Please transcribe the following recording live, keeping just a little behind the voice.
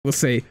We'll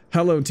say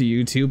hello to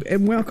YouTube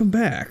and welcome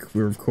back.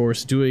 We're of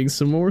course doing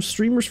some more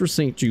streamers for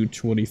St Jude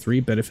 23,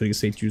 benefiting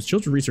St Jude's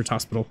Children's Research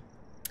Hospital.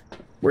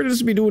 We're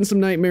just be doing some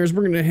nightmares.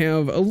 We're gonna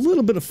have a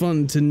little bit of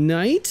fun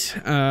tonight.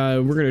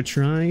 We're gonna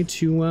try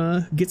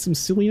to get some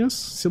silliness,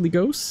 silly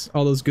ghosts,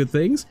 all those good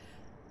things.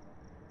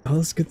 All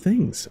those good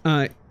things.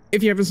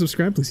 If you haven't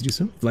subscribed, please do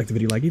so. If you like the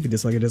video, like it. If you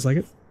dislike it, dislike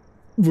it.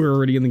 We're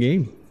already in the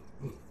game.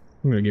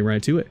 We're gonna get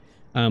right to it.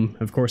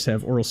 Of course,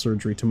 have oral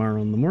surgery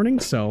tomorrow in the morning,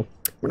 so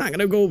we're not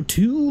gonna go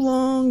too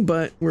long,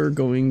 but we're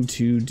going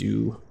to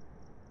do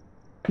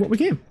what we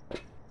can.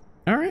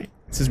 All right,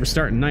 since we're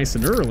starting nice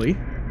and early,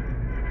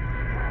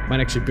 might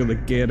actually be able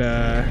to get,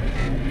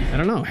 I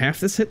don't know, half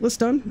this hit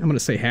list done. I'm gonna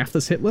say half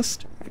this hit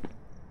list.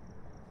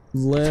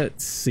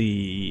 Let's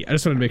see. I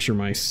just wanted to make sure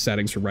my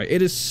settings are right.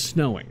 It is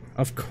snowing.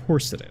 Of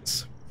course it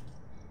is.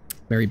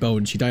 Mary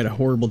Bone, she died a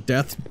horrible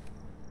death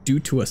due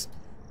to a,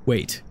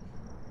 wait,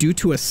 due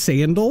to a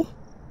sandal?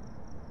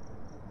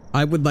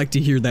 I would like to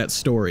hear that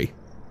story.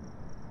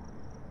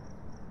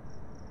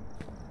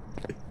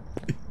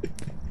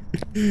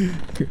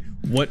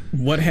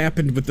 What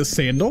happened with the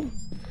sandal?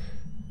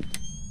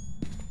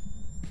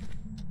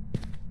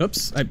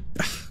 Oops,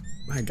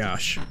 my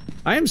gosh.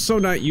 I am so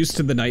not used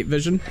to the night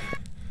vision.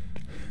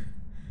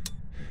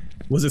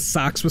 Was it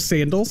socks with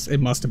sandals? It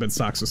must have been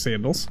socks with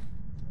sandals.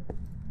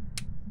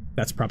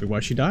 That's probably why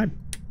she died.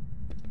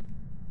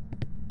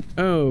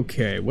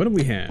 Okay, what do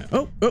we have?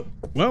 Oh,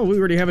 well, we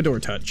already have a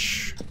door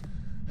touch.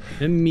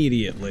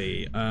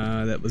 Immediately.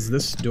 That was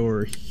this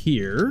door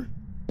here.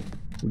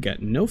 We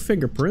got no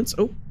fingerprints.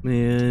 Oh,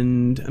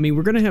 and I mean,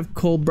 we're gonna have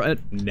cold bread.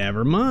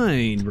 Never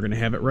mind. We're gonna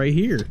have it right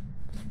here.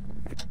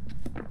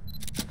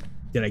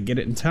 Did I get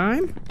it in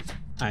time?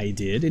 I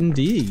did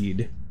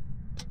indeed.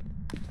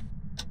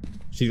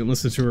 She didn't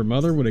listen to her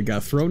mother when it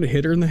got thrown to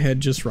hit her in the head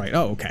just right.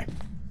 Oh, okay.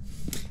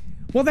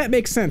 Well, that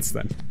makes sense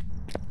then.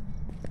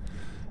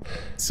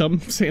 Some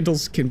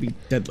sandals can be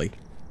deadly.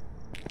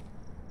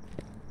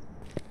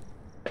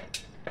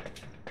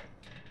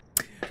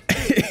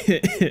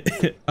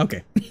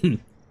 Okay.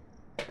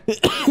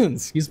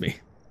 Excuse me.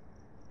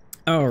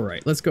 All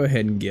right, let's go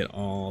ahead and get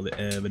all the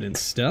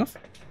evidence stuff.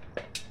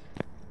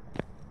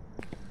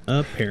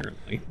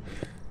 Apparently.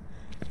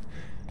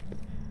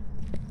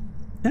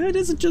 And it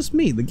isn't just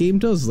me. The game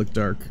does look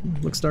dark.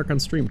 It looks dark on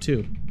stream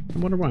too. I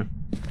wonder why.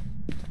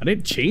 I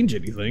didn't change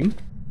anything.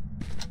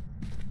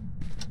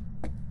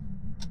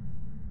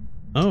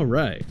 All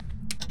right.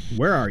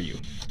 Where are you?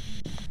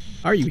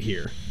 Are you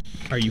here?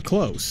 Are you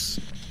close?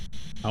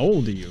 How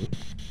old are you?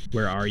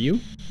 Where are you?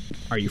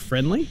 Are you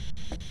friendly?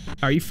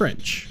 Are you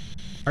French?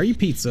 Are you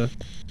pizza?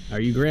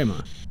 Are you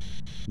grandma?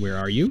 Where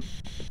are you?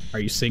 Are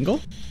you single?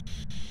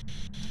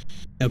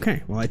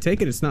 Okay, well I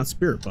take it it's not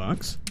Spirit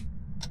Box.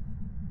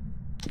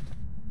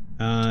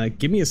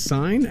 Give me a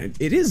sign.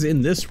 It is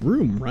in this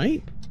room,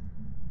 right?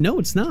 No,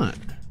 it's not.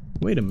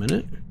 Wait a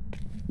minute.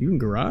 You in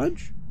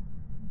garage?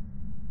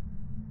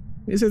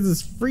 It says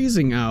it's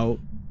freezing out.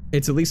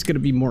 It's at least going to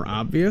be more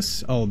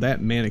obvious. Oh,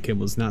 that mannequin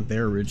was not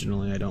there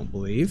originally, I don't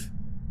believe.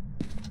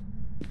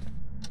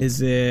 Is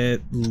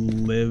it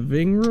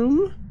living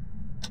room?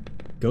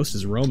 Ghost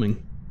is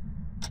roaming.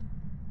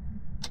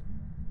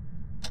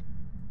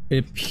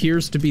 It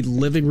appears to be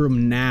living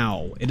room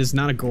now. It is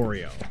not a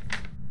Goryo.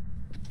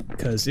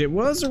 Because it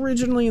was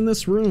originally in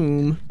this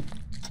room.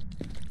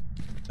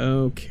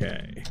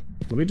 Okay.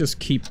 Let me just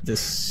keep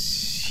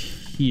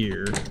this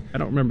here. I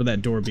don't remember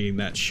that door being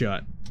that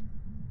shut.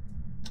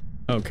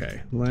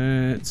 Okay,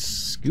 let's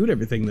scoot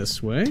everything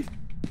this way.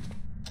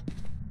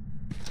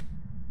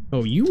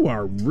 Oh, you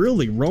are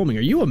really roaming.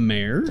 Are you a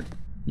mare?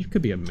 You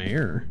could be a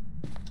mare.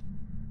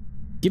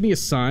 Give me a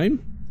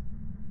sign.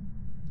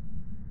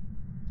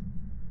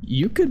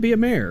 You could be a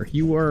mare.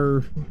 You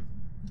are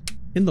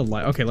in the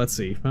light. Okay, let's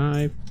see.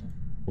 5,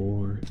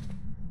 4,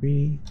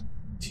 3,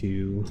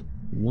 2,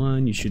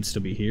 1. You should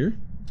still be here.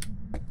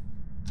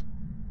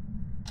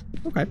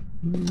 Okay.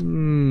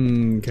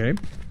 Okay.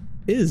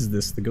 Is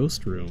this the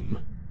ghost room?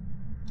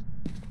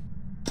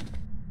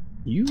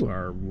 You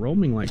are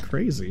roaming like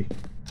crazy.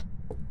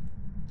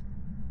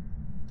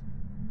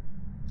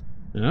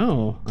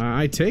 Oh,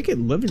 I take it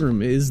living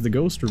room is the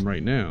ghost room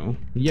right now.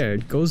 Yeah,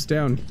 it goes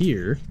down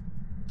here.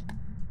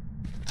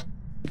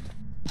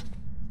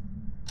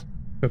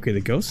 Okay,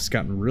 the ghost has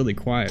gotten really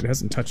quiet. It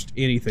hasn't touched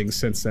anything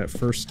since that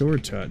first door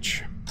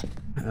touch.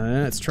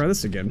 Let's try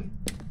this again.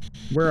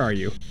 Where are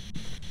you?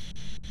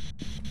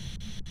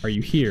 Are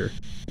you here?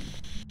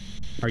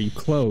 Are you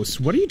close?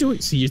 What are you doing?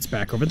 See, it's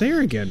back over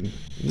there again.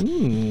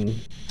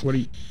 What are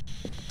you...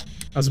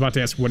 I was about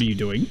to ask, what are you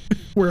doing?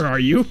 Where are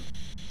you?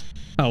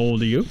 How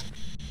old are you?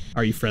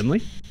 Are you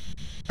friendly?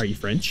 Are you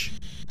French?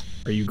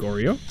 Are you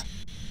Goryo?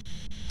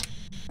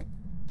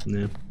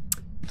 Nah.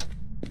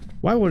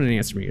 Why wouldn't it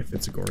answer me if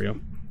it's a Goryo?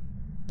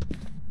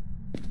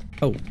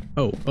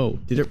 Oh.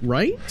 Did it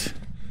write?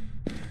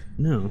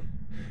 No.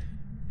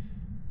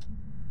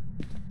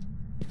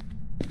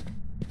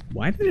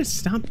 Why did it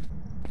stop?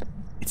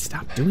 It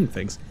stopped doing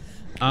things.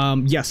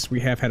 Yes, we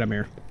have had a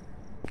mare.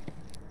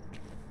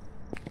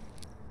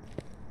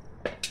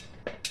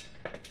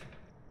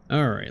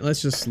 Alright,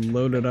 let's just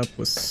load it up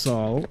with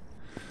salt.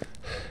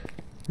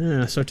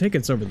 So I take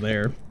it's over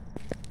there.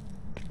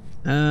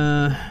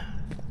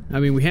 I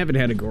mean, we haven't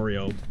had a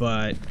Goryo,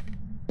 but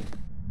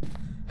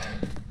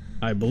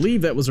I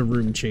believe that was a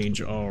room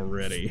change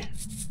already.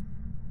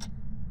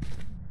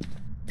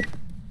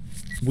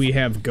 We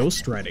have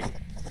ghost writing.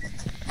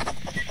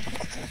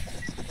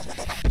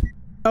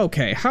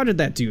 Okay, how did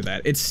that do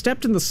that? It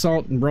stepped in the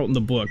salt and wrote in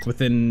the book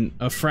within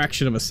a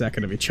fraction of a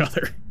second of each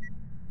other.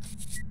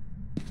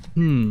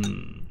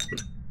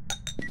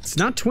 It's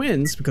not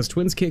twins, because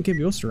twins can't give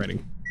ghost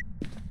writing.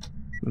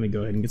 Let me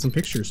go ahead and get some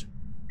pictures.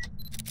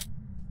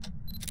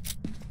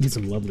 Get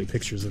some lovely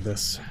pictures of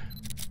this.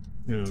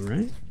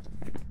 Alright.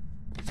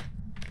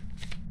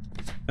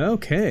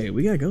 Okay,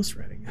 we got ghost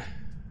writing.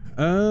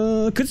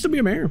 Could still be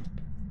a mare.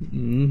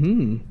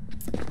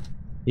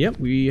 Yep,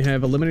 we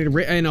have eliminated,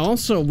 and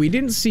also we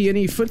didn't see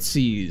any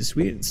footsies.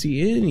 We didn't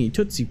see any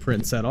Tootsie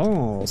prints at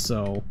all,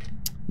 so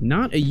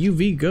not a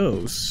UV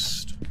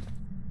ghost.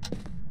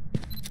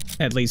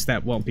 At least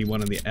that won't be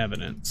one of the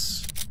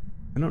evidence.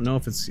 I don't know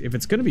if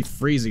it's gonna be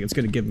freezing, it's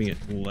gonna give me it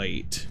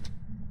late.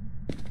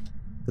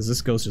 Because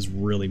this ghost is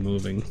really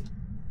moving.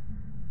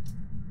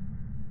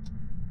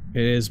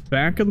 It is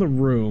back in the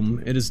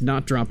room. It is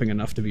not dropping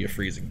enough to be a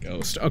freezing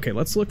ghost. Okay,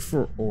 let's look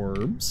for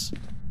orbs.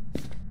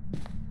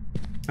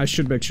 I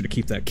should make sure to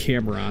keep that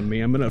camera on me.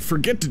 I'm gonna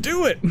forget to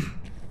do it!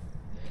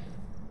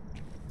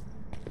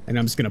 And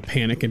I'm just gonna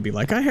panic and be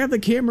like, I have the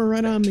camera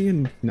right on me,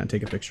 and not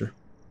take a picture.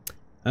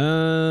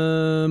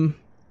 And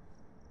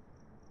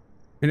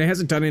it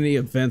hasn't done any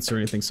events or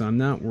anything, so I'm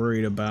not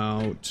worried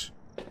about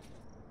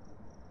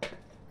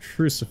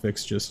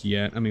crucifix just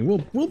yet. I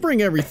mean, we'll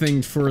bring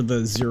everything for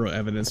the zero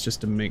evidence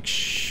just to make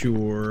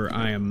sure.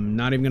 I am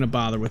not even gonna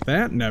bother with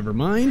that. Never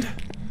mind.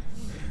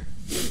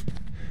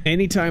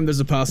 Anytime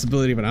there's a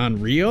possibility of an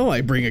Unreal,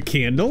 I bring a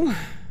candle.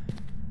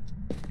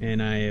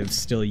 And I have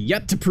still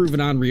yet to prove an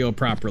Unreal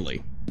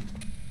properly.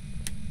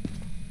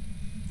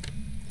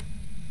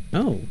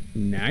 Oh,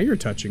 now you're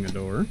touching a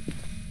door.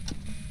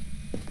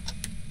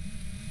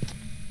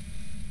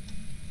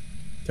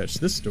 Touch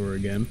this door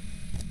again.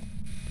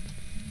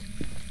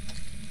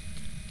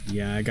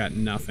 Yeah, I got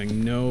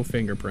nothing. No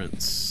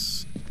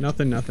fingerprints.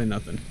 Nothing, nothing,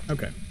 nothing.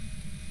 Okay.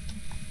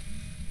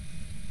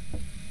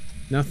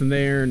 Nothing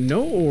there.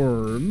 No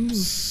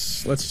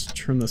orbs. Let's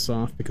turn this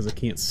off because I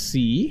can't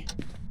see.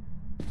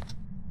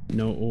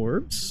 No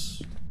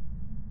orbs.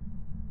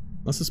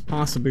 Unless it's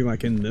possibly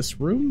like in this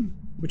room,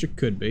 which it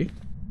could be.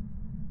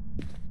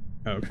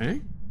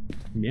 Okay.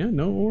 Yeah,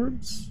 no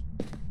orbs.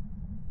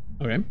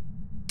 Okay.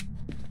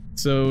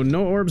 So,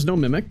 no orbs, no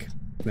mimic.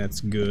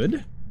 That's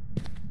good.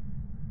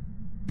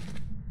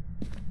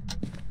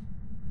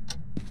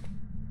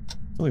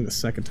 It's only the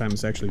second time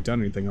it's actually done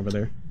anything over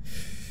there.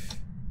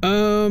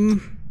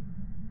 And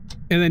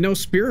then no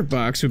spirit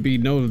box would be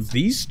no of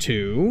these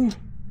two.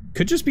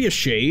 Could just be a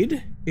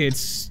shade.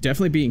 It's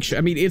definitely being,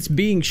 I mean, it's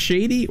being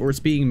shady or it's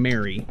being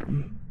merry.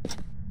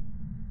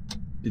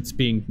 It's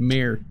being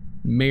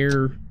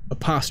mare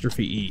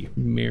apostrophe E.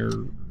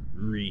 Mary.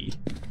 Marie.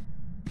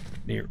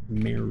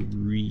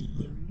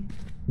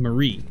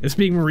 It's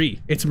being Marie.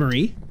 It's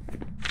Marie.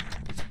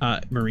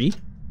 Marie.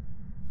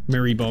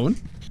 Mary Bowen.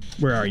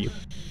 Where are you?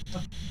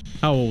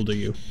 How old are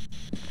you?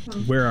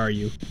 Where are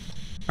you?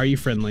 Are you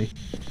friendly?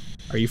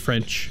 Are you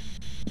French?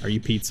 Are you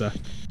pizza?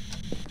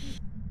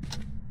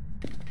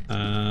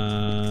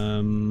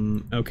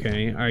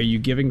 Okay. Are you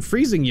giving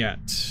freezing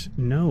yet?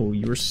 No,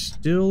 you're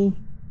still...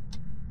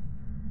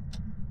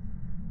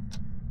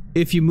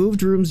 If you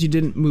moved rooms, you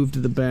didn't move to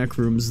the back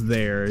rooms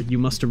there. You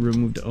must have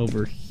moved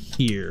over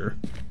here.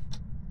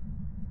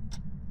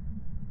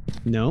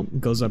 No,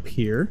 goes up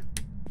here.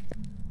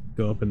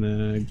 Go up in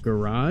the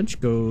garage.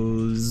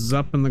 Goes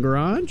up in the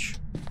garage.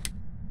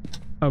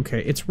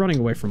 Okay, it's running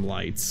away from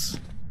lights.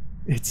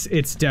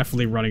 It's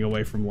definitely running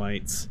away from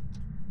lights.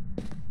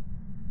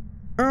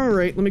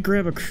 Alright, let me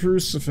grab a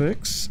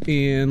crucifix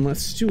and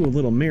let's do a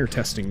little mare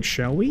testing,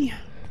 shall we?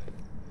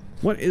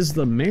 What is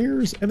the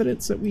mare's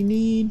evidence that we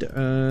need?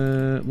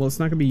 Well, it's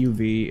not gonna be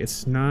UV.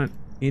 It's not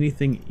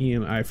anything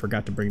EM. I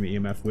forgot to bring the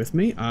EMF with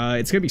me.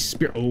 It's gonna be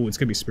spirit. Oh, it's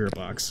gonna be spirit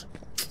box.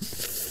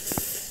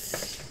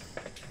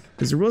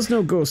 Because there was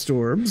no ghost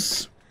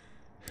orbs.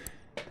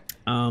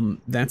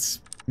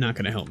 That's not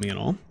gonna help me at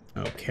all.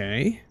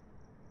 Okay.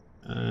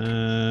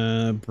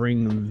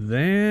 Bring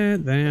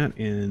that,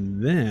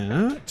 and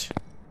that.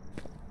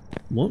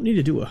 Won't need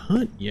to do a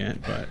hunt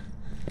yet, but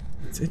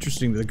it's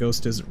interesting that the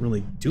ghost isn't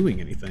really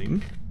doing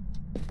anything.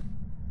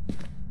 I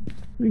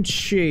mean,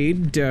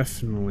 shade,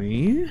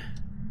 definitely.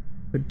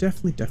 Could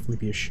definitely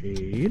be a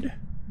shade.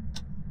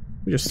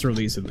 Let me just throw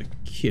these in the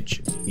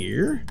kitchen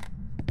here.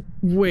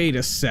 Wait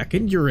a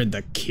second, you're in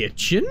the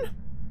kitchen?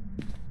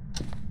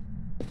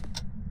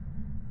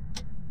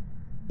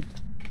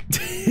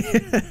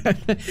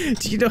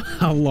 Do you know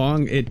how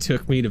long it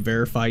took me to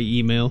verify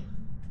email?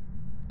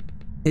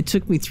 It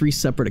took me 3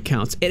 separate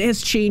accounts. It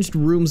has changed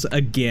rooms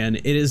again.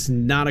 It is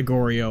not a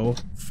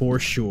Goryo for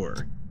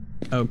sure.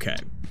 Okay.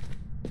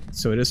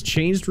 So it has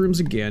changed rooms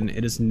again.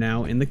 It is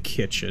now in the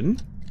kitchen.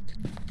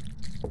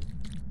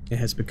 It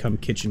has become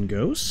kitchen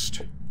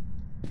ghost.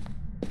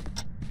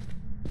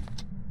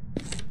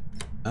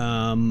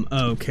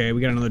 Okay,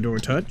 we got another door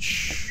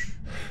touch.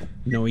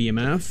 No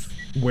EMF.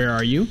 Where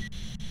are you?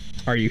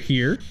 Are you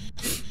here?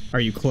 Are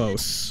you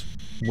close?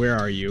 Where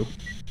are you?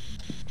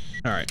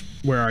 Alright,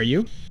 where are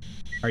you?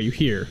 Are you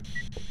here?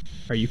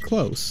 Are you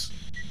close?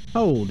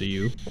 How old are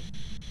you?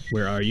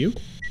 Where are you?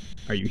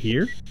 Are you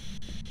here?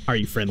 Are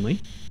you friendly?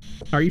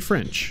 Are you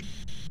French?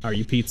 Are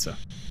you pizza?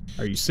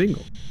 Are you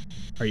single?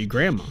 Are you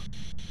grandma?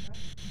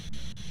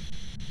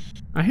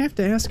 I have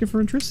to ask him for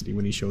electricity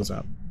when he shows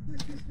up.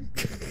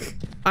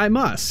 I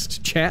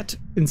must. Chat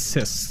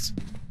insists.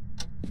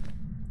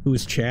 Who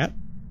is chat?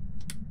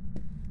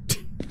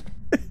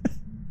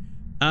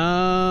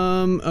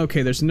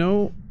 Okay, there's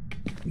no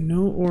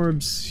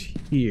orbs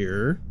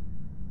here.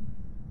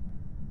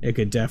 It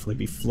could definitely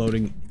be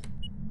floating.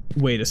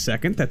 Wait a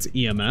second, that's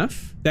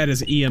EMF? That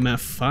is EMF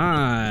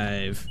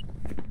 5.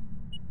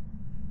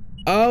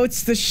 Oh,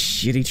 it's the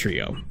shitty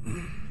trio.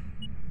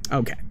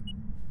 Okay.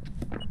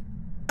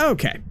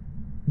 Okay.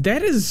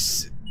 That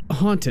is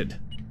haunted.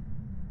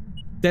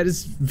 That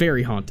is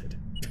very haunted.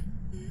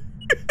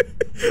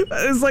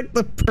 That is like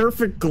the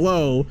perfect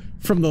glow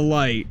from the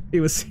light.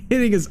 It was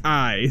hitting his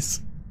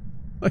eyes.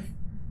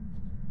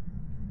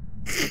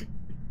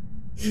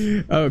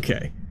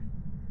 Okay.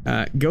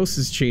 Ghost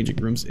is changing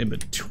rooms in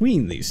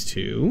between these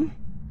two.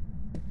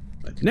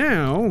 But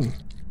now,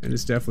 it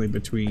is definitely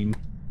between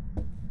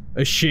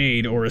a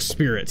shade or a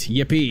spirit.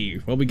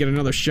 Yippee. Well, we get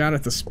another shot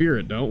at the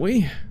spirit, don't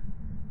we?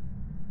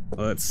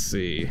 Let's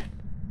see.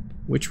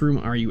 Which room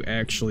are you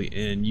actually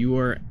in? You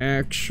are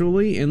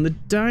actually in the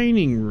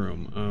dining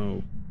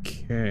room.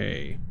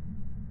 Okay.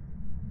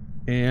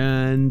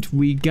 And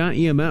we got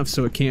EMF,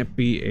 so it can't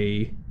be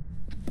a...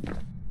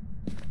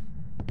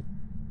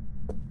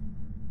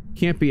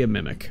 Can't be a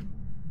mimic.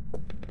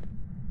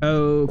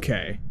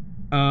 Okay.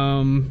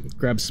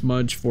 Grab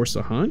smudge, force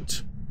a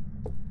hunt.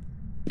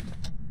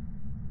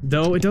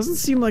 Though it doesn't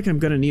seem like I'm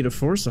gonna need a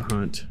force a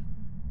hunt.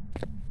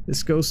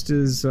 This ghost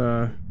is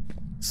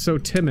so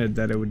timid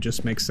that it would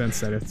just make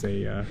sense that it's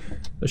a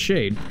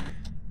shade.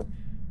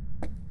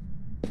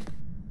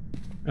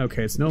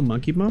 Okay, it's no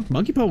monkey paw.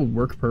 Monkey paw would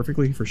work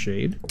perfectly for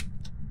shade.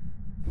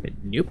 But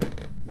nope.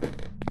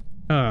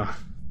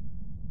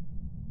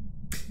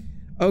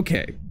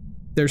 Okay.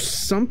 There's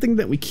something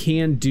that we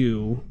can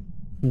do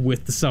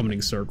with the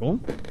summoning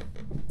circle.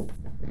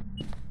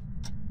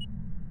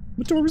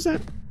 What door was that?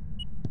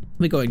 Let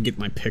me go ahead and get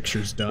my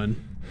pictures done.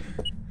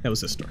 That was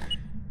this door.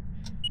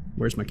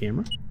 Where's my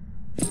camera?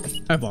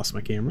 I've lost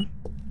my camera.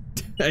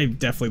 I've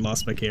definitely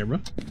lost my camera.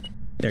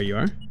 There you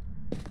are.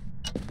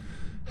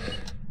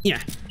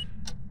 Yeah.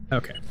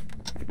 Okay.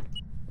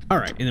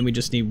 Alright, and then we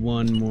just need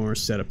one more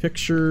set of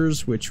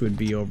pictures, which would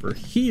be over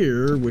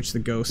here, which the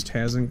ghost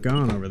hasn't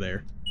gone over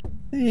there.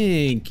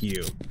 Thank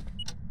you.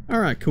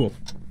 Alright, cool.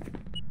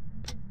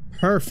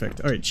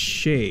 Perfect. Alright,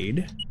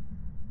 shade.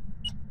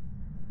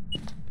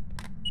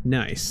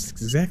 Nice.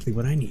 Exactly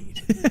what I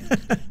need.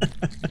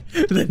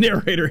 The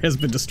narrator has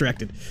been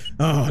distracted.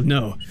 Oh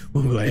no.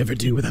 What will I ever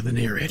do without the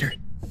narrator?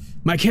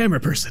 My camera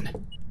person.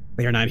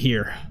 They are not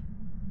here.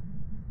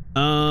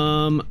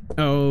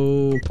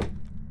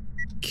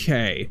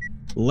 Okay.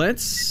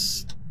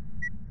 Let's...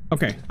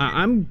 Okay.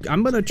 I'm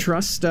gonna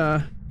trust,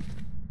 I'm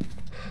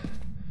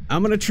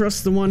gonna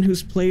trust the one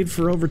who's played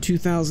for over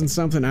 2,000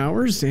 something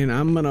hours, and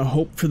I'm gonna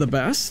hope for the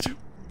best.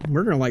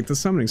 We're gonna light the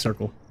summoning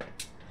circle.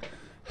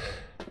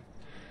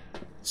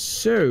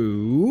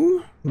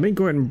 So, let me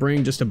go ahead and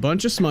bring just a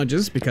bunch of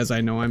smudges, because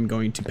I know I'm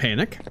going to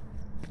panic.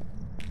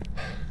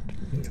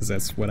 Because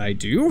that's what I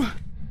do.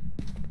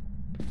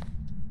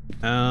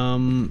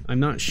 I'm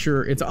not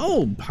sure. It's,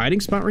 oh, hiding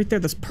spot right there.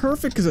 That's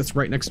perfect, because it's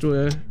right next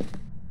to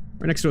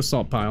a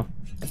salt pile.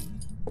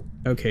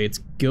 Okay, it's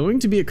going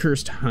to be a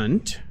cursed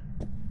hunt.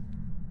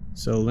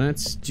 So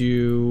let's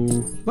do...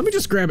 Let me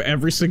just grab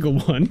every single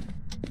one.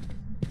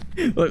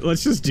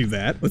 Let's just do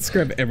that. Let's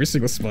grab every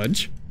single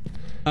smudge.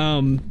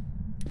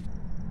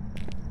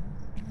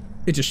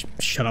 It just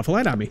shut off a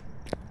light on me.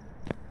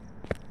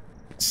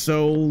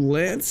 So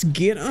let's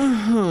get a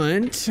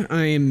hunt.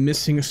 I am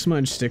missing a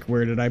smudge stick.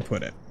 Where did I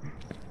put it?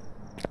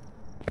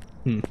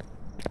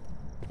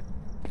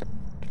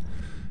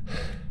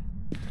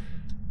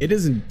 It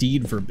is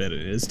indeed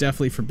forbidden. It is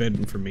definitely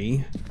forbidden for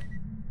me.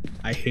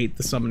 I hate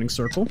the summoning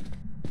circle.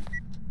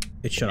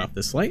 It shut off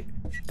this light.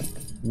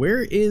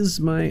 Where is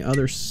my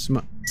other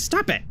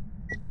Stop it!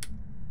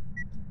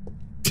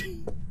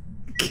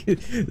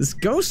 This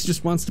ghost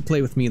just wants to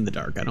play with me in the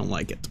dark. I don't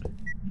like it.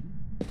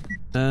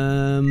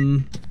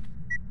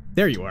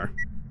 There you are.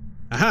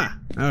 Aha!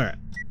 Alright.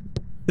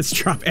 Let's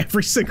drop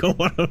every single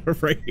one over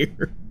right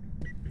here.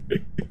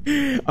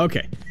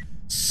 Okay.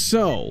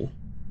 So,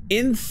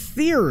 in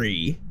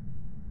theory,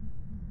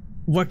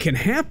 what can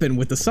happen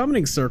with the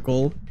summoning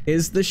circle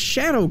is the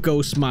shadow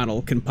ghost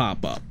model can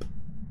pop up.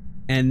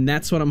 And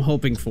that's what I'm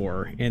hoping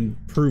for, and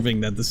proving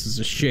that this is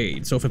a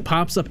shade. So if it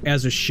pops up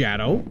as a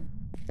shadow,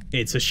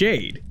 it's a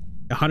shade.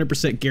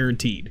 100%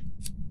 guaranteed.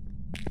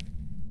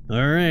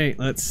 All right,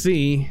 let's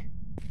see.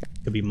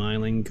 Could be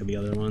Myling, could be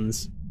other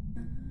ones.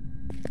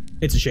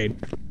 It's a shade.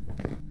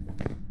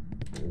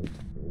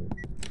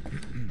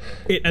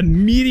 It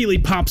immediately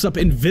pops up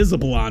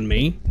invisible on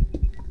me.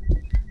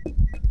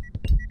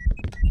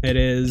 It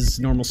is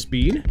normal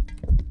speed.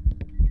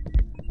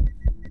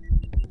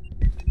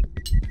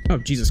 Oh,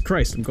 Jesus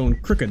Christ, I'm going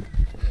crooked.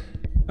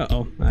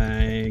 Uh-oh,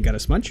 I got a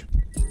smudge.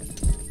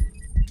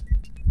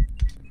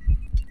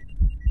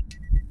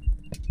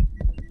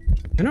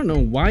 I don't know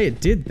why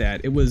it did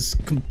that. It was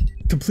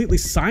completely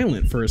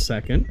silent for a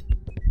second.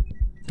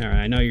 Alright,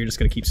 I know you're just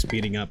gonna keep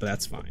speeding up, but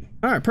that's fine.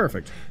 Alright,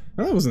 perfect.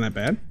 Well, that wasn't that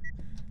bad.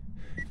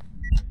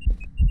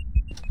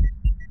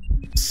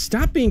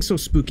 Stop being so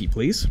spooky,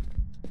 please.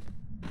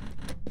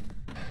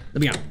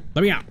 Let me out.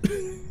 Let me out.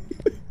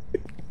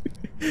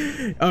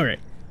 Alright.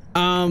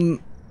 Damn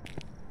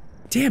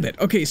it.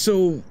 Okay,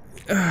 so...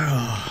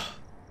 that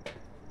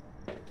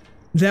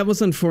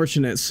was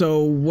unfortunate.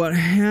 So what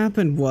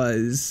happened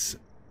was...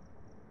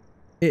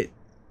 it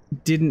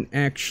didn't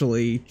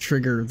actually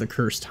trigger the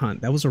cursed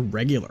hunt. That was a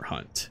regular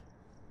hunt.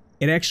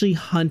 It actually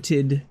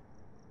hunted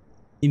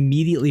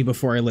immediately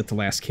before I lit the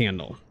last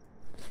candle.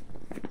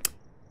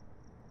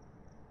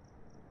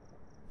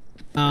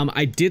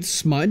 I did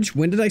smudge.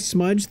 When did I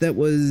smudge? That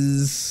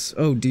was...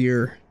 oh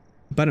dear.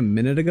 About a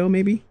minute ago,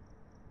 maybe?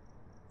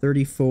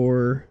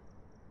 34...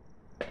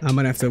 I'm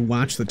gonna have to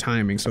watch the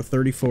timing. So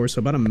 34, so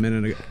about a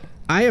minute ago.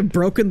 I have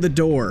broken the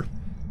door.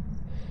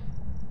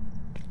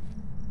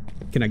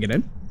 Can I get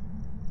in?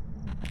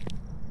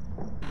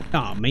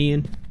 Oh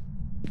man.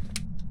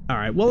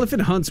 Alright, well if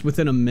it hunts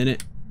within a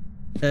minute,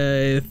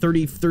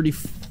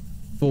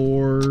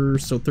 34,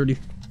 so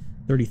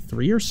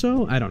 33 or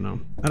so? I don't know.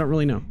 I don't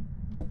really know.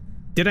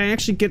 Did I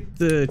actually get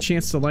the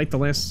chance to light the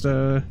last,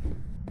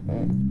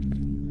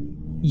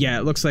 yeah,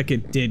 it looks like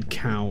it did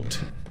count.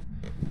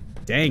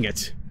 Dang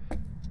it.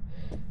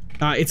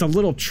 It's a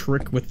little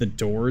trick with the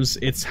doors.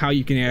 It's how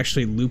you can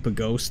actually loop a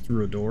ghost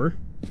through a door.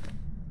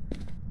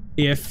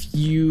 If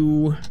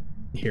you...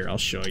 here, I'll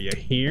show you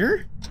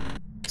here.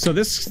 So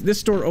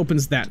this door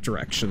opens that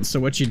direction. So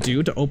what you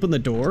do to open the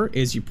door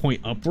is you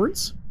point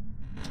upwards.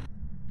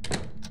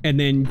 And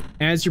then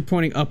as you're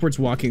pointing upwards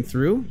walking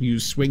through, you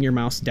swing your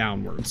mouse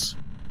downwards.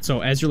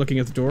 So as you're looking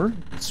at the door,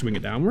 swing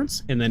it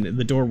downwards, and then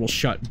the door will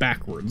shut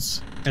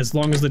backwards. As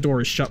long as the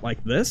door is shut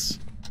like this,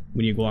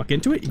 when you walk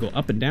into it, you go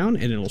up and down,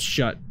 and it'll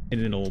shut,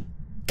 and it'll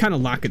kind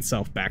of lock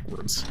itself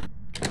backwards.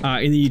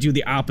 And then you do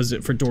the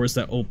opposite for doors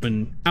that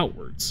open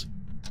outwards.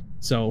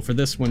 So for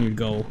this one, you'd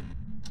go,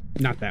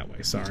 not that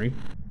way, sorry.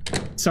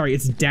 Sorry,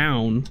 it's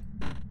down.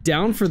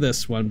 Down for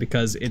this one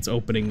because it's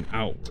opening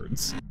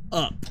outwards.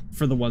 Up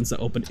for the ones that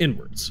open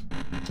inwards.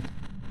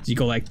 So you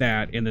go like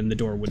that, and then the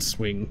door would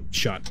swing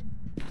shut.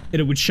 And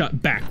it would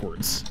shut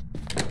backwards.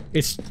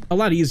 It's a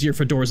lot easier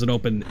for doors that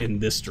open in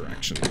this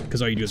direction,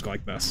 because all you do is go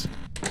like this.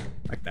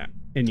 Like that.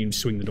 And you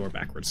swing the door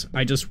backwards.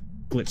 I just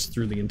glitched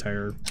through the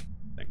entire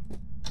thing.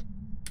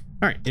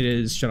 Alright, it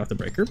is shut off the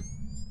breaker.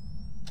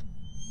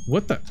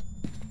 What the?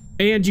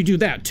 And you do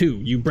that too.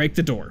 You break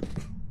the door.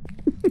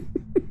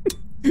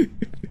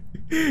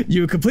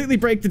 You completely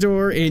break the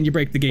door and you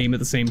break the game at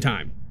the same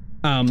time.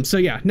 So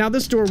yeah, now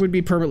this door would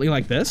be permanently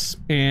like this,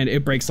 and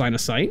it breaks line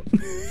of sight.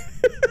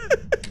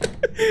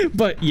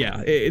 But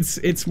yeah,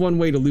 it's one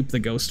way to loop the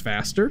ghost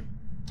faster.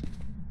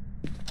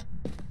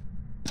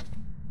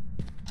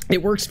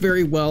 It works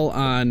very well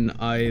on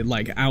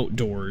like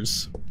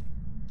outdoors.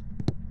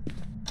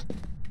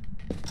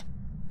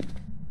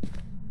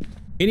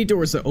 Any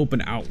doors that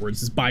open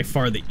outwards is by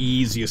far the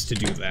easiest to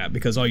do that,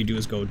 because all you do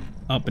is go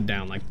up and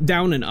down, like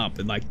down and up,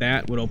 and like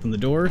that would open the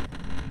door,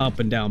 up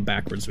and down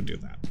backwards would do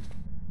that.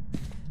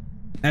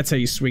 That's how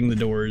you swing the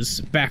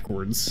doors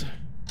backwards.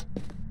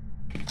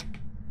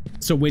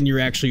 So when you're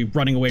actually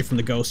running away from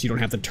the ghost, you don't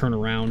have to turn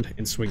around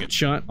and swing it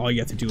shut. All you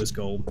have to do is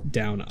go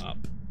down, up,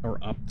 or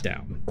up,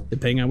 down,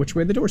 depending on which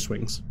way the door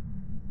swings.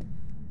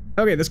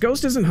 Okay, this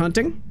ghost isn't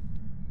hunting.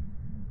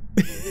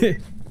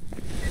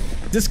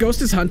 This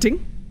ghost is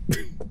hunting.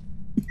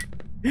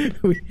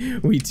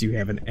 we do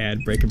have an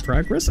ad break in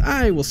progress.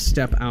 I will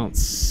step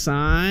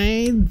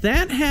outside.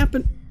 That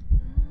happened.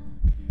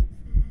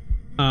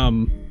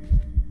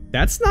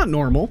 That's not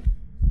normal.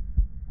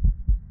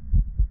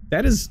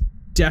 That is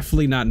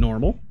definitely not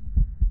normal.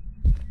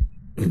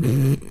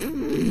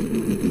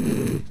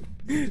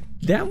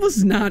 That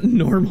was not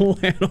normal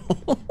at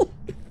all.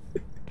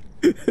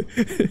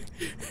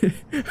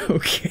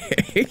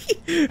 Okay.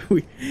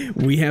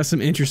 We have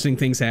some interesting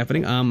things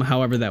happening.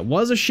 However, that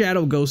was a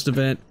shadow ghost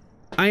event.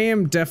 I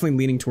am definitely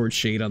leaning towards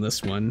shade on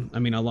this one. I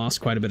mean, I lost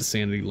quite a bit of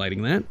sanity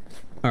lighting that.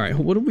 Alright,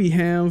 what do we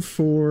have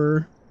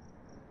for...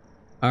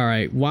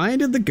 Alright, why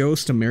did the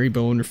ghost of Mary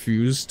Bowen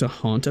refuse to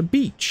haunt a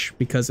beach?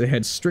 Because it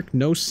had strict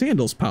no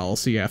sandals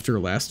policy after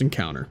a last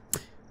encounter.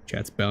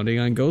 Chat's bounding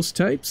on ghost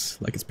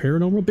types like it's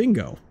paranormal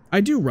bingo.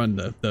 I do run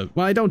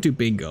well, I don't do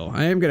bingo.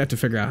 I am gonna have to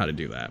figure out how to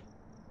do that.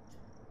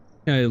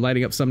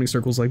 Lighting up summoning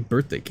circles like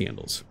birthday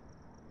candles.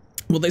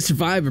 Will they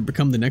survive or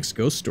become the next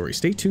ghost story?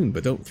 Stay tuned,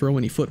 but don't throw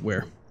any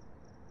footwear.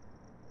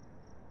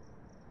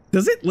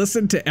 Does it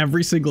listen to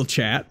every single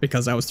chat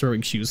because I was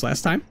throwing shoes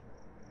last time?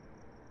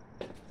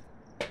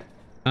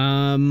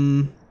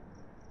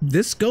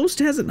 This ghost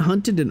hasn't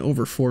hunted in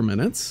over 4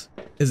 minutes.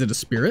 Is it a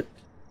spirit?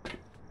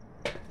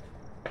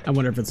 I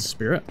wonder if it's a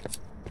spirit.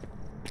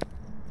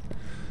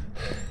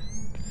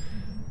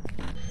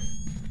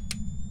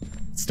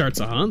 Starts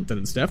a hunt, then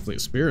it's definitely a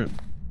spirit.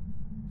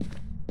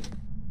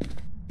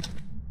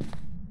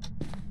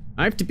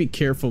 I have to be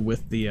careful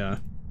with the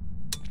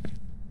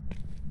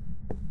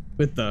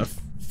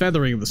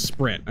feathering of the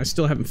sprint. I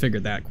still haven't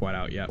figured that quite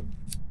out yet.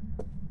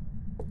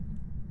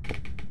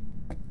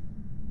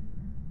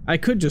 I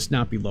could just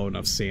not be low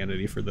enough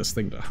sanity for this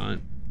thing to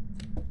hunt.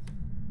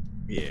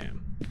 Yeah.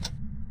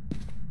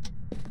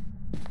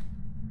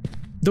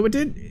 Though it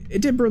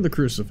did burn the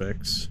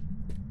crucifix.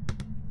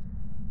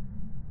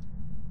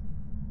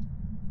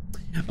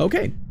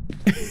 Okay.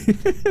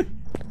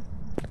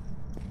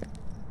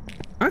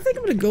 I think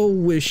I'm gonna go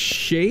with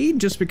shade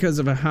just because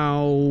of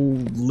how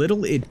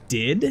little it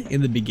did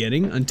in the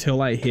beginning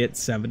until I hit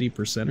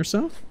 70% or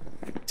so.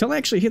 Until I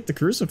actually hit the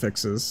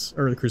crucifixes,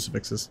 or the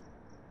crucifixes.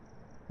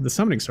 The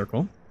summoning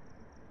circle.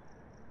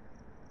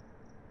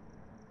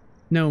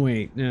 No,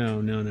 wait,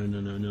 no.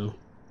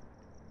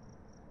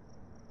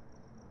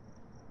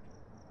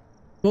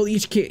 Well,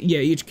 each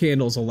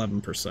candle's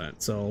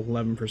 11%, so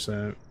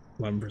 11%,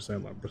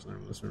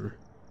 11%.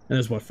 And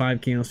there's what,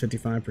 5 candles,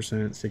 55%,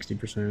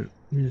 60%,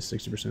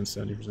 60%,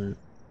 70%.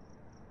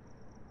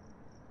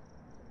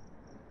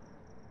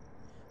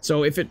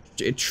 So if it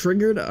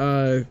triggered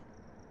a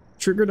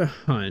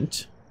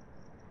hunt.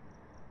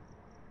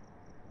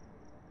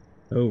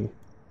 Oh.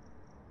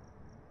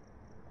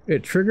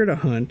 It triggered a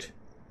hunt.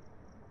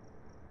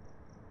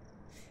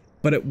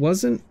 But it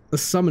wasn't a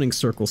summoning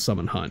circle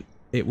summon hunt.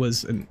 It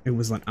was an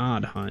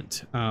odd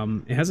hunt.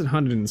 It hasn't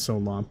hunted in so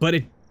long, but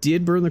it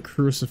did burn the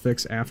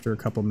crucifix after a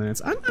couple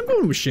minutes. I'm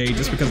going with shade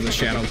just because of the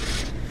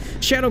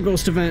shadow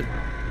ghost event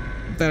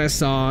that I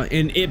saw,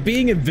 and it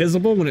being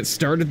invisible when it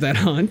started that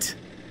hunt.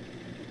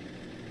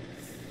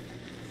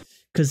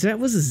 Because that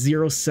was a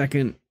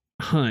 0-second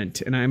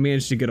hunt, and I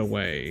managed to get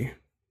away.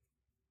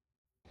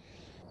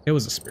 It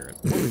was a spirit.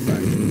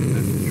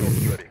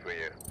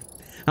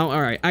 Oh,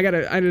 all right.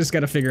 I just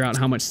gotta figure out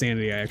how much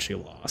sanity I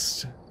actually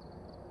lost.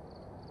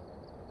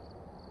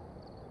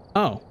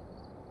 Oh.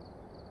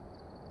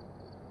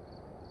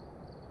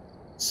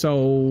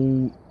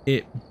 So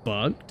it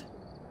bugged?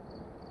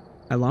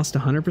 I lost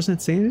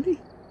 100% sanity?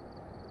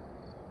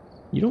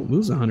 You don't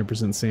lose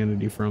 100%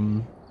 sanity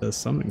from the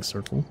summoning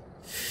circle.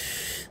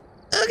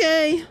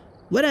 Okay,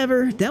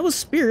 whatever. That was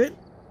spirit.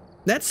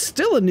 That's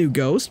still a new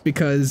ghost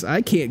because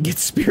I can't get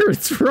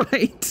spirits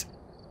right.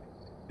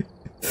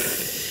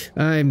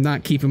 I'm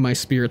not keeping my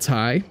spirits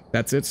high.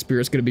 That's it.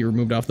 Spirit's going to be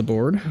removed off the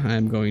board.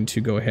 I'm going to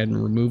go ahead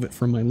and remove it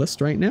from my list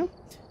right now.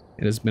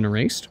 It has been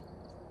erased.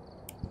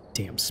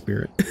 Damn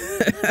spirit.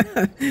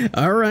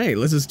 All right,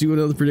 let's just do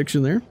another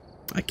prediction there.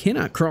 I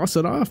cannot cross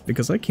it off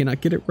because I cannot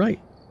get it right.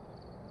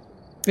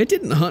 It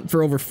didn't hunt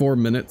for over 4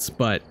 minutes,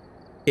 but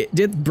it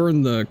did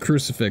burn the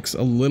crucifix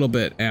a little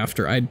bit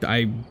after. I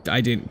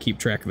didn't keep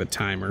track of the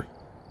timer.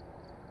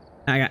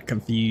 I got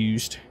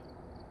confused.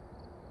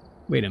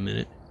 Wait a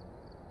minute.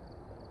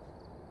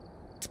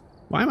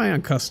 Why am I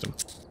on custom?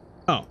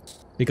 Oh,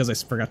 because I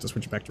forgot to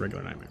switch it back to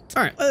regular nightmare.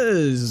 All right,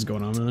 this is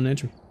going on with an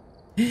entry.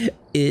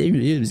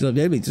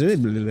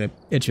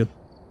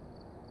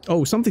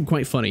 Oh, something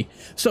quite funny.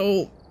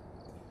 So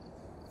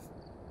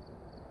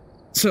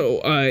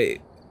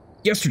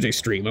yesterday's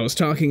stream, I was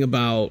talking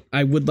about,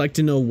 I would like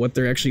to know what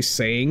they're actually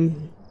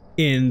saying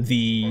in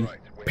the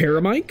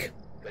paramic.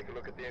 Take a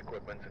look at the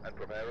equipment and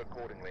prepare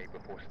accordingly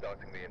before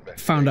starting the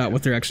investigation. Found out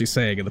what they're actually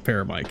saying in the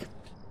paramic.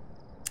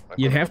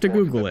 You'd have to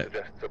Google it,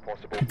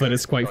 but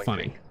it's quite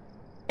funny.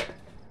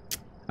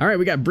 All right,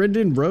 we got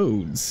Brendan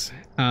Rhodes.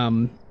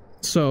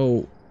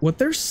 So what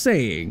they're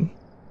saying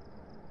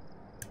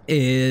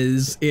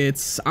is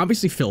it's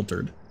obviously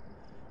filtered,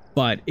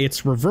 but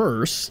it's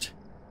reversed.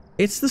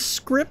 It's the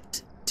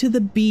script to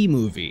the B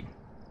movie.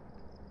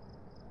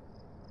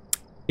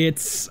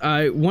 It's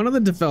one of the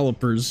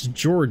developers,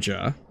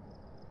 Georgia,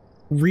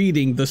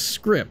 reading the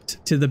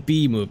script to the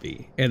B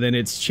movie, and then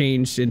it's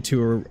changed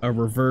into a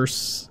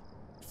reverse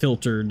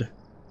filtered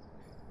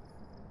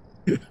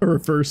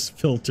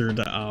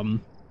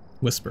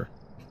whisper.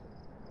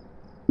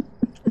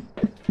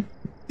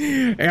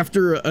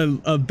 After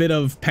a bit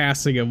of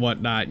passing and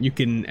whatnot, you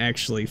can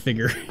actually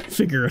figure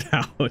it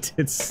out.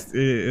 It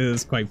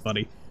is quite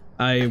funny.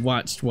 I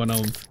watched one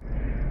of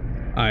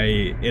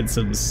it's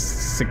some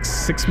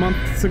six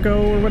months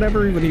ago or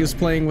whatever when he was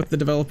playing with the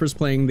developers,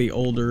 playing the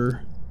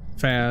older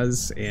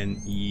Phas, and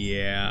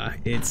yeah,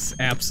 it's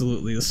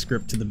absolutely the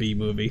script to the B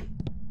movie.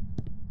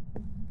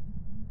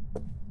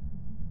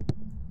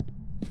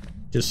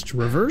 Just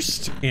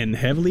reversed and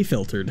heavily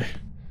filtered.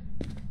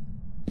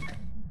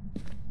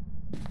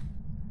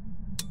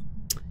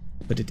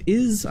 But it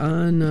is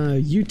on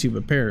YouTube,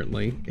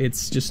 apparently.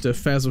 It's just a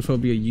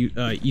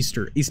Phasmophobia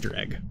Easter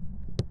egg.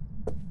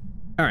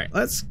 Alright,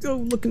 let's go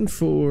looking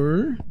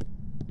for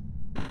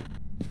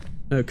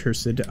a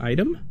cursed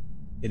item.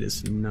 It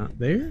is not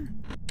there.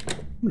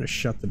 I'm gonna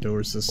shut the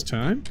doors this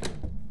time.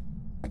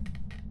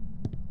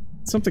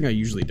 Something I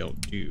usually don't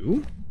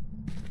do.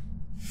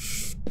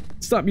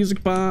 Stop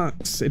music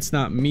box. It's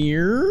not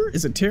mirror.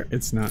 Is it Terra?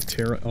 It's not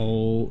Terra.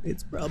 Oh,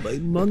 it's probably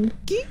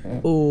monkey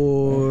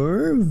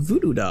or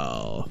voodoo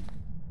doll.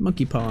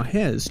 Monkey Paw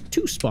has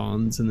 2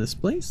 spawns in this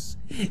place.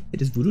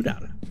 It is voodoo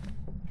doll.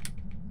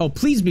 Oh,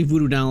 please be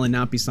voodoo doll and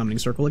not be summoning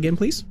circle again,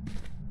 please.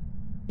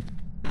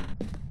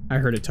 I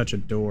heard it touch a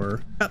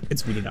door. Oh,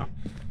 it's voodoo doll.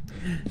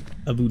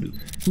 A voodoo.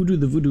 Voodoo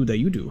the voodoo that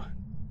you do.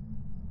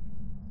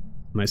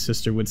 My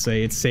sister would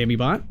say it's Sammy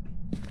Bot.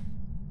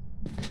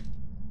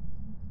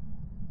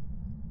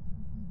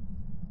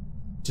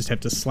 Just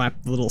have to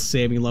slap the little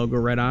Sammy logo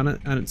right on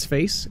it, on its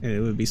face, and it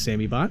would be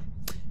Sammy Bot.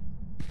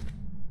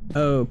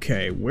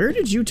 Okay, where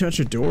did you touch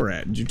a door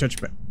at? Did you touch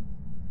back?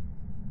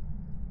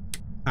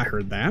 I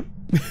heard that.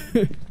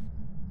 That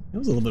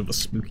was a little bit of a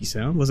spooky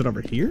sound. Was it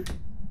over here?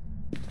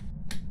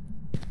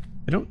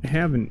 I don't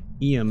have an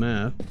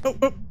EMF.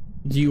 Oh!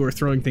 You were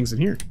throwing things in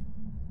here.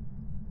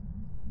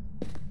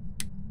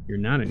 You're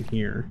not in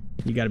here.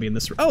 You gotta be in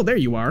this room. Oh, there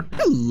you are.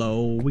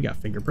 Hello. We got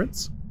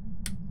fingerprints.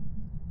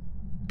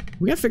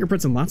 We got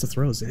fingerprints and lots of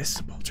throws. Is this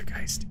a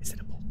poltergeist? Is it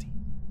a polty?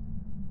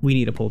 We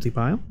need a polty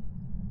pile.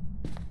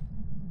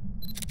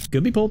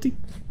 Could be polty.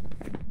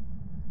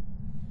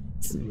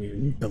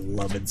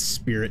 Beloved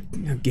spirit.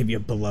 I'll give you a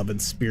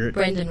beloved spirit.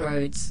 Brendan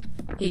Rhodes.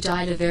 He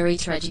died a very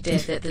tragic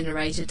death that the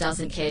narrator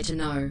doesn't care to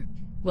know.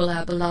 Will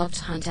our beloved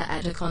hunter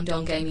at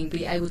acondongaming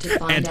be able to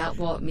find out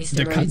what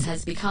Mr. Rhodes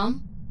has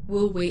become?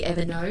 Will we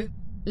ever know?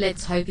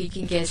 Let's hope he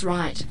can guess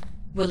right.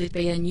 Will it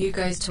be a new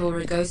ghost or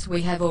a ghost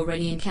we have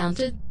already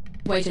encountered?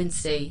 Wait and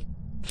see.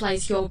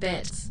 Place your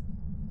bets.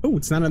 Oh,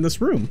 it's not in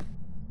this room.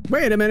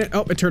 Wait a minute.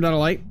 Oh, it turned on a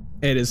light.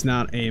 It is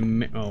not a...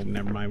 Oh,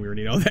 never mind. We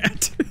already know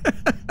that.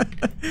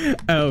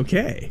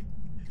 Okay.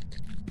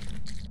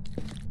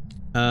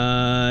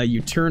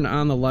 You turn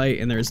on the light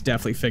and there's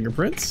definitely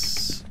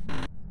fingerprints.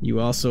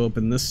 You also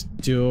open this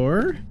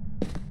door.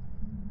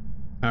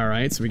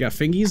 Alright, so we got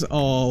fingies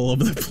all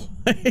over the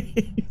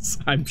place.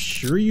 I'm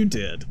sure you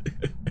did.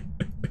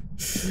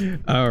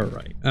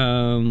 Alright,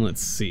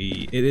 let's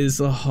see. It is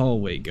a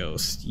hallway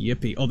ghost.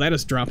 Yippee. Oh, that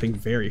is dropping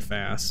very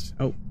fast.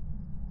 Oh,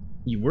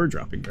 you were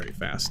dropping very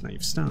fast. Now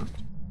you've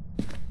stopped.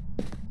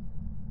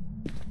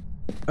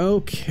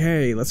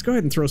 Okay, let's go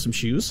ahead and throw some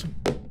shoes.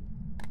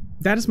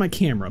 That is my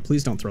camera.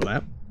 Please don't throw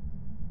that.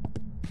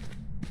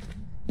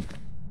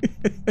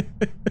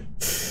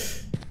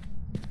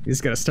 You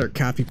just gotta start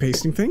copy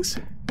pasting things.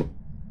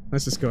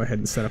 Let's just go ahead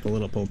and set up a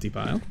little polty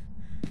pile.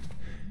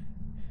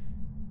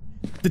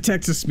 The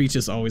text-to-speech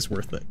is always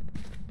worth it.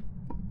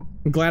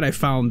 I'm glad I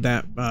found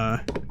that,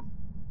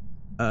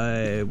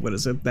 what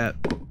is it? That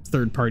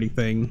third-party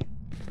thing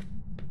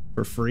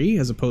for free,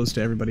 as opposed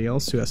to everybody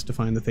else who has to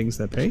find the things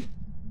that pay.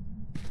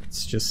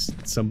 It's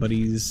just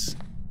somebody's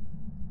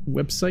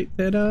website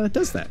that,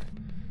 does that.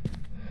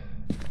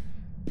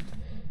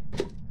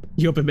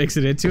 You hope it makes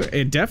it into it?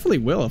 It definitely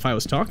will if I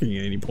was talking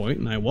at any point,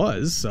 and I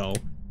was, so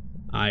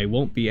I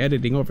won't be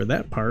editing over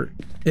that part.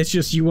 It's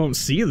just you won't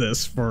see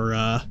this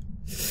for,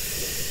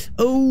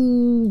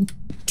 2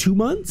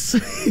 months?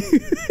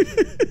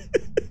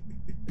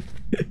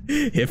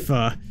 If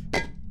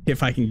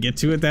I can get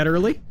to it that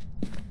early.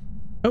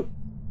 Oh,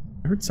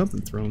 I heard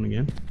something thrown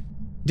again.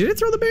 Did it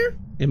throw the bear?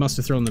 It must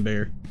have thrown the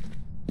bear.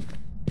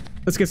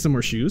 Let's get some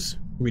more shoes.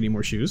 We need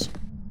more shoes.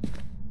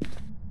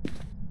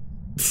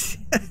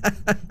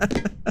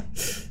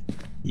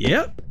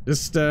 Yep.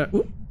 Just,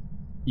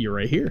 you're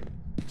right here.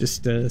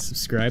 Just,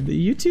 subscribe to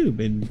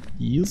YouTube and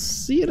you'll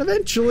see it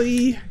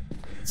eventually.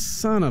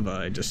 Son of a,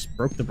 I just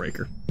broke the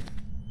breaker.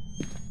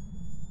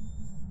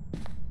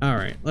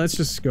 Alright, let's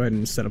just go ahead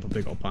and set up a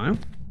big old pile.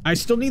 I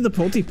still need the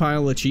polty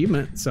pile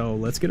achievement, so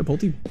let's get a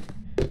polty.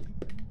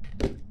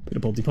 Get a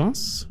polty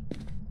paws.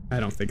 I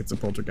don't think it's a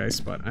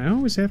poltergeist, but I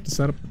always have to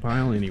set up the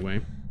pile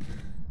anyway.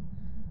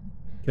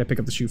 Can I pick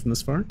up the shoe from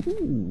this far?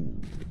 Ooh,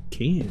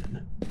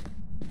 can.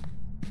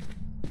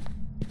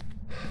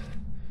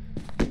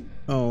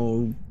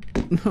 Oh,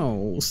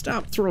 no.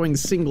 Stop throwing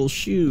single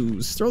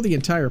shoes. Throw the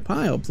entire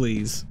pile,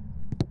 please.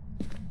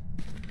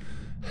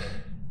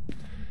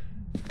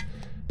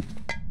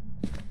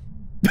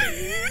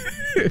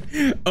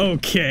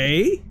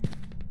 Okay.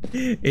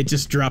 It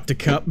just dropped a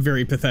cup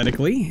very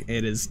pathetically.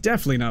 It is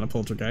definitely not a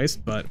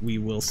poltergeist, but we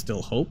will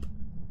still hope.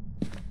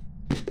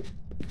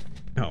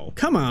 Oh,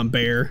 come on,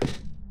 bear.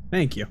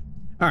 Thank you.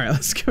 Alright,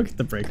 let's go get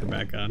the breaker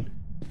back on.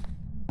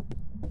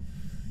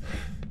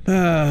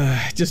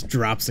 Just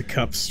drops a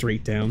cup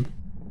straight down.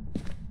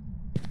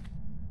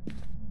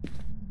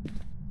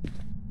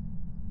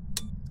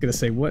 I was gonna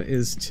say, what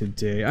is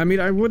today? I mean,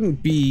 I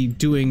wouldn't be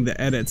doing the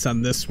edits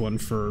on this one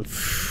for,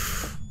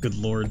 good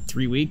lord,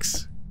 3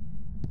 weeks.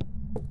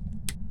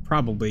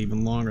 Probably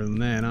even longer than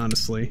that,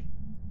 honestly.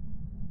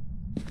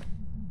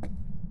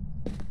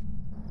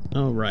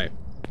 All right.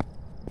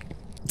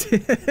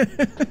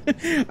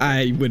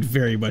 I would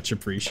very much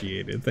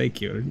appreciate it.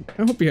 Thank you.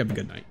 I hope you have a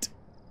good night.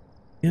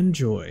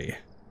 Enjoy.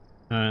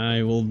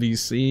 I will be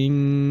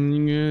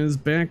seeing you guys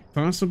back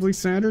possibly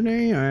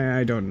Saturday.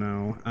 I don't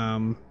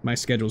know. My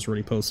schedule's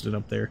already posted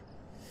up there.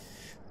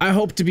 I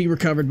hope to be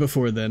recovered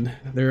before then.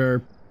 There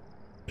are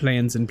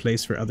plans in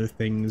place for other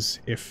things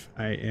if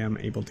I am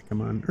able to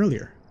come on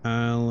earlier.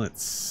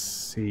 Let's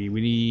see.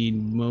 We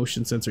need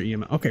motion sensor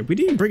EMF. Okay, we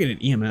didn't bring in an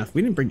EMF.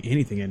 We didn't bring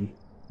anything in.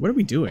 What are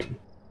we doing?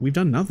 We've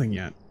done nothing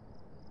yet.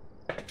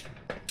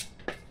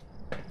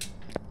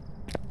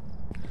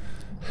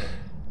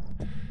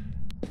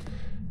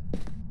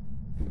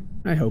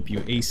 I hope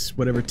you ace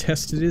whatever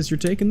test it is you're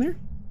taking there.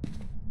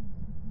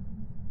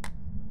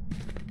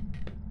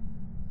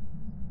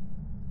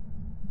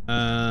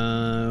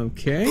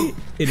 Okay.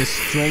 It has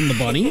thrown the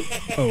bunny.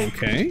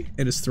 Okay.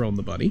 It has thrown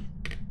the bunny.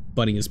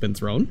 Bunny has been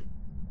thrown.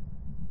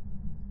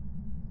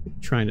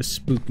 Trying to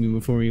spook me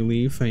before you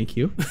leave. Thank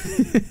you.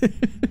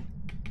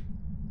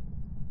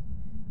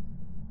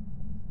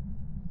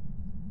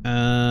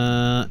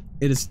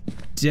 It is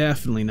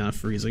definitely not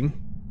freezing.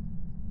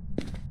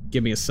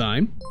 Give me a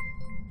sign.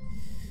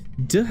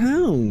 The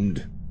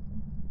Hound.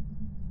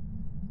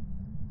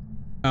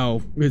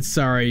 Oh, it's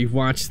sorry.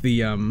 Watch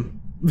the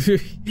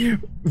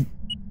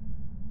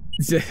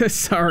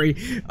sorry.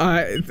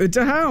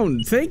 The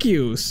Hound. Thank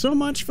you so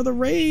much for the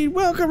raid.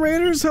 Welcome,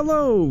 raiders.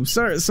 Hello.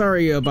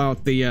 Sorry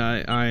about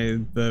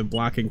the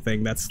blocking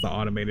thing. That's the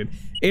automated.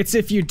 It's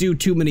if you do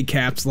too many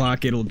caps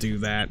lock, it'll do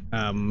that.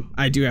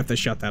 I do have to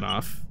shut that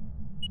off.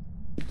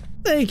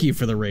 Thank you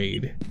for the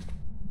raid.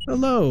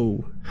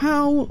 Hello.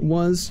 How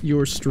was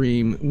your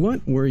stream?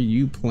 What were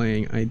you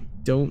playing? I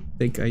don't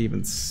think I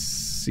even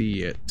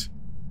see it.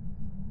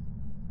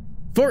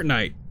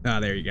 Fortnite.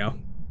 Ah, there you go.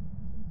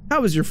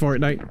 How was your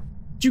Fortnite?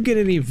 Did you get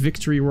any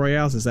victory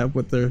royales? Is that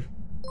what the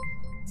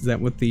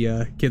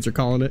kids are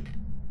calling it?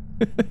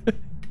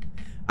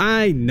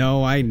 I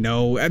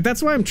know.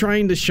 That's why I'm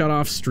trying to shut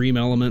off stream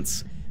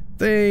elements.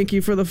 Thank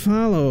you for the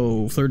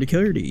follow, Flirty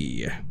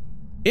Curdy.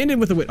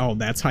 Ended with a win. Oh,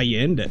 that's how you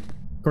end it.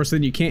 Of course,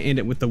 then you can't end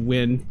it with the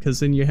win, because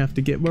then you have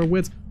to get more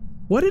wins.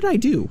 What did I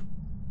do?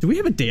 Do we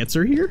have a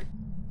dancer here?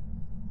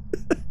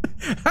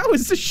 How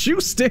is the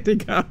shoe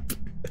standing up?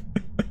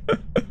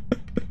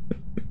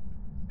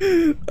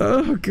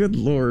 Oh, good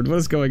lord. What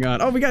is going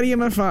on? Oh, we got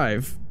EMF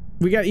 5.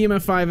 We got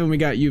EMF 5 and we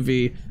got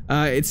UV.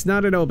 It's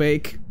not an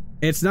Obake.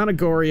 It's not a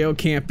Goryo.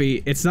 Can't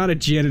be. It's not a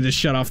Jin to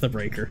shut off the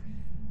breaker.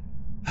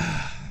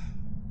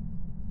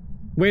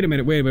 Wait a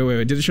minute. Wait.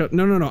 Did it shut?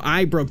 No.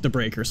 I broke the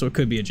breaker, so it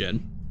could be a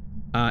Jin.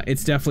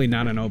 It's definitely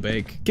not an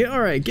Obake.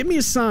 Alright, give me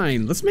a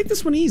sign. Let's make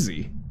this one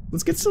easy.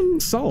 Let's get some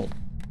salt.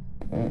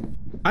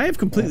 I have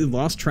completely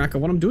lost track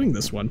of what I'm doing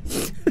this one.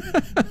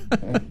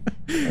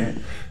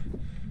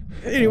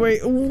 Anyway,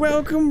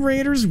 welcome,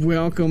 raiders.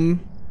 Welcome.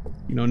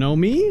 You don't know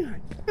me?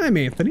 I'm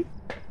Anthony.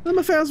 I'm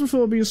a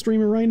Phasmophobia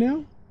streamer right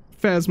now.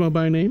 Phasmo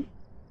by name.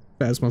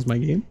 Phasmo's my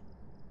game.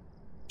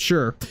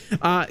 Sure.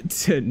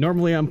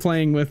 Normally I'm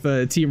playing with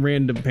Team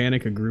Random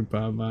Panic, a group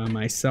of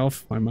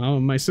myself, my mom,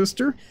 and my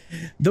sister.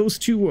 Those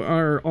two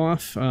are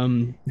off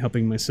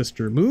helping my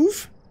sister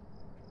move.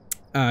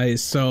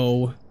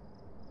 So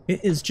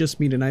it is just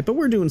me tonight, but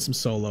we're doing some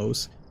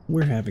solos.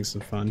 We're having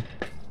some fun.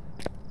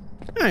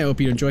 I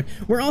hope you enjoy.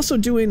 We're also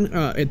doing,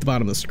 at the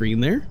bottom of the screen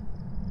there,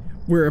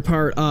 we're a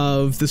part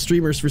of the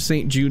Streamers for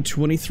St Jude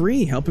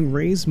 23, helping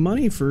raise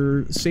money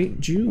for St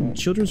Jude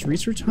Children's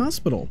Research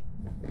Hospital.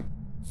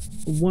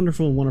 A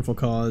wonderful, wonderful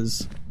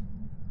cause.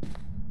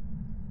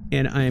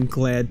 And I am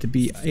glad to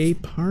be a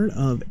part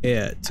of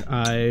it.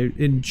 I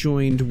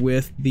joined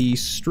with the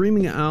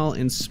Streaming Owl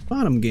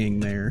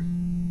SpotemGang there.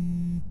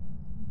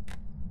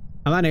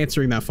 I'm not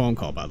answering that phone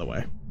call, by the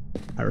way.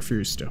 I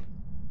refuse to.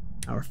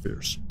 I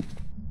refuse.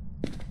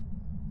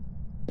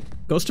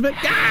 Ghost of it?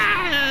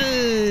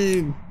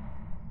 Ah!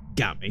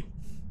 Got me.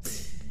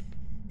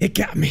 It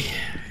got me.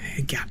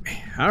 It got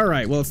me.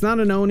 Alright, well, it's not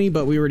an Oni,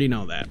 but we already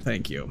know that.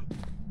 Thank you.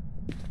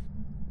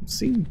 Let's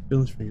see.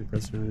 Bill's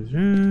fingerprints.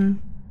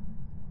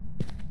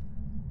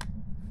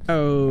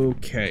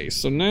 Okay,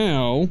 so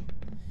now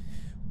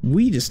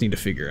we just need to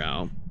figure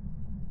out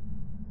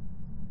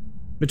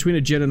between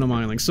a Jin and a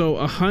Myling. So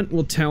a hunt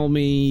will tell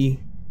me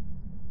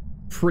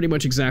pretty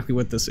much exactly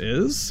what this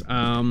is.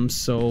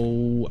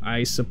 So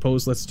I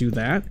suppose let's do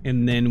that,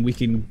 and then we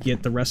can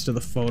get the rest of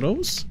the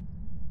photos.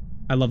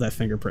 I love that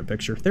fingerprint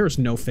picture. There is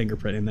no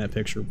fingerprint in that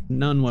picture.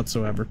 None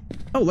whatsoever.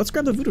 Oh, let's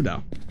grab the voodoo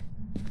doll.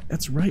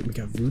 That's right, we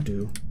got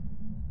voodoo.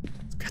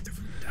 Let's grab the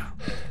voodoo doll.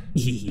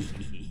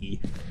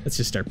 Let's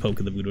just start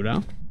poking the voodoo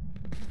doll.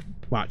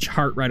 Watch,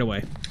 heart right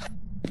away.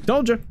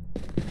 Told ya.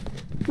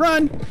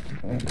 Run!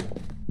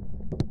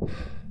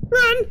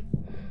 Run!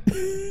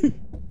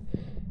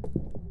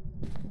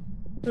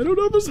 I don't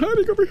know if it's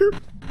hiding over here.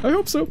 I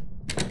hope so.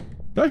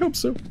 I hope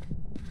so.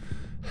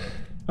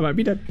 I might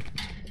be dead.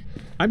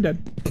 I'm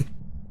dead.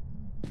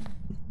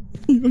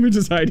 Let me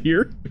just hide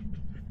here.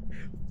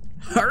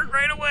 Heart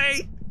right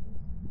away.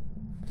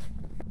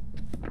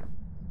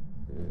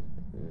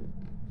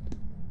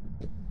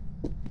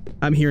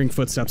 I'm hearing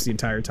footsteps the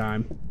entire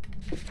time.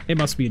 It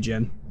must be a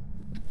djinn.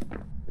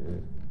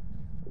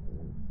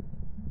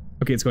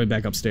 Okay, it's going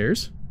back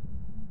upstairs.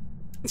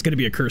 It's gonna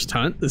be a cursed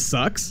hunt. This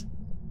sucks.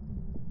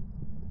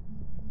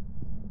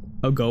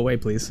 Oh, go away,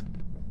 please.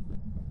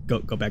 Go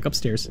back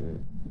upstairs.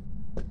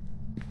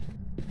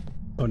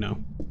 Oh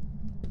no.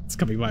 It's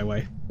coming my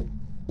way.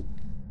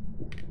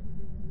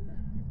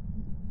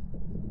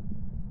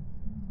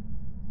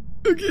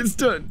 Okay, it's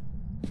done.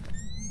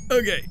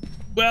 Okay,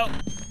 well,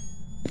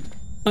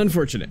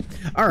 unfortunate.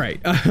 All right,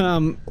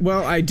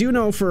 well, I do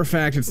know for a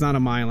fact it's not a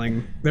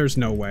myling. There's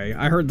no way.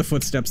 I heard the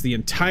footsteps the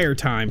entire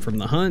time from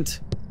the hunt.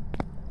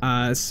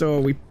 So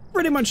we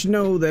pretty much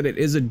know that it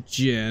is a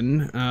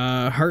djinn.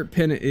 Heart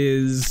pin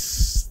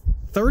is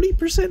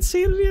 30%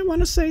 sanity, I want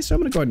to say, so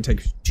I'm gonna go ahead and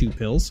take 2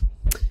 pills.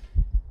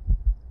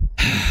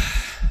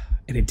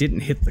 And it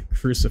didn't hit the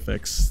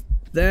crucifix.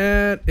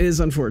 That is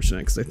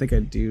unfortunate, because I think I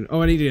do.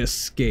 Oh, I need to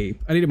escape.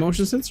 I need a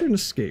motion sensor and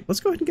escape. Let's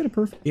go ahead and get a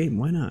perfect game.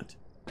 Why not?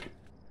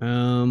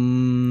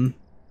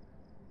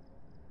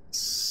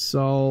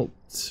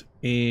 Salt.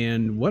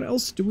 And what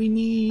else do we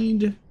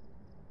need?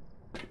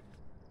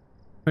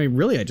 I mean,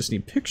 really, I just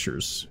need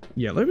pictures.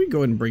 Yeah, let me go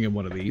ahead and bring in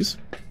one of these.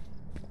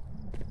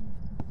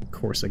 Of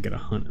course, I get a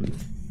hunt and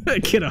I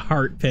get a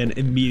heart pin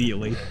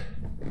immediately.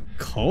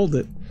 Called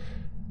it.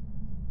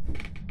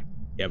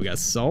 Yeah, we got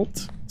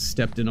salt.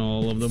 Stepped in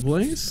all over the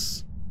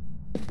place.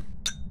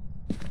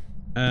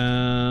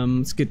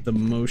 Let's get the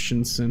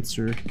motion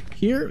sensor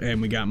here,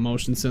 and we got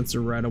motion sensor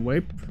right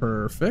away.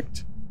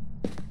 Perfect.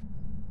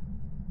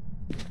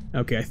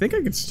 Okay, I think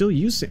I could still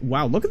use it.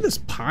 Wow, look at this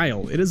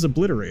pile. It is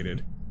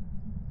obliterated.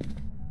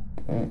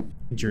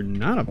 You're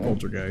not a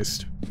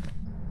poltergeist.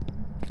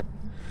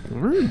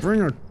 I'm gonna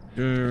bring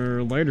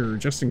a lighter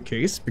just in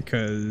case,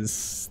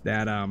 because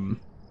that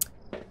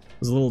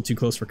was a little too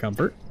close for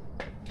comfort.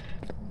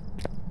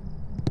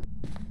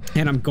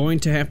 And I'm going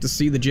to have to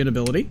see the djinn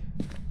ability.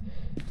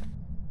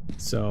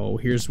 So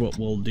here's what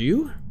we'll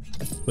do.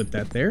 Put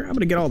that there. I'm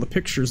gonna get all the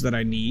pictures that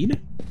I need,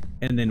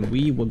 and then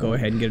we will go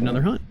ahead and get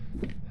another hunt.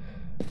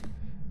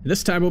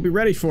 This time we'll be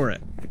ready for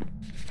it.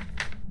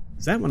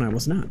 Is that one I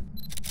was not?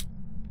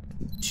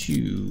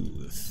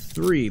 2,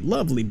 3,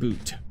 lovely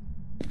boot.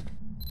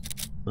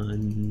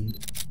 1,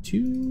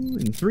 2,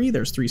 and 3.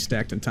 There's 3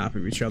 stacked on top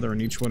of each other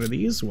on each one of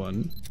these.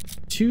 1,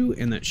 2,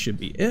 and that should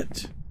be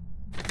it.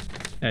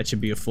 That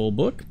should be a full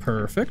book.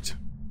 Perfect.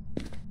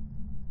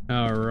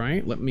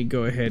 Alright, let me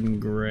go ahead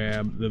and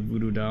grab the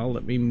voodoo doll.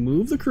 Let me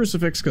move the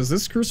crucifix, because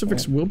this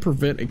crucifix will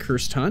prevent a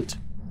cursed hunt.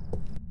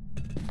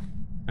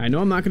 I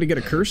know I'm not going to get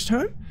a cursed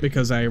hunt,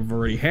 because I've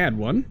already had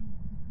one.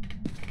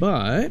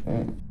 But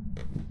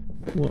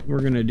what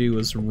we're going to do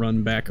is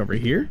run back over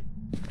here.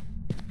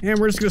 And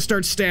we're just going to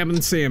start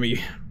stabbing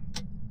Sammy.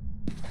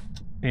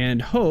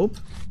 And hope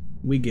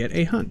we get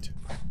a hunt.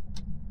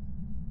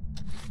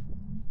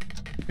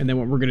 And then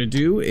what we're gonna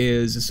do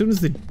is, as soon as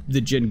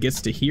the djinn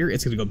gets to here,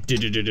 it's gonna go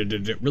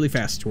really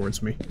fast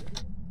towards me.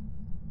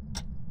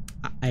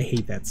 I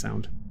hate that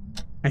sound.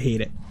 I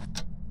hate it.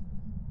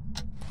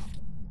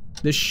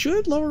 This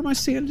should lower my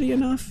sanity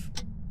enough.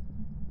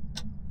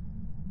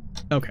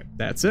 Okay,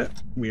 that's it.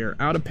 We are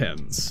out of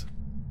pens.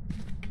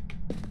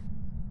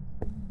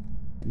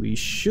 We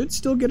should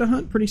still get a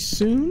hunt pretty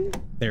soon.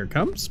 There it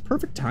comes.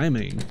 Perfect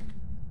timing.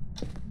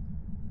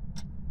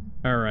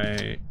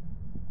 Alright.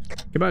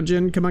 Come on,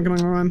 djinn. Come on, come on,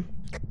 come on.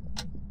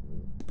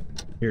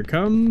 Here it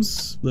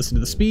comes. Listen to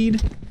the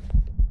speed.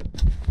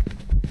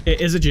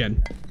 It is a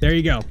djinn. There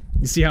you go.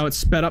 You see how it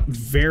sped up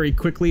very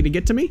quickly to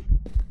get to me?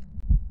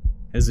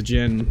 As a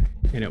djinn,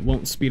 and it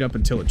won't speed up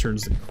until it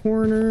turns the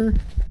corner.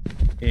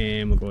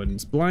 And we'll go ahead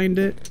and blind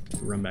it.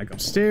 Run back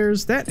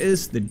upstairs. That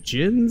is the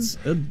djinn's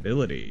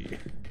ability.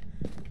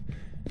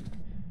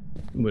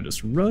 We'll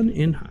just run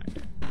and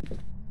hide.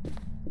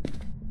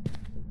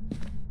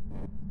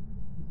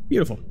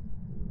 Beautiful.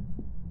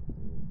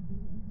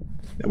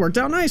 That worked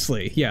out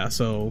nicely. Yeah,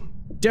 so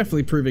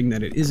definitely proving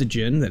that it is a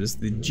djinn. That is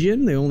the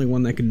djinn, the only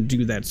one that can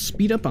do that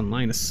speed up on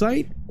line of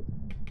sight,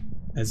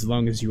 as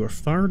long as you are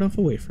far enough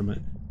away from it.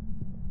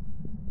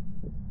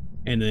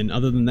 And then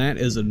other than that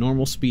is a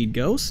normal speed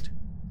ghost.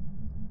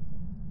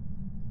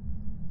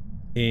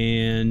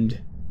 And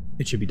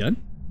it should be done.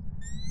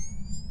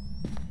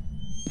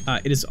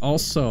 It is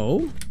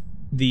also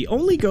the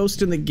only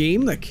ghost in the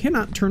game that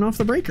cannot turn off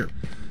the breaker.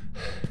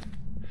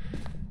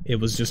 It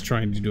was just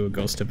trying to do a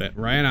ghost event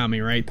right on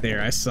me right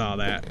there. I saw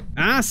that.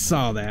 I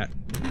saw that.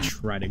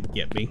 Try to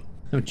get me.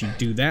 Don't you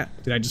do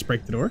that. Did I just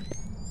break the door?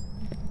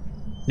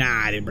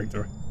 Nah, I didn't break the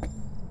door.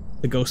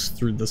 The ghost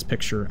threw this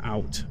picture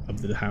out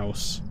of the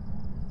house.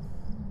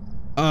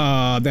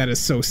 Oh, that is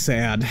so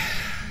sad.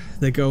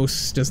 The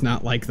ghost does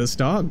not like this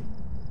dog.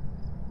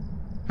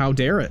 How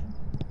dare it?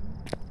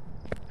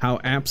 How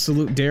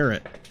absolute dare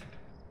it?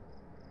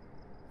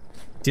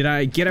 Did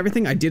I get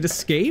everything? I did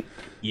escape?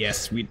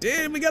 Yes, we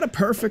did. We got a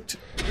perfect.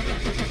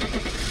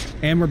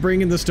 And we're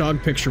bringing this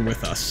dog picture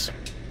with us.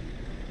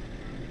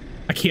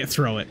 I can't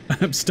throw it.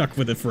 I'm stuck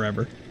with it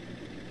forever.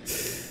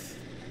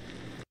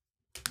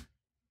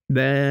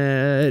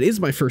 That is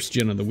my first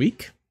gin of the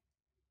week.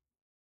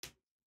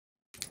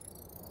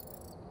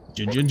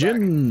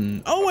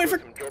 Gin. Oh, I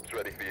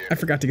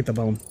forgot to get the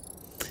bone.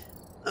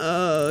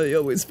 I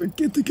always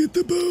forget to get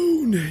the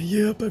bone.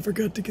 Yep, I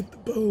forgot to get the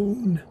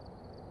bone.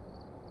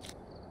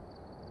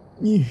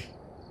 Yeah.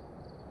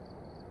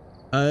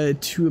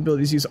 2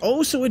 abilities used.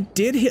 Oh, so it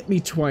did hit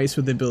me twice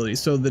with the ability.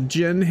 So the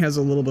gin has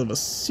a little bit of a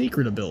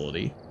secret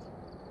ability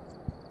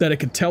that it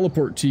could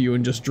teleport to you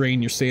and just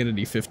drain your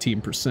sanity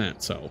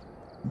 15%. So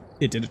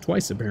it did it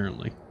twice,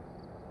 apparently.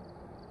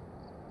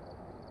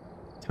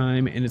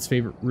 Time in its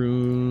favorite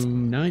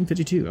room,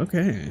 9:52.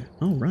 Okay.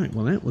 All right.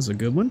 Well, that was a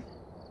good one.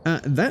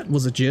 That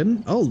was a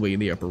gin all the way in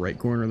the upper right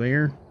corner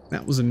there.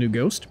 That was a new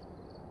ghost.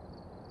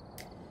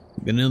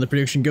 Get another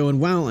prediction going.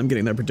 While I'm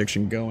getting that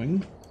prediction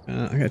going,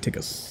 I gotta take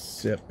a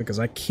sip because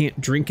I can't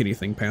drink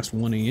anything past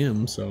 1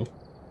 a.m. So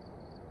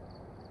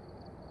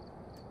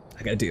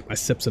I gotta get my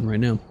sips in right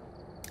now.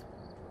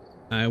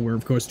 We're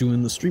of course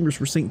doing the streamers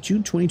for St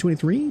Jude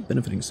 2023,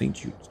 benefiting St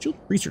Jude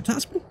Children's Research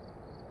Hospital.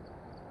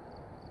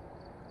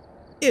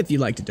 If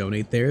you'd like to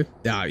donate there,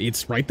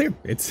 it's right there.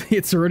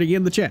 It's already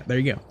in the chat. There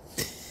you go.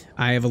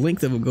 I have a link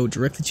that will go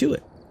directly to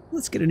it.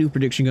 Let's get a new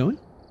prediction going.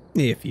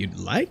 If you'd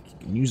like, you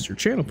can use your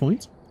channel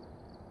points.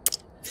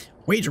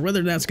 Wager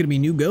whether that's going to be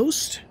new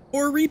ghost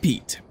or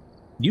repeat.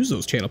 Use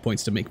those channel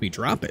points to make me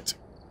drop it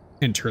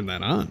and turn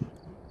that on.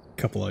 A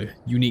couple of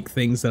unique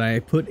things that I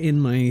put in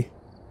my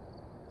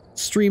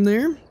stream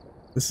there.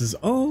 This is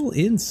all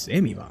in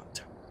SammyBot.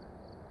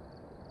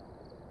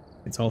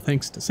 It's all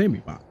thanks to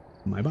SammyBot,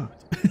 my bot.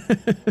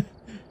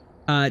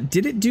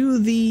 Did it do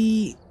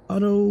the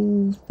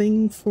auto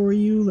thing for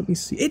you? Let me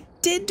see. It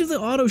did do the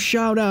auto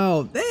shout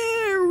out.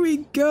 There we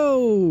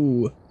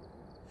go.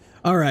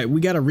 All right, we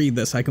got to read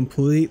this. I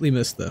completely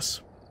missed this.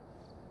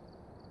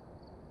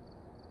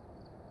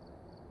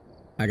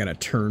 I got to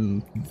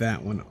turn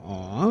that one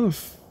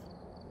off.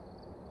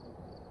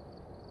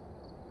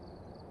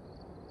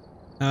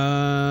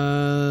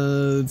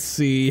 Let's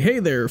see. Hey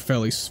there,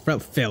 fellow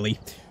scruffy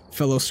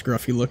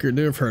looker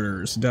nerve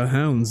herders. Da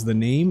Hounds, the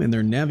name, and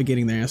they're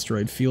navigating the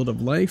asteroid field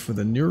of life with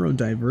a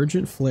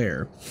neurodivergent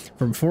flair.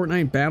 From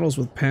Fortnite battles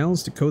with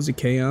pals to cozy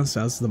chaos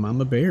as the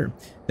mama bear,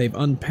 they've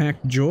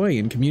unpacked joy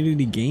in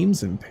community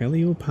games and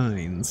Paleo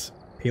Pines.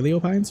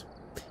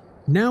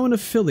 Now an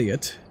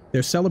affiliate,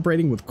 they're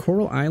celebrating with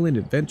Coral Island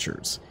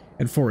Adventures.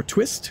 And for a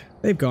twist,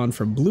 they've gone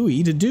from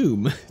Bluey to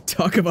Doom.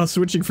 Talk about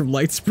switching from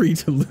light speed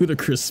to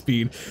ludicrous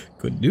speed.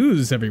 Good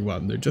news,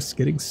 everyone. They're just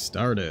getting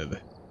started.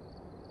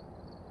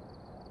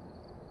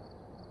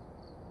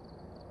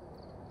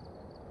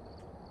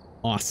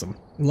 Awesome.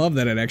 Love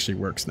that it actually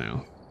works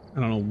now. I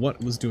don't know what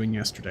it was doing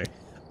yesterday.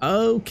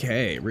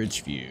 Okay,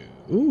 Ridgeview.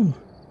 Ooh.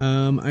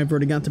 I've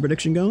already got the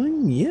prediction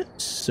going. Yes,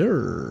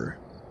 sir.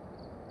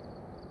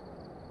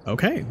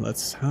 Okay,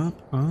 let's hop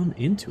on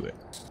into it.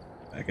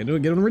 I can do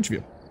it. Get on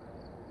Ridgeview.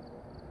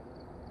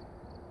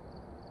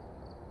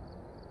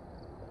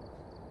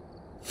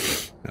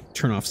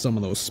 Turn off some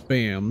of those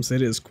spams.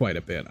 It is quite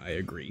a bit, I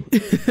agree.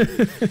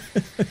 It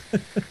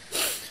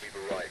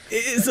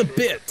is a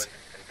bit.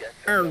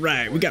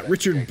 Alright, we got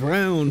Richard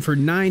Brown for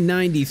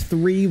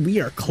 $9.93. We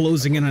are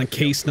closing in on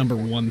case number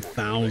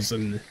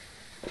 1000.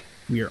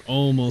 We are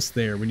almost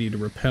there. We need to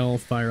repel,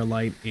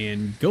 firelight,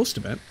 and ghost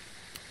event.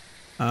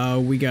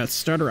 We got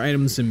starter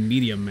items and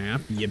media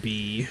map.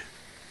 Yippee.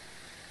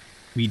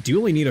 We do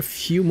only need a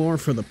few more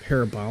for the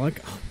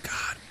parabolic. Oh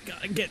god, we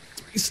gotta get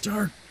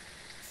 3-star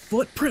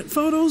footprint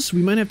photos.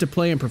 We might have to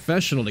play in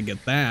professional to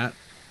get that.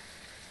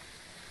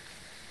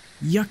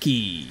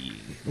 Yucky.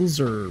 Those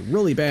are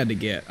really bad to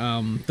get.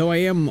 Though I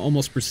am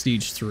almost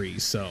prestige 3,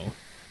 so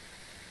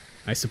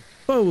I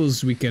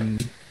suppose we can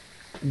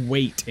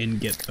wait and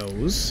get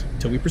those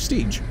till we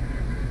prestige.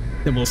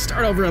 Then we'll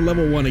start over at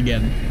level 1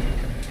 again.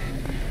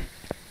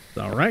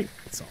 Alright,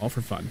 it's all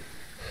for fun.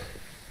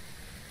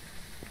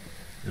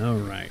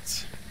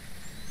 Alright.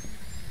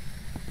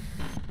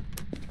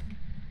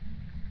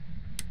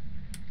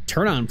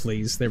 Turn on,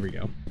 please. There we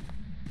go.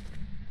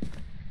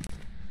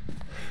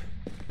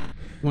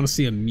 Want to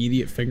see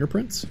immediate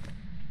fingerprints?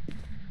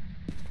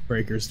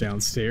 Breakers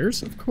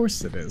downstairs? Of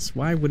course it is.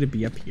 Why would it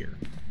be up here?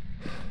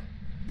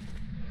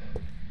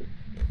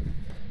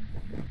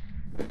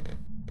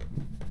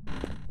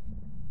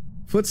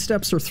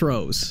 Footsteps or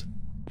throws?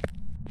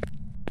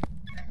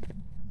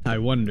 I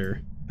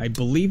wonder. I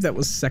believe that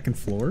was 2nd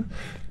floor.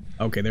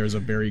 Okay, there's a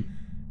very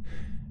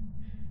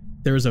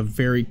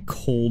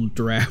cold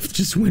draft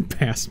just went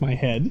past my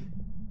head.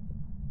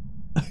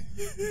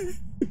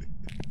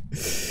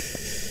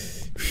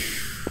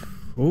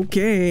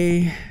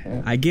 Okay,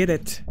 I get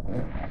it.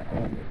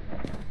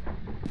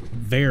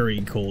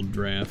 Very cold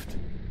draft.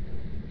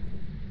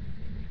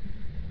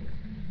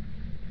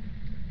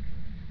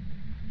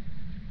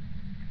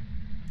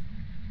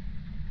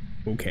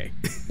 Okay.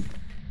 I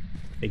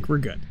think we're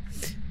good.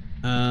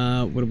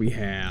 What do we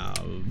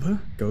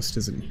have? Ghost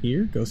isn't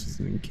here. Ghost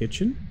isn't in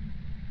kitchen.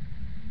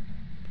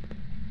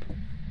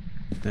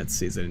 Let's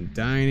see, is it in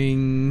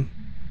dining?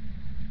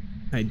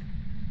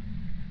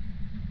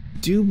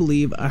 do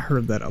believe I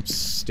heard that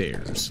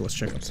upstairs. So let's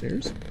check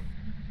upstairs.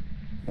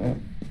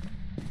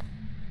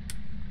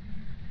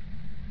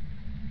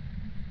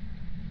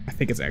 I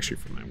think it's actually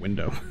from my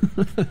window.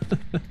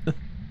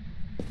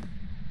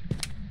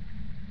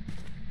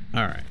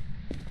 Alright.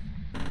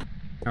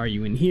 Are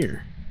you in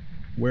here?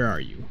 Where are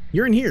you?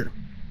 You're in here.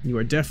 You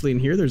are definitely in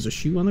here. There's a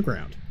shoe on the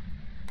ground.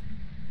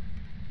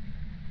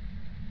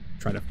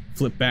 Try to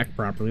flip back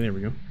properly. There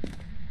we go.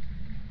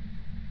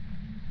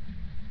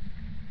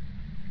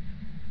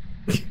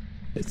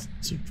 This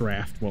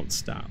draft won't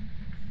stop.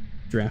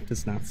 Draft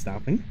is not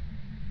stopping.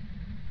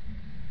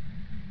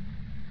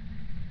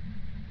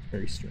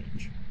 Very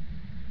strange.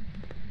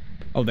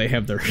 Oh, they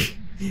have their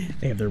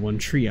they have their one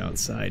tree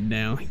outside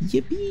now.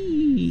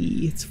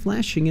 Yippee! It's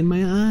flashing in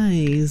my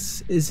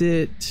eyes. Is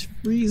it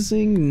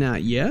freezing?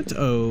 Not yet.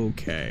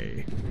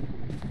 Okay.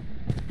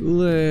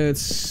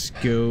 Let's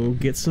go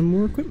get some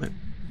more equipment.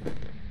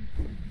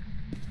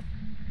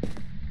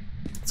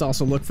 Let's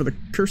also look for the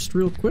cursed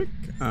real quick.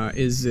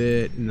 Is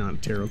it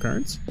not tarot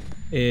cards?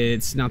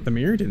 It's not the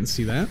mirror. Didn't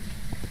see that.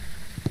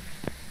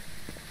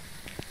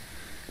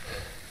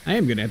 I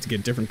am gonna have to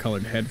get different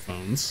colored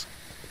headphones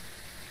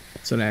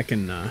so that I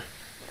can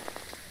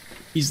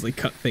easily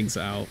cut things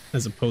out,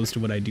 as opposed to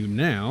what I do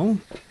now.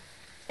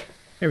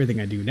 Everything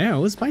I do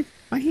now is by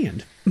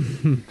hand.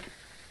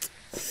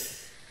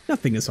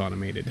 Nothing is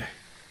automated.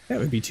 That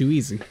would be too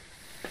easy.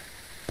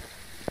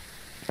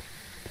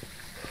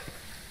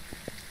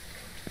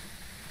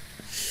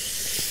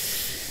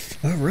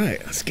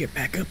 Alright, let's get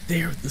back up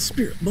there with the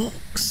spirit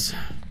box.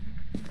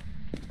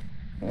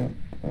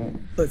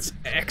 Let's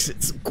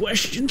exit some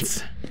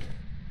questions.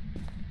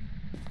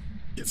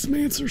 Get some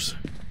answers.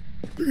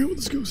 Figure out what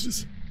this ghost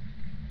is.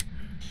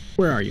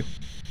 Where are you?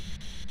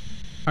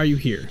 Are you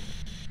here?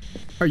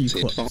 Are you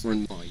close?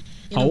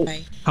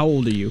 How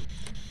old are you?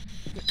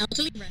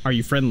 Are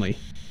you friendly?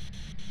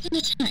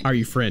 Are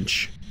you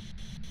French?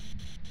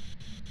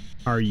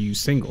 Are you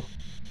single?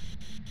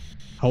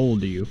 How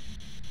old are you?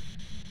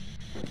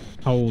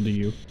 How old are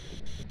you?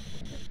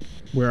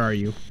 Where are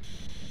you?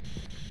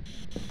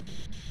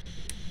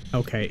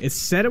 Okay, it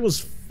said it was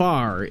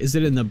far. Is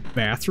it in the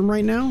bathroom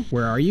right now?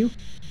 Where are you?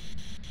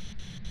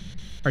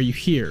 Are you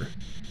here?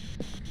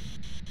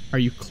 Are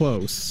you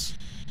close?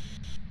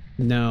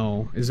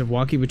 No. Is it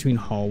walking between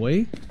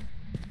hallway?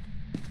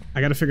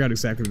 I gotta figure out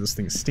exactly where this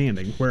thing is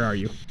standing. Where are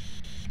you?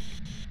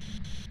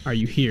 Are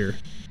you here?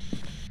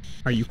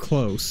 Are you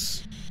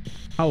close?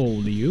 How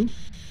old are you?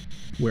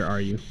 Where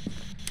are you?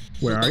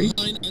 Where are you?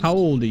 How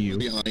old are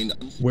you?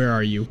 Where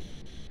are you?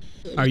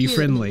 Are you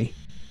friendly?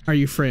 Are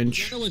you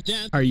French?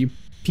 Are you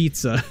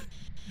pizza?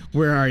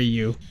 Where are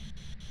you?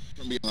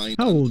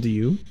 How old are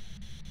you?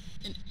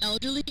 An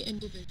elderly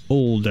individual.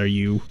 Old are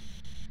you?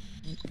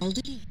 An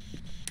elderly.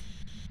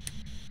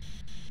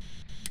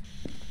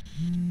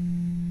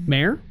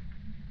 Mare?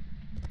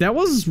 That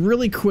was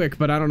really quick,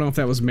 but I don't know if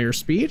that was mare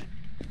speed.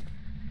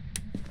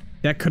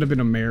 That could have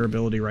been a mare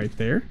ability right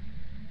there.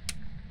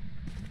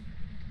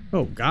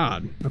 Oh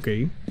god.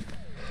 Okay.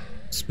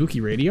 Spooky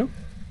radio.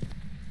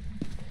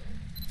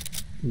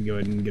 Let me go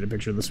ahead and get a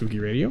picture of the spooky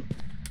radio.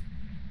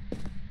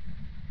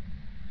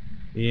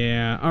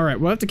 Yeah, alright,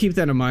 we'll have to keep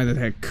that in mind,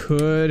 that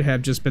could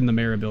have just been the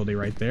mare ability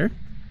right there.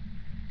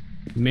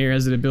 Mare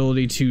has an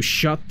ability to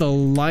shut the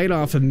light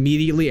off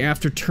immediately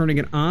after turning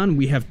it on.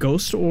 We have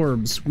ghost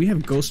orbs. We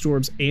have ghost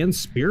orbs and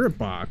spirit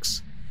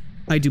box.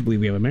 I do believe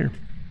we have a mare.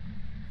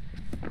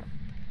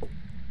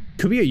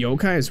 Could be a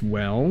yokai as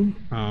well.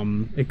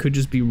 It could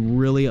just be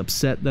really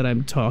upset that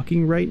I'm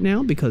talking right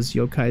now, because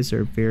yokais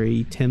are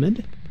very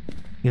timid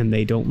and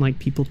they don't like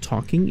people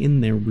talking in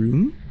their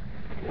room.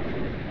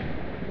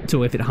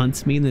 So if it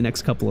hunts me in the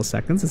next couple of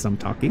seconds as I'm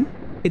talking,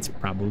 it's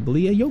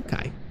probably a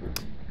yokai.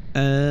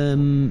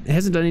 It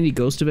hasn't done any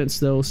ghost events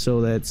though,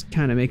 so that's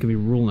kind of making me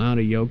rule out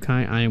a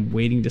yokai. I am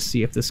waiting to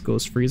see if this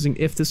goes freezing.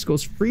 If this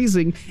goes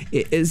freezing,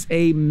 it is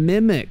a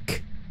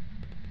mimic.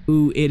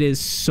 Ooh, it is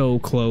so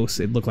close.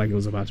 It looked like it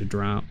was about to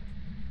drop.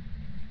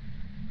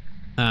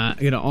 I'm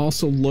gonna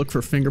also look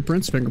for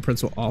fingerprints.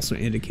 Fingerprints will also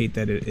indicate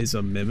that it is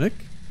a mimic.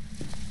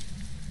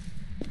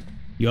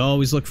 You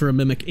always look for a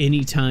mimic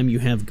anytime you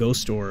have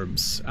ghost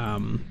orbs.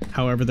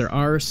 However, there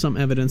are some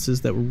evidences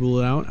that will rule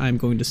it out. I'm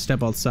going to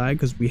step outside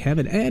because we have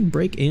an ad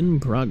break in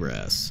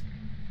progress.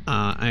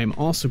 I'm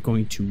also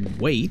going to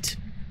wait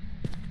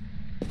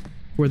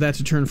for that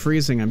to turn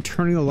freezing. I'm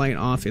turning the light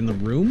off in the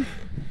room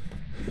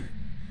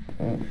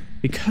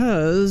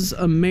because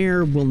a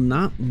mare will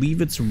not leave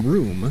its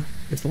room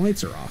if the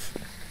lights are off.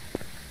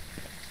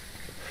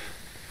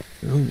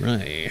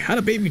 Alright, how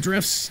do baby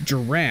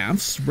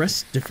giraffes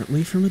rest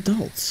differently from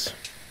adults?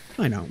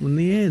 Find out when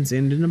the ads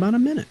end in about a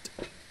minute.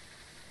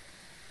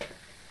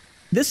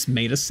 This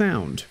made a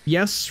sound.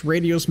 Yes,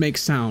 radios make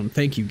sound.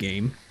 Thank you,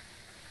 game.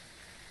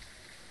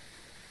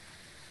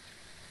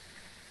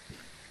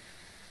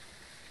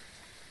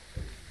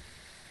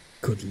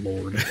 Good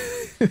lord.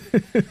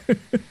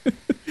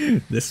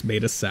 This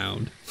made a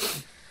sound.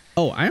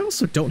 Oh, I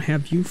also don't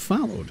have you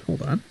followed.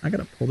 Hold on, I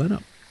gotta pull that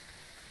up.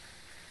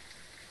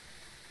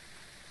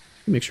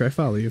 Make sure I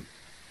follow you.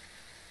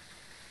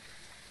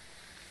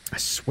 I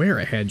swear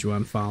I had you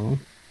on follow.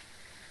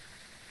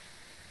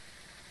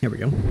 Here we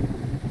go.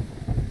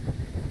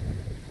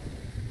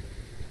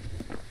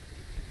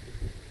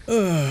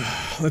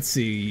 Let's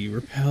see.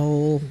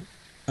 Repel.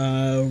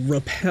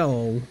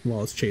 Repel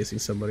while it's chasing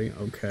somebody.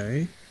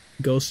 Okay.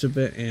 Ghost of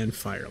it and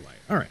firelight.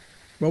 Alright.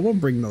 Well, we'll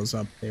bring those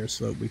up there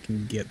so that we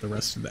can get the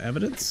rest of the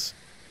evidence.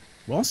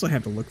 We'll also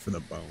have to look for the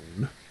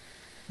bone.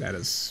 That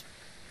is...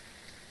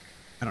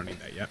 I don't need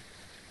that yet.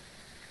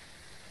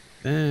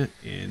 That,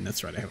 and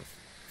that's right, I have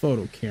a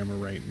photo camera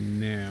right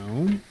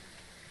now.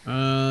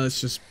 Let's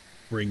just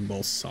bring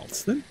both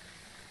salts then.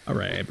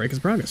 Alright, break his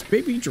progress.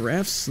 Baby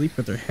giraffes sleep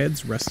with their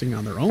heads resting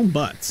on their own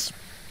butts.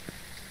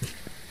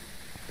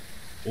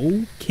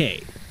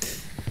 Okay.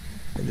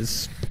 That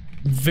is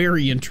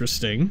very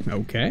interesting.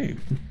 Okay.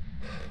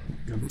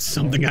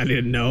 Something I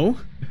didn't know.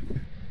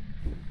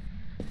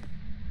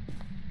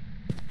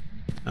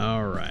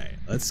 Alright,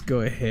 let's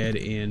go ahead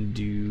and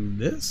do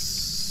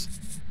this.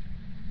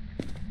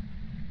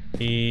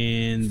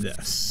 And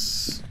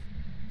this.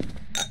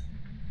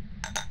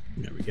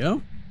 There we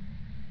go.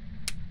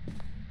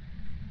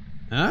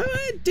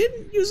 I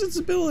didn't use its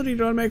ability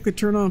to automatically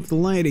turn off the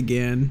light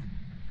again.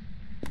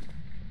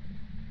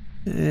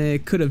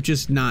 It could have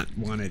just not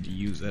wanted to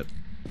use it.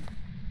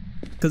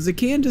 Because it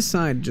can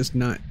decide just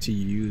not to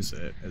use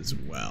it as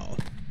well.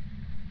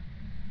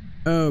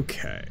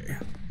 Okay.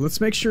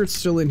 Let's make sure it's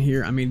still in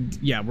here. I mean,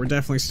 yeah, we're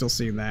definitely still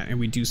seeing that. And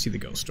we do see the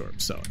ghost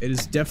orb. So it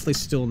is definitely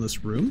still in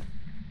this room.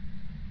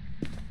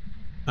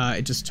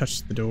 It just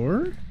touched the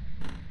door.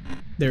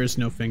 There's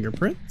no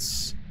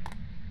fingerprints.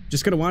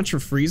 Just gotta watch for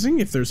freezing.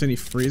 If there's any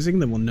freezing,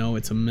 then we'll know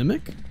it's a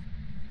mimic.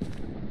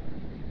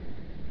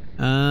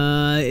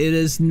 It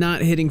is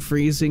not hitting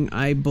freezing.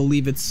 I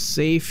believe it's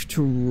safe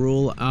to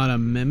rule out a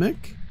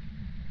mimic.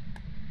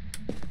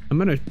 I'm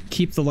gonna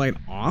keep the light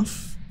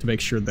off to make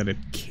sure that it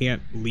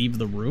can't leave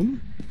the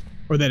room.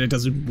 Or that it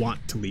doesn't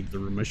want to leave the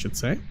room, I should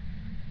say.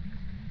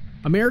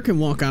 A mare can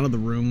walk out of the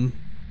room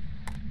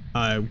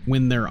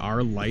when there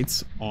are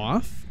lights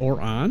off or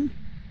on.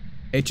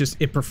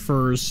 It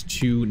prefers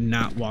to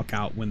not walk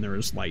out when there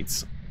is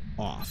lights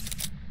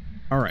off.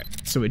 Alright,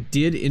 so it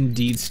did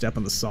indeed step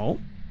on the salt.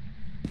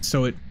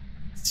 So it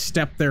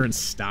stepped there and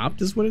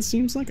stopped is what it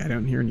seems like. I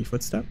don't hear any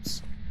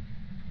footsteps.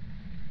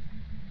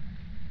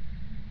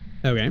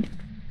 Okay.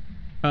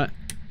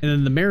 And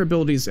then the mare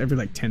ability is every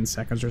like 10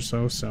 seconds or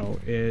so,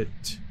 so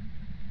it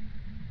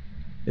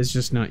is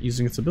just not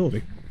using its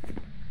ability.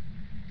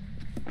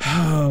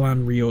 Oh,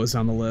 Onryo is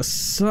on the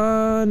list.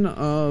 Son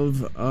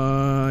of...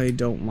 I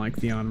don't like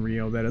the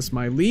Onryo. That is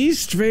my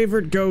least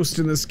favorite ghost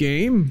in this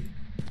game.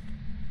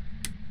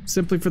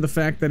 Simply for the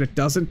fact that it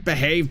doesn't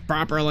behave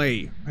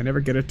properly. I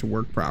never get it to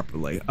work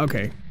properly.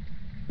 Okay.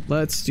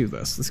 Let's do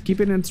this. Let's keep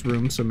it in its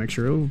room, so make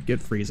sure it'll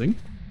get freezing.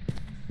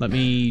 Let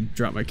me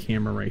drop my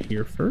camera right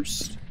here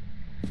first.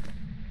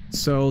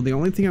 So the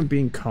only thing I'm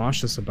being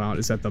cautious about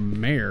is that the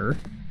mare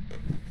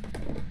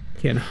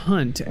can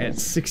hunt at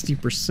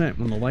 60%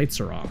 when the lights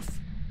are off.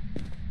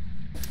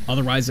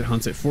 Otherwise, it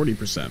hunts at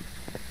 40%.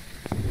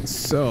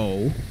 So, I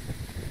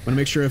want to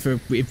make sure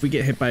if we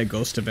get hit by a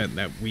ghost event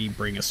that we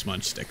bring a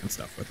smudge stick and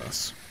stuff with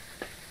us.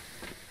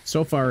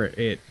 So far,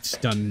 it's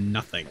done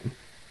nothing.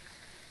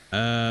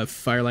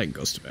 Firelight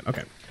ghost event.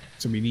 Okay,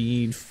 so we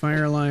need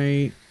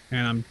firelight,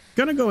 and I'm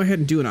gonna go ahead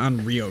and do an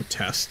Onryo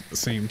test at the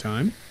same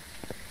time,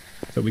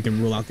 so we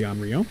can rule out the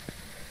Onryo.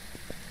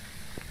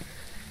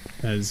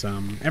 As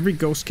every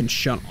ghost can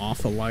shut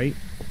off a light.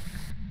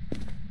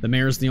 The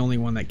mare's the only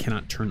one that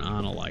cannot turn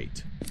on a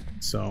light.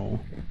 So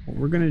what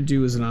we're gonna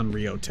do is an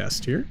Onryo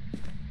test here.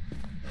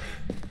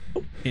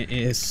 Oh, it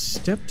has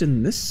stepped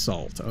in this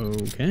salt.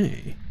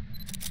 Okay.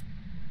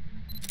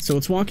 So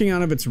it's walking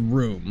out of its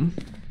room,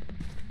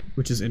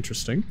 which is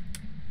interesting.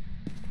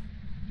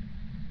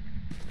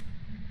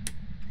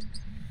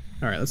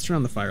 Alright, let's turn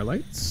on the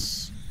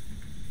firelights.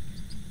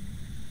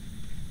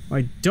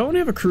 I don't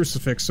have a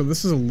crucifix, so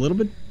this is a little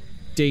bit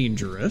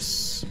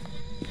dangerous.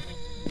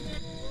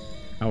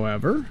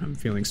 However, I'm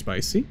feeling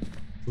spicy.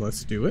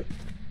 Let's do it.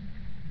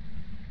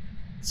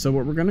 So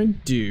what we're gonna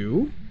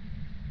do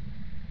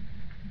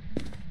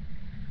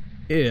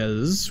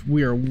is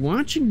we are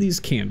watching these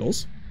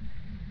candles,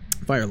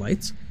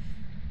 firelights.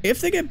 If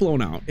they get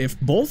blown out, if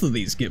both of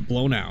these get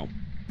blown out,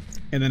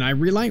 and then I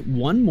relight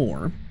one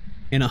more,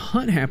 and a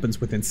hunt happens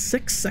within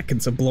 6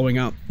 seconds of blowing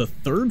out the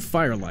third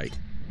firelight,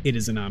 it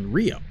is an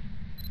Onryo.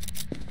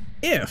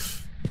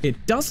 If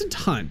it doesn't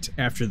hunt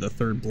after the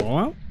third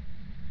blowout,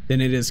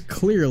 then it is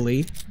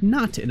clearly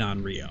not an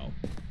Onryo.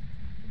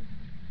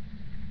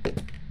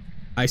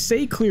 I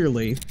say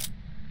clearly,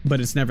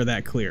 but it's never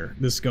that clear.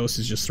 This ghost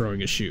is just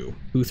throwing a shoe.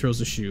 Who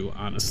throws a shoe,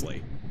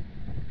 honestly?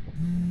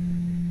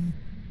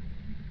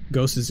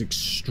 Ghost is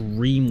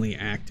extremely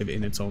active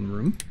in its own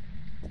room.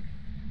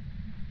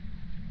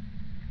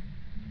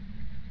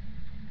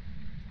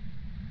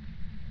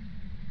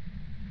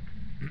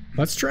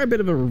 Let's try a bit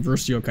of a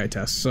reverse yokai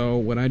test. So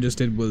what I just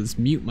did was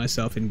mute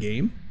myself in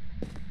game.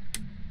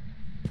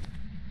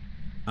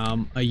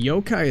 A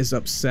yokai is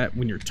upset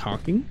when you're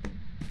talking.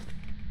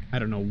 I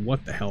don't know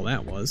what the hell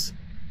that was.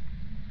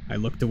 I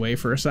looked away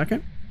for a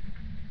second.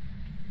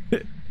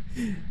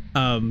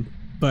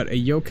 But a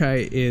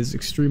yokai is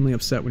extremely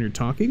upset when you're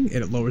talking,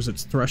 and it lowers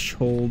its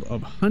threshold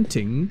of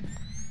hunting,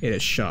 and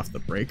it shut off the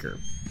breaker.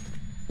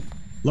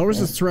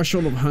 Lowers its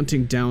threshold of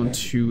hunting down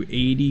to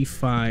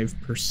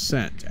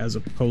 85% as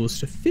opposed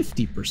to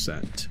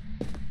 50%.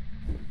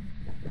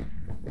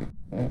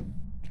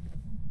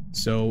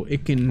 So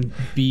it can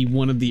be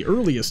one of the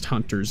earliest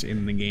hunters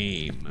in the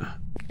game.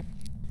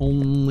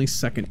 Only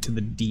second to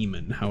the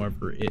demon.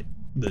 However,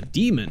 the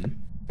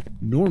demon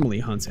normally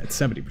hunts at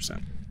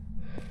 70%.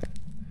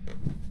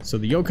 So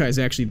the yokai is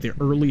actually the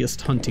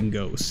earliest hunting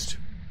ghost.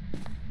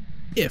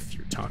 If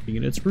you're talking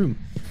in its room.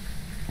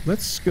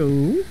 Let's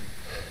go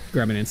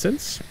grab an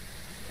incense.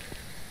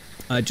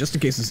 Just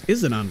in case this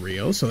isn't on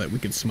Rio, so that we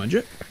can smudge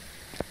it.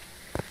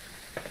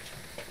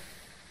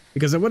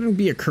 Because it wouldn't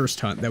be a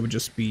cursed hunt, that would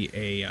just be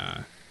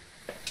a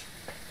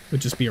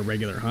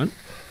regular hunt.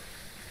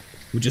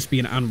 It would just be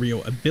an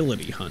Unreal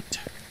ability hunt.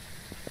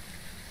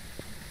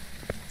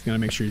 You gotta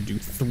make sure you do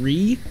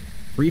three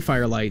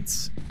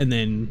firelights, and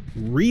then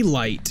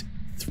relight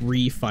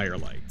 3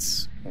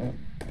 firelights.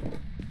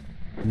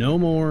 No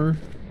more,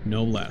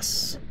 no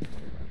less.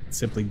 It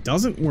simply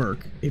doesn't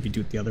work if you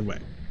do it the other way.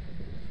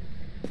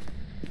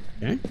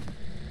 Okay?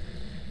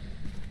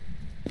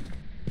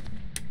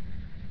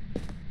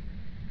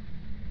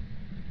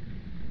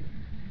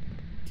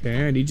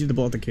 Okay, I need you to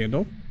blow out the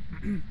candle.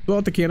 Blow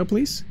out the candle,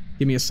 please.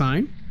 Give me a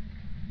sign.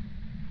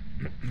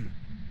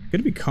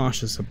 Gotta be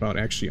cautious about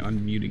actually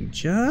unmuting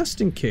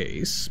just in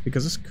case,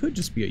 because this could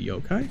just be a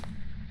yokai.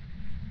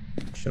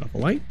 Shut off a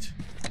light.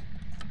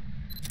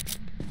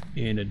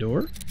 And a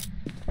door.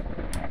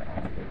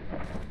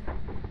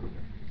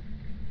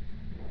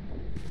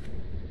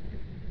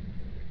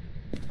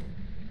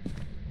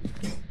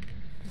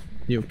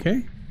 You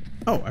okay?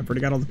 Oh, I've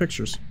already got all the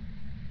pictures.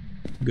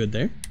 Good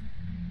there.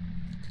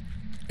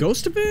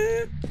 Ghost of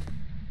it?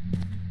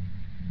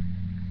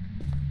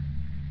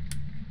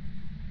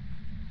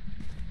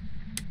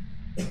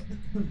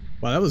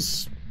 Wow, that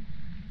was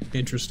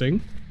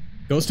interesting.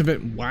 Ghost of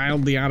it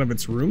wildly out of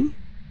its room?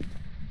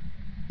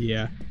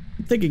 Yeah,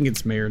 I'm thinking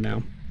it's Mayor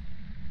now.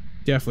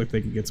 Definitely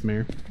thinking it's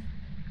Mayor.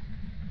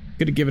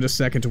 Gonna give it a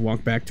second to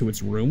walk back to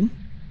its room.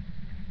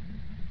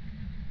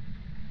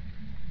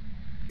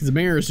 Because the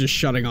Mayor is just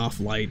shutting off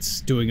lights,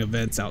 doing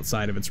events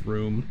outside of its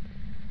room.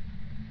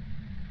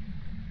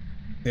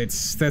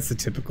 That's the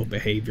typical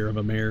behavior of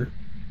a Mayor.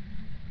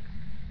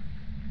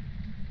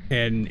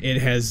 And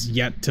it has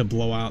yet to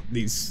blow out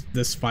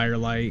this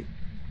firelight.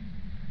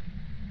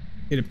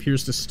 It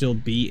appears to still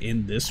be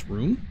in this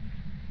room.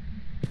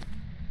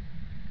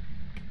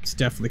 It's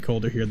definitely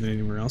colder here than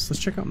anywhere else.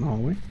 Let's check out in the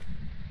hallway.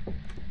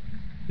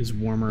 It's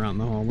warmer out in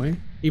the hallway.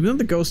 Even though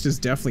the ghost is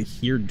definitely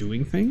here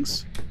doing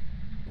things.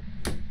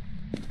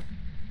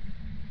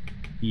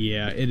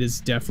 Yeah, it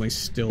is definitely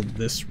still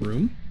this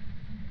room.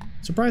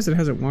 Surprised it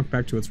hasn't walked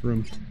back to its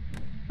room.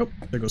 Oh,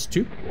 there goes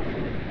 2.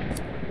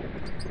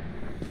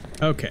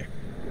 Okay.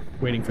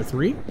 Waiting for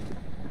 3.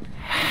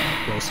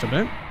 Ghost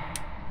event.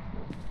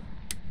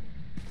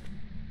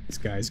 This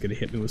guy's gonna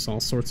hit me with all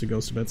sorts of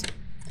ghost events.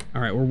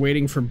 Alright, we're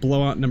waiting for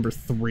blowout number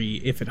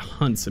 3. If it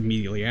hunts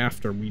immediately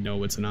after, we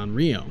know it's an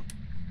Onryo.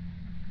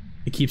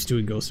 It keeps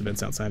doing ghost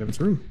events outside of its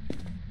room.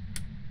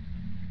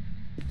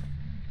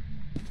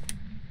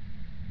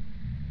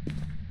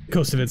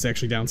 Ghost event's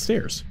actually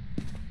downstairs.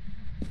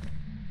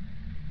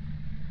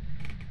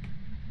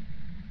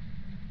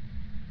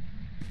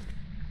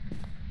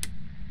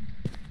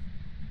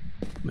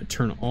 I'm gonna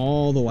turn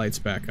all the lights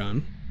back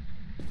on.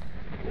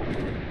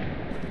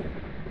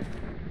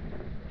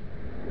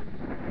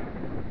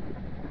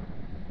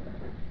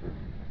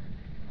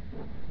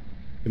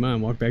 Come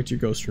on, walk back to your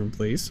ghost room,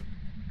 please.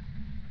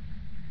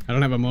 I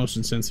don't have a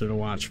motion sensor to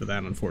watch for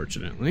that,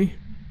 unfortunately.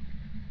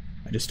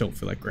 I just don't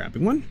feel like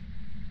grabbing one.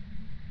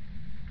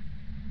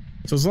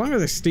 So as long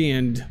as I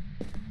stand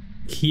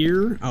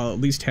here, I'll at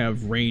least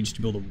have range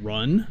to be able to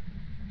run.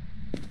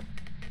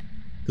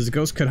 Because the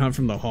ghost could hunt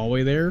from the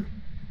hallway there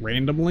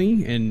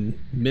randomly and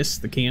miss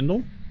the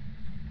candle.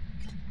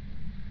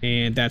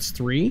 And that's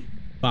 3,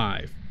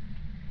 5,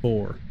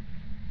 4,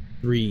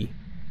 3,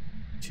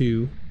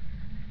 2,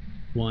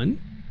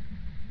 1.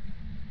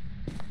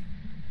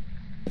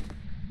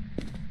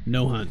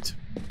 No hunt.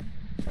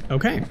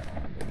 Okay.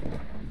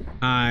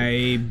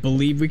 I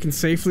believe we can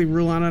safely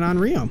rule out an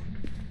Onryo.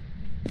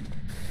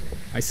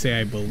 I say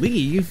I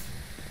believe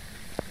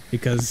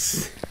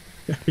because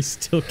I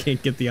still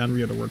can't get the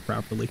Onryo to work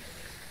properly.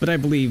 But I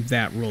believe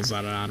that rules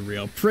out an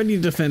Onryo pretty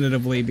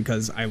definitively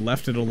because I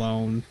left it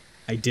alone.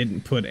 I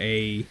didn't put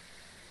a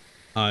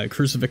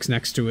crucifix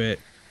next to it.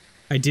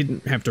 I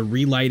didn't have to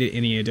relight it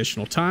any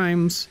additional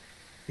times.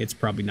 It's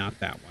probably not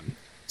that one.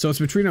 So it's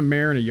between a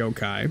mare and a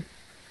yokai.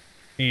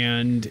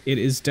 And it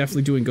is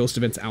definitely doing ghost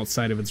events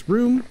outside of its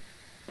room.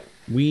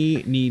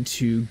 We need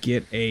to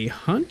get a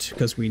hunt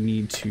because we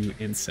need to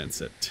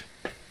incense it.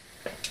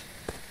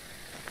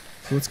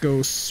 So let's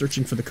go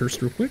searching for the curse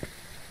real quick.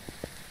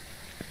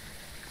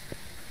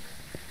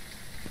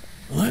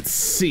 Let's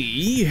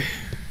see.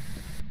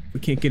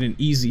 We can't get an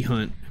easy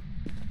hunt.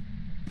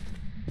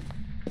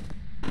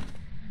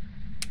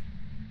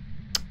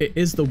 It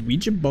is the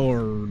Ouija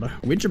board.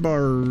 Ouija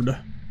board.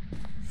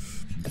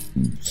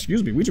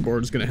 Excuse me, Ouija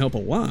board is going to help a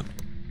lot.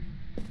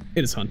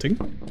 It is hunting.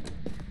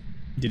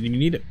 Didn't even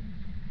need it.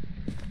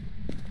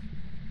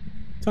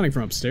 It's hunting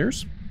from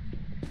upstairs.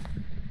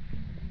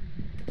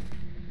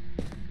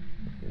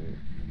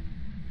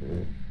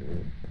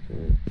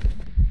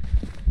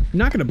 I'm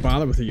not going to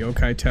bother with a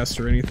yokai test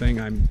or anything.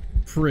 I'm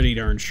pretty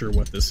darn sure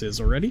what this is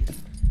already.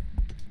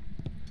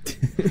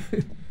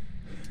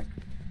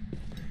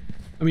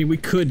 I mean, we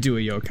could do a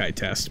yokai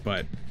test,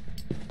 but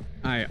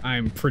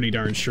I'm pretty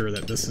darn sure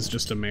that this is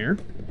just a mare.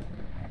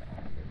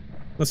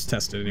 Let's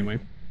test it anyway.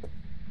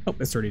 Oh,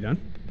 it's already done.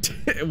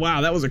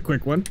 Wow, that was a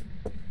quick one.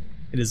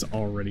 It is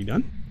already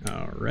done.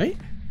 All right.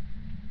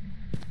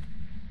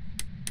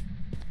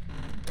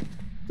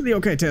 The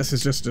yokai test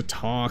is just to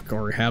talk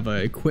or have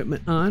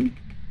equipment on.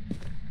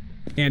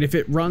 And if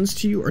it runs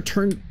to you or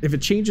if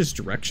it changes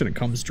direction and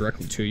comes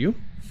directly to you,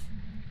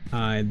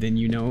 then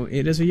you know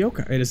it is a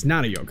yokai. It is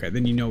not a yokai.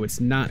 Then you know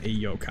it's not a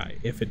yokai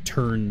if it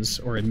turns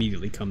or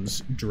immediately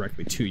comes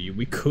directly to you.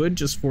 We could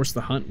just force the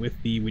hunt with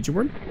the Ouija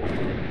board.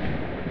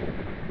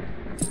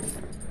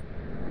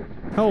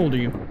 How old are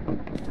you?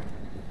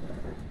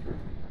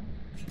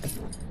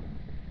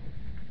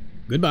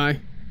 Goodbye.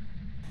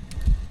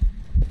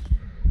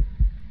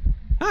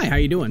 Hi, how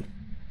you doing?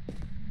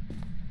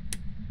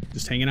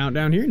 Just hanging out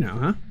down here now,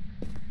 huh?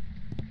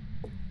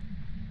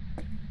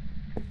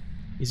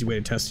 Easy way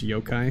to test a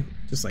yokai.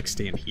 Just like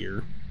stand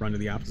here, run to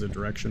the opposite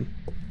direction.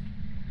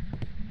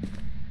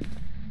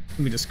 Let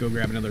me just go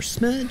grab another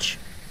smudge,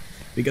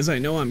 because I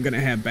know I'm gonna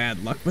have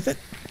bad luck with it.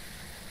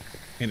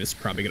 And it's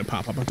probably gonna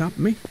pop up on top of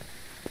me.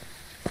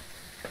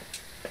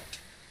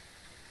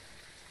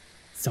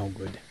 It's all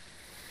good.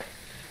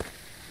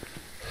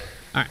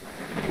 Alright.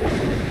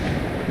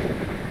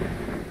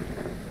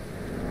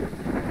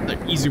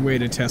 An easy way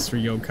to test for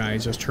yokai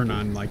is just turn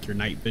on like your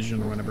night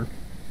vision or whatever.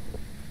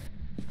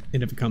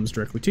 And if it comes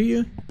directly to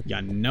you, you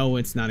know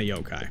it's not a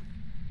yokai.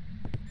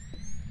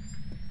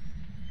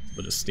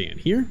 We'll just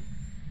stand here.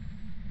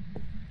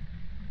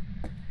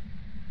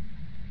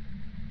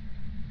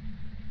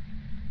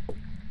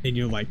 And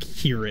you'll like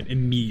hear it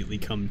immediately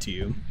come to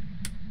you.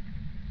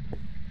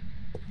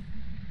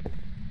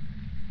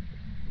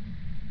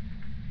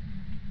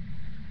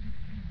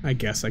 I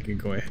guess I could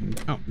go ahead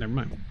and... Oh, never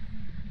mind.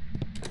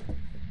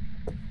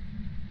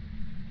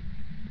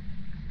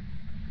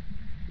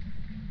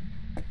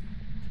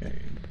 Okay.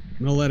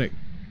 I'm gonna let it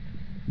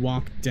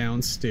walk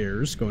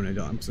downstairs, going in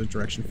the opposite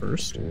direction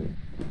first.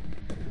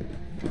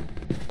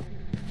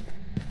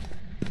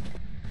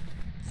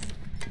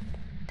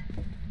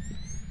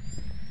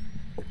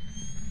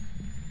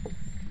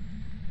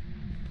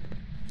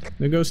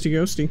 No ghosty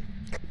ghosty.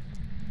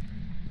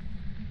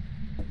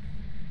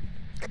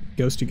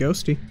 Ghosty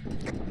ghosty.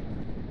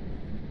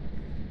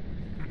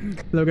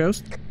 Hello,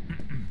 ghost.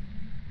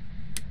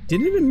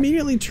 Didn't it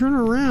immediately turn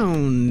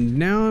around?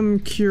 Now I'm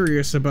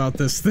curious about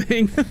this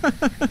thing.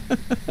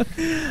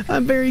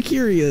 I'm very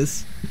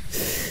curious.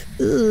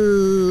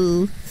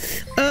 Ooh.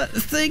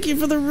 Thank you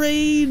for the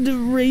raid,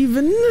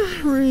 Raven.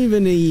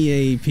 Raven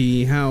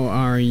EAP, how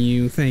are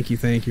you? Thank you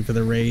for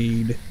the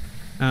raid.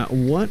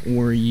 What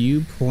were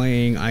you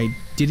playing? I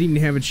didn't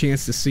even have a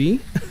chance to see.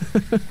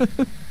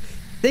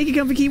 Thank you,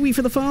 Comfy Kiwi,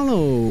 for the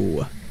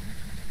follow.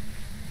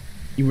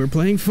 You were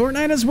playing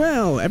Fortnite as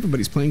well.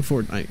 Everybody's playing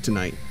Fortnite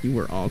tonight. You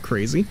were all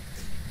crazy.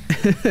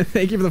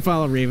 Thank you for the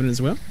follow, Raven,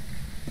 as well.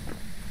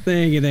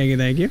 Thank you.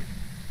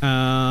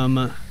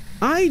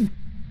 I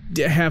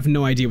have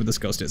no idea what this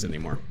ghost is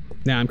anymore.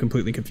 Now I'm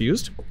completely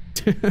confused.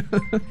 Thank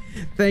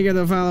you for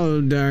the follow,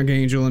 Dark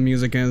Angel and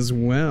Music as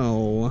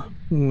well.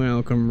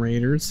 Welcome,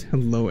 Raiders.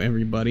 Hello,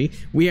 everybody.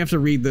 We have to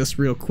read this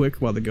real quick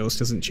while the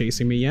ghost isn't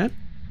chasing me yet.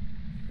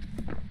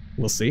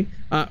 We'll see.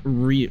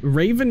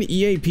 Raven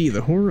EAP,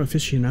 the horror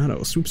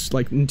aficionado, swoops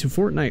like into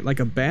Fortnite like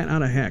a bat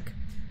out of heck.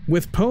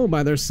 With Poe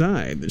by their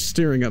side, they're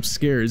stirring up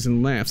scares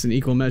and laughs in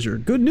equal measure.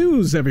 Good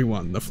news,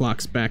 everyone! The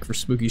flock's back for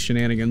spooky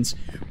shenanigans.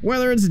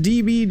 Whether it's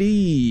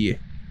DBD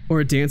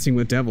or Dancing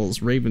with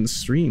Devils, Raven's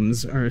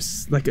streams are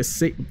like a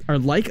safe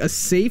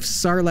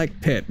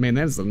Sarlacc pit. Man,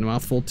 that is a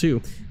mouthful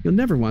too. You'll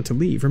never want to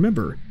leave.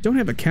 Remember, don't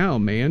have a cow,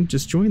 man.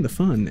 Just join the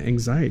fun.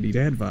 Anxiety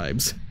dad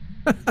vibes.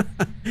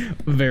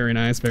 Very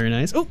nice, very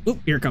nice. Oh,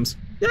 here it comes.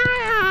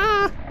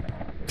 Ah!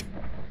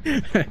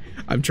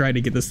 I'm trying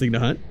to get this thing to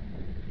hunt.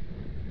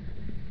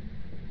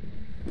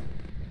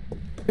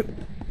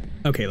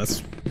 Okay,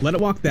 let's let it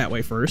walk that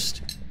way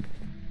first.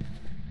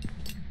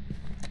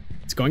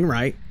 It's going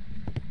right.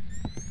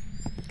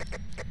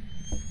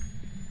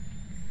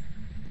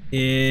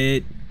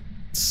 It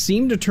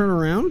seemed to turn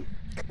around.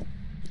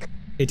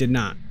 It did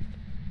not.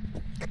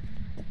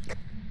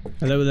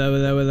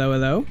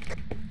 Hello.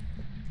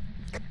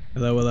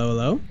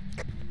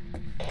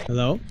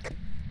 Hello.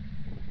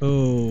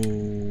 Oh.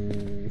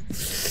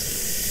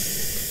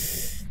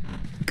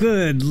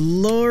 Good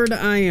lord,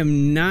 I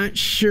am not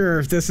sure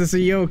if this is a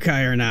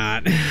yokai or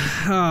not.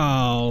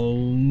 Oh,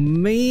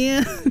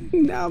 man.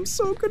 Now I'm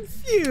so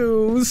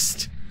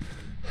confused.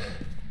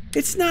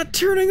 It's not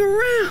turning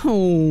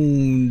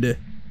around.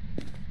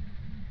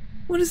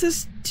 What is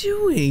this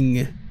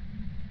doing?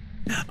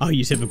 Oh,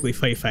 you typically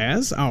play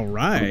Phas? All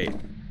right.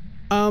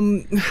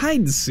 Hide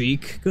and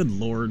seek. Good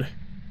lord.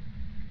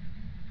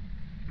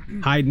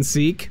 Hide and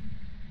seek.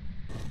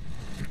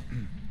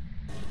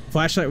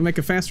 Flashlight would make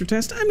a faster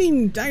test. I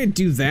mean, I could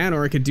do that,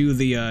 or I could do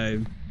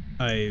the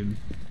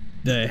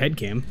head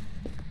cam.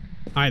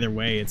 Either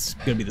way, it's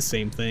gonna be the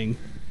same thing.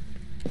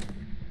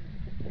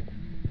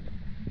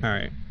 All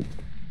right.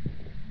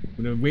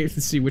 I'm gonna wait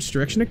to see which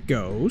direction it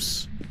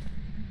goes.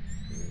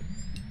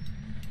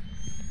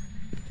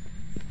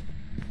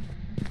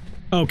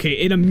 Okay,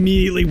 it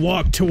immediately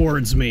walked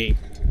towards me.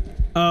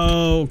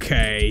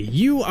 Okay,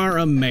 you are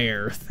a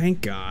mare. Thank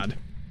God.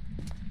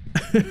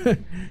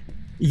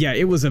 Yeah,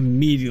 it was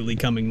immediately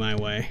coming my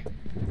way.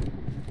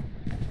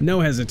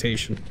 No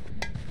hesitation.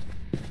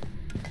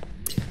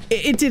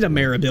 It did a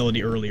mare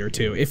ability earlier,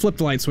 too. It flipped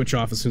the light switch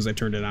off as soon as I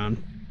turned it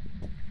on.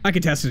 I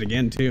could test it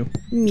again, too.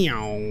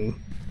 Meow.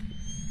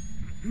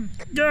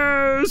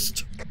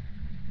 Ghost!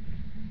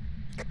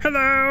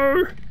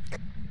 Hello!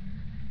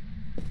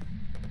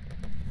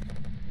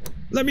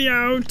 Let me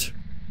out!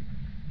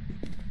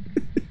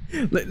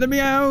 Let me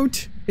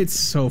out! It's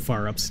so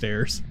far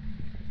upstairs.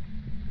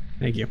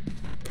 Thank you.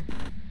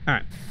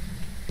 Alright.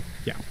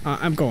 Yeah,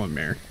 I'm going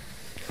mare.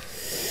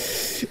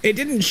 It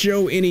didn't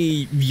show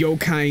any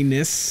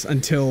yokai-ness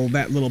until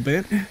that little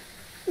bit.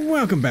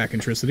 Welcome back,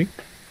 Intricity.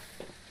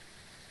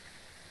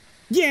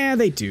 Yeah,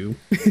 they do.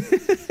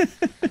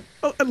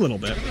 A little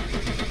bit.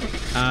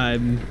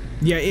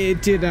 Yeah,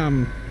 it did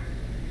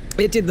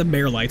the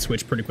mare light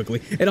switch pretty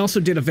quickly. It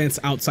also did events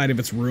outside of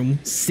its room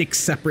 6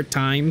 separate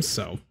times,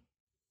 so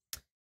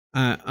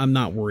I'm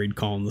not worried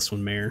calling this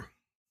one mare.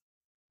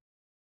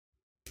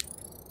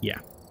 Yeah.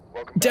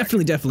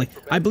 Definitely.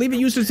 I believe it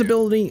used its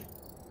ability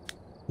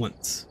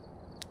once.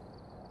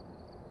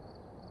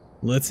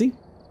 Let's see.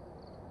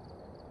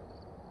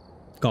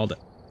 Called it.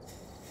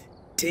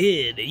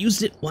 It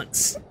used it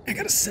once. I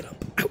gotta sit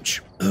up.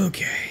 Ouch.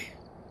 Okay.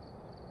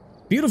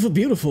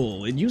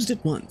 Beautiful. It used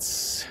it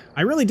once.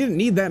 I really didn't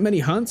need that many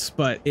hunts,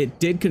 but it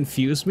did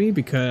confuse me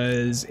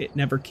because it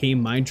never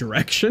came my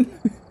direction.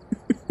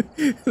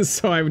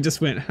 So I just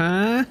went,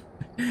 huh?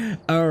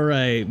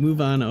 Alright,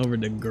 move on over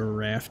to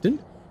Grafton.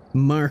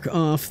 Mark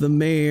off the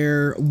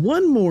mare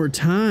one more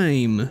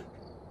time.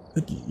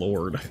 Good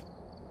lord.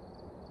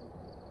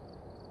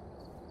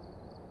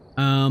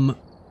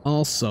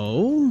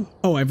 Also...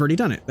 Oh, I've already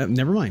done it.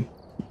 Never mind.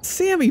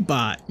 Sammy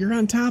Bot, you're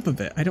on top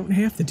of it. I don't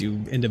have to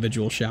do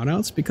individual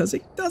shoutouts because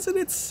it does it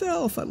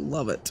itself. I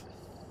love it.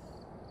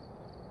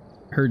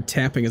 Heard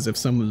tapping as if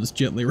someone was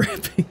gently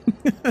rapping.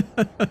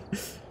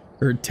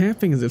 Heard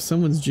tapping as if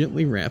someone's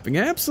gently rapping.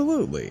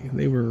 Absolutely.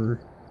 They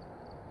were...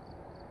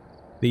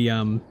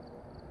 The,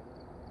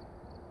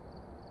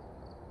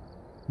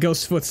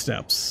 ghost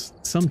footsteps.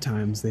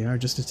 Sometimes they are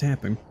just a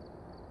tapping.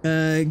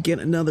 Get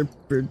another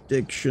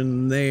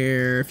prediction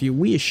there if you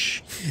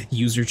wish.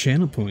 Use your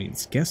channel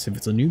points. Guess if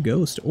it's a new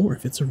ghost or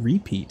if it's a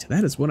repeat.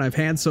 That is what I've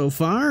had so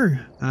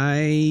far.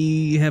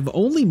 I have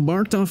only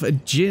marked off a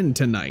Jinn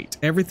tonight.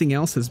 Everything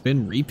else has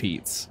been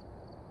repeats.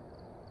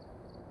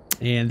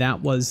 And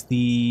that was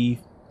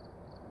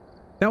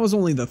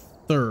only the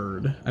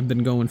third. I've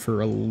been going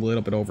for a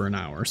little bit over an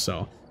hour,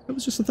 so it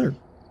was just the third.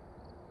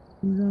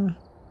 We're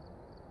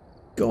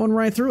going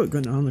right through it.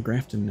 Going on the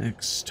Grafton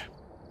next.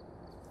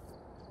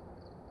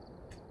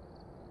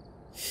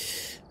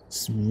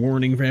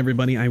 Warning for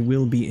everybody, I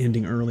will be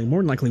ending early, more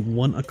than likely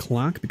 1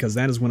 o'clock, because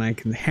that is when I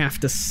can have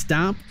to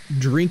stop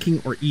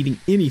drinking or eating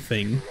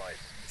anything,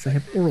 because I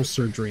have oral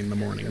surgery in the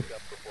morning.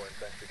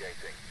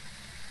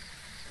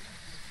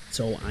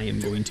 So I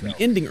am going to be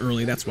ending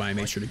early. That's why I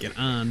made sure to get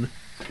on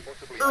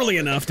early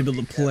enough to be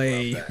able to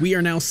play. We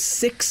are now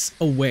 6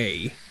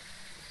 away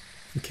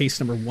from case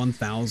number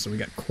 1000. We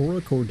got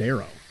Cora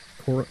Cordero.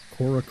 Cora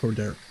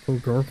Cordero.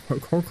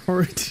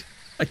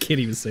 I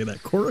can't even say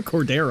that. Cora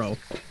Cordero.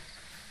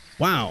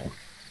 Wow,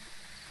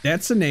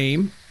 that's a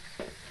name.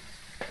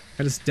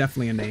 That is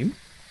definitely a name.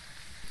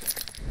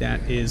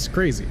 That is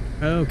crazy.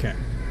 Okay.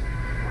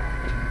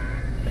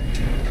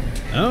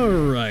 All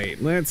right,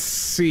 let's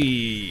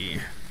see.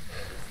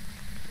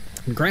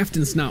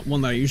 Grafton's not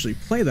one that I usually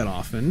play that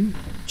often.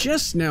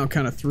 Just now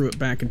kind of threw it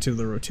back into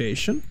the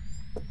rotation.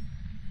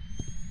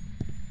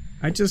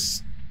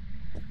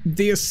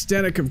 The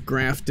aesthetic of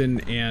Grafton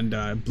and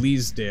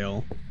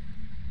Bleasdale,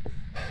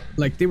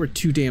 like, they were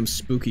too damn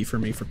spooky for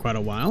me for quite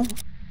a while.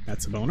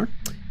 That's a boner.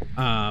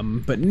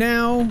 But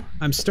now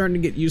I'm starting to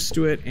get used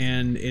to it,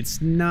 and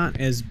it's not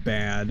as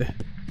bad.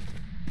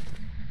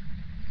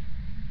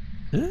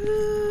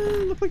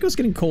 Looked like it was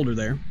getting colder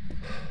there.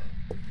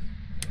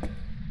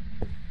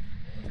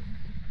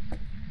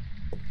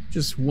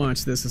 Just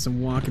watch this as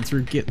I'm walking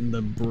through, getting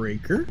the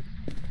breaker.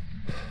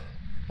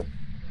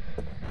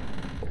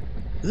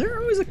 Is there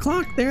always a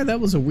clock there? That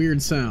was a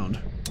weird sound.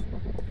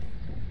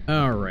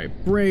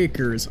 Alright,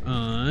 breakers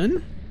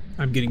on.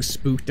 I'm getting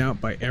spooked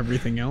out by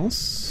everything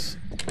else.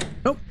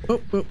 Oh,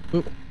 oh, oh,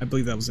 oh. I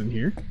believe that was in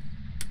here.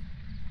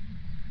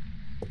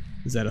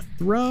 Is that a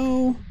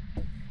throw?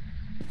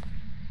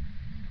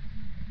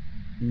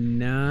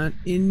 Not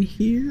in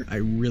here. I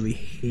really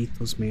hate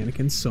those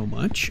mannequins so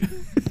much.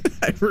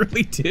 I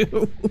really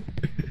do.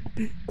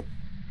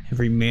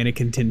 Every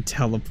mannequin didn't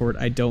teleport.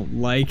 I don't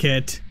like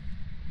it.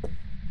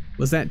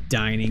 Was that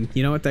dining?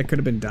 You know what? That could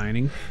have been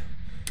dining.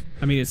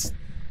 I mean, it's...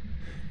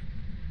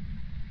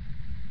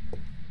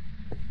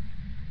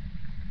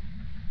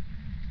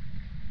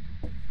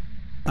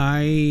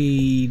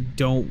 I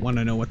don't want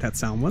to know what that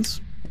sound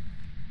was.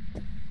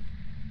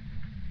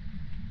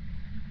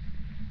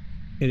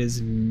 It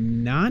is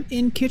not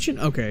in kitchen?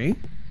 Okay.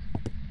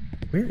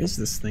 Where is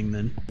this thing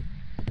then?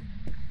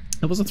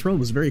 That was a throne. It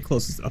was very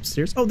close. It's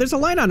upstairs. Oh, there's a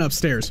light on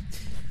upstairs.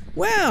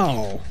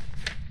 Well,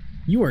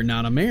 you are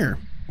not a mare.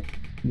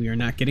 We are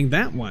not getting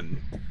that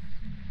one.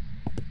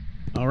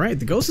 All right,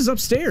 the ghost is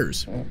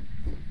upstairs.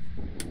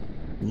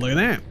 Look at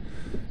that.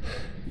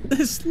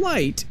 This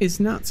light is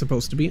not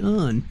supposed to be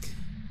on.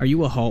 Are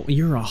you a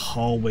You're a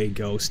hallway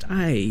ghost.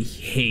 I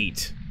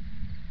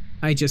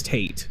just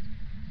hate.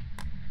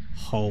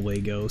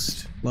 Hallway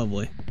ghost.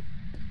 Lovely.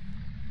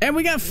 And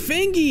we got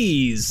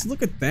fingies!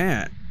 Look at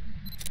that.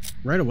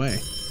 Right away.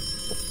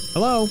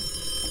 Hello?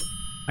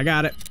 I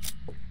got it.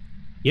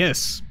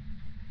 Yes.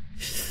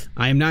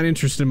 I am not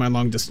interested in my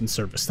long distance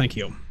service. Thank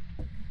you.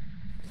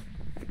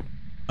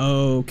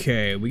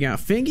 Okay, we got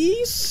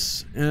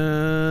fingies.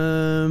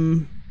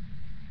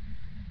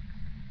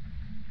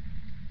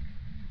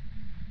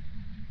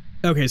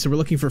 Okay, so we're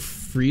looking for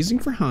freezing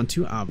for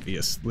Hantu,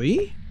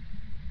 obviously.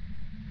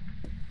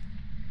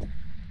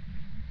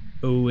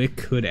 Oh, it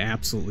could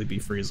absolutely be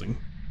freezing.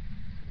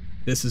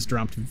 This is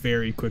dropped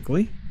very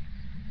quickly.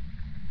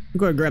 I'm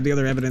going to grab the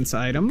other evidence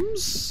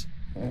items.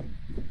 At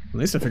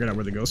least I figured out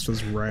where the ghost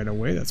was right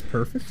away. That's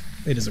perfect.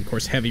 It is, of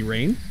course, heavy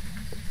rain.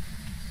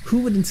 Who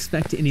would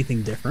expect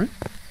anything different?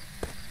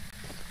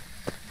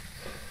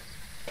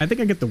 I think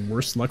I get the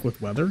worst luck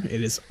with weather.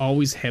 It is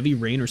always heavy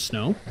rain or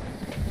snow.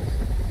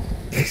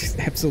 It's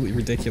absolutely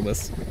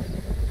ridiculous.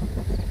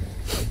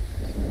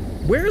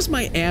 Where's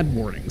my ad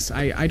warnings?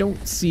 I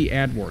don't see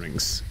ad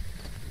warnings.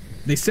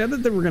 They said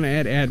that they were going to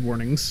add ad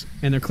warnings,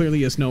 and there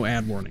clearly is no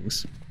ad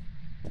warnings.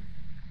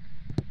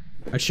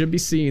 I should be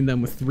seeing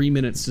them with 3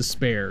 minutes to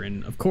spare,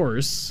 and of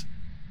course,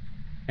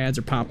 ads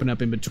are popping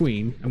up in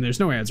between. I mean,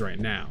 there's no ads right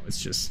now.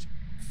 It's just,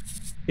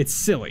 it's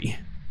silly.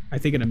 I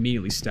think it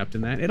immediately stepped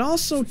in that. It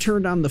also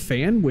turned on the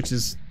fan, which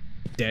is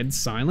dead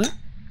silent.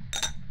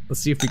 Let's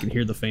see if we can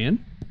hear the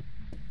fan.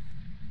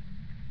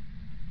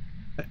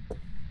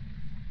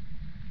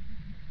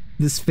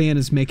 This fan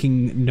is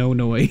making no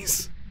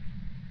noise.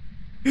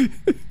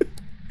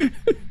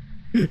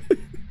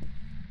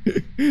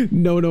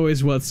 No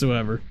noise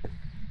whatsoever.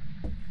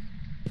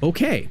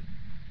 Okay,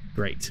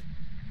 great.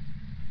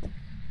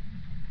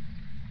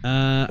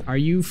 Are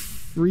you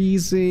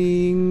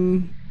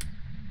freezing?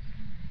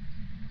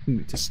 Let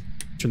me just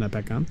turn that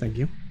back on, thank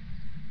you.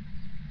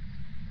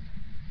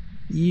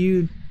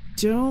 You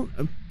don't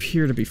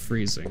appear to be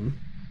freezing.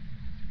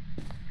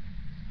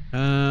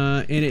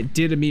 And it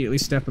did immediately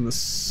step in the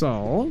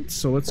salt,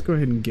 so let's go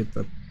ahead and get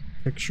the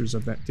pictures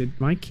of that. Did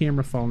my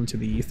camera fall into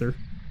the ether?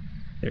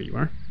 There you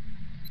are.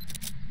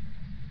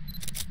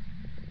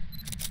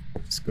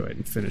 Let's go ahead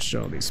and finish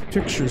all these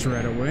pictures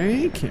right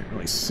away. Can't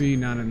really see,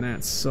 not in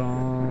that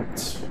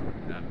salt.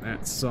 Not in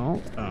that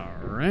salt.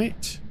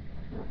 Alright.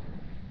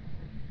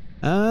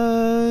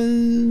 I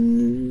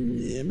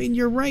mean,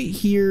 you're right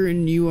here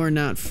and you are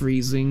not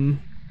freezing.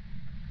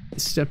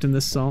 Stepped in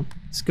this salt.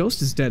 This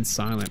ghost is dead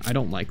silent. I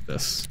don't like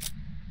this.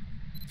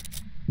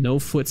 No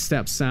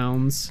footstep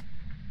sounds.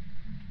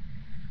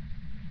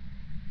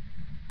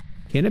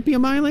 Can it be a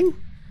myling?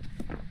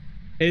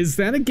 Is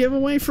that a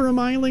giveaway for a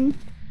myling?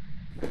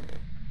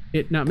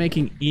 It not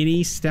making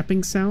any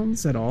stepping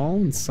sounds at all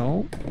in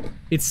salt?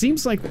 It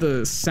seems like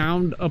the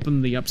sound up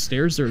in the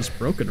upstairs there is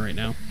broken right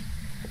now.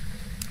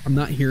 I'm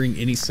not hearing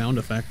any sound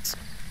effects.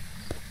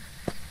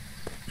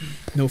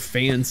 No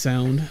fan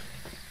sound.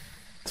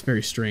 It's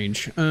very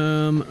strange.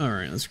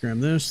 Alright, let's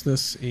grab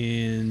this,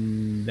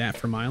 and that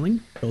for myling.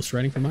 Ghost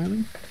writing for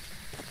myling.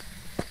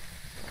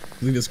 I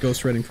believe it's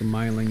ghost writing for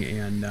myling,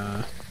 and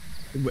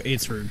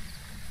it's for,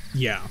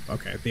 yeah,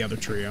 okay, the other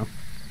trio.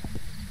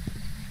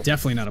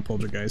 Definitely not a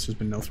poltergeist, there's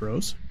been no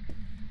throws.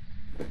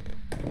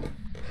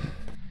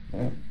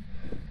 And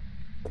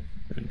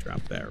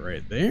drop that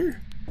right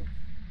there.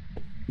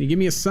 Can you give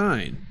me a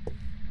sign?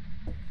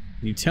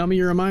 Can you tell me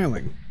you're a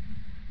myling?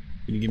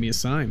 Can you give me a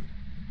sign?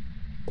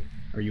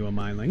 Are you a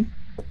myling?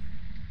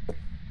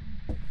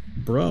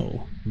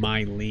 Bro,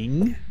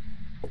 myling.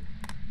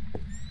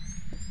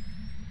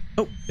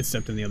 Oh, it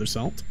stepped in the other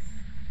salt.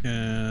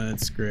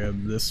 Let's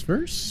grab this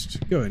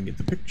first. Go ahead and get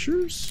the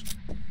pictures.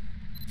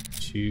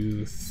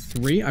 2,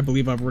 3. I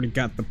believe I've already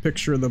got the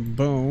picture of the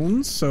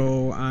bones,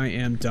 so I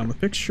am done with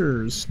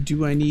pictures.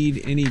 Do I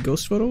need any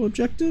ghost photo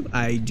objective?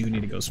 I do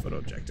need a ghost photo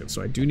objective,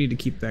 so I do need to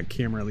keep that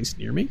camera at least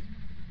near me.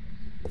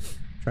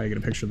 Try to get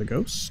a picture of the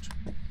ghost.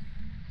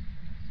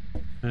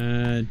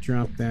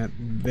 Drop that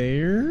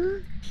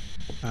there.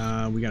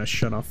 We gotta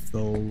shut off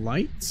the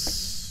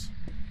lights.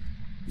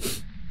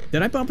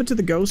 Did I bump into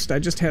the ghost? I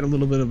just had a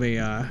little bit of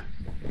a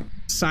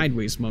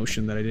sideways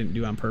motion that I didn't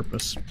do on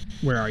purpose.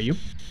 Where are you?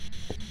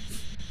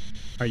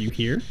 Are you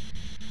here?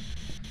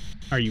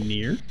 Are you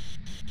near?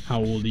 How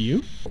old are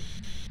you?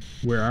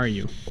 Where are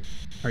you?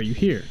 Are you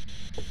here?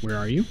 Where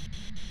are you?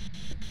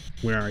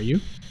 Where are you?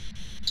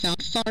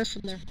 Not far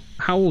from their home.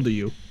 How old are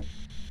you?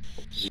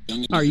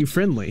 Are you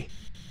friendly?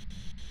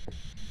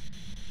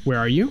 Where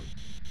are you?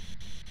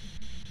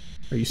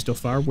 Are you still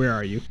far? Where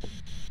are you?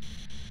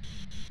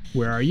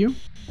 Where are you?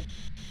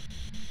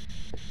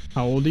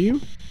 How old are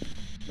you?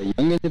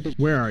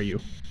 Where are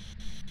you?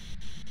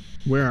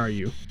 Where are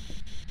you?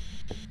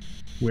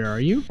 Where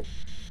are you?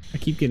 I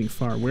keep getting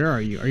far. Where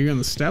are you? Are you on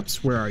the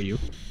steps? Where are you?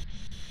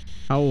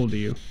 How old are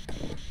you?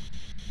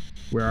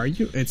 Where are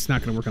you? It's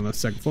not gonna work on the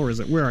second floor, is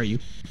it? Where are you?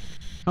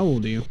 How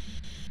old are you?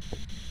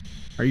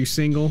 Are you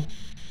single?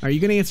 Are you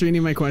gonna answer any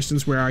of my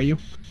questions? Where are you?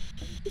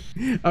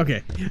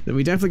 Okay, then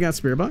we definitely got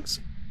spirit box.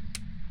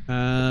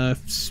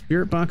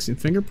 Spirit box and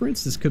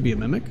fingerprints. This could be a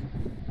mimic.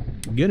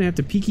 I'm gonna have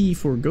to peeky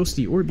for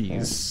ghosty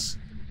orbies.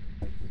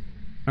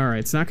 Alright,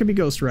 it's not gonna be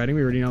ghost writing.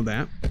 We already know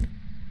that.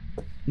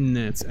 And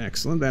that's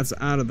excellent. That's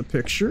out of the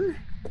picture.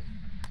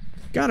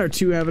 Got our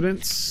 2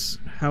 evidence.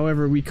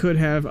 However, we could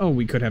have... Oh,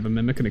 we could have a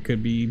mimic, and it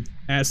could be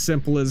as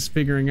simple as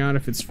figuring out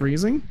if it's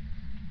freezing.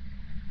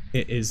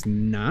 It is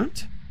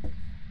not.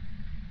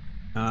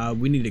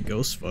 We need a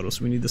ghost photo,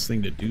 so we need this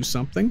thing to do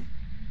something.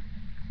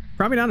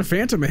 Probably not a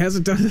phantom. It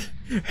hasn't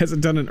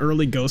done an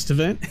early ghost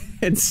event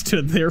and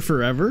stood there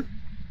forever.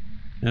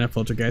 And a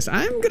poltergeist.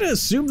 I'm gonna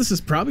assume this is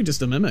probably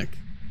just a mimic.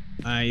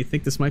 I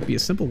think this might be a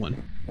simple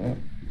one.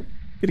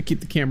 Gonna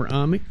keep the camera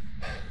on me.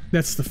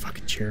 That's the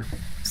fucking chair.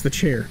 It's the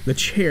chair. The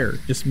chair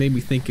just made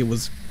me think it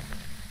was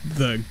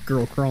the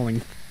girl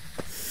crawling.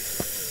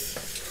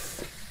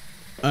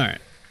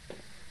 Alright.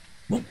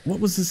 What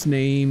was this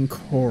name?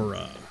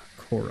 Cora.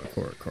 Cora.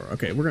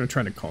 Okay, we're gonna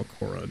try to call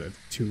Cora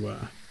to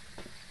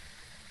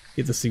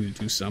get this thing to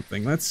do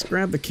something. Let's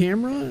grab the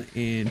camera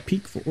and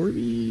peek for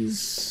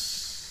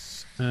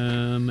Orbeez.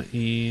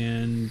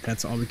 And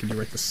that's all we can do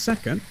right this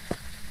second.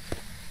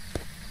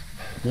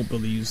 Won't be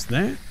able to use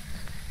that.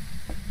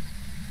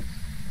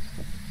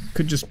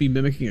 Could just be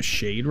mimicking a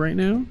shade right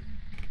now.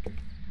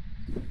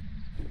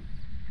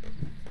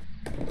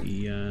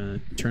 We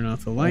turn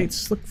off the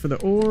lights, look for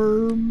the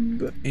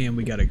orb, and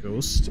we got a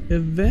ghost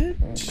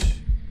event.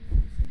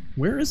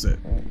 Where is it?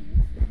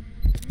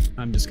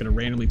 I'm just gonna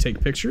randomly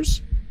take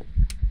pictures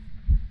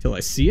till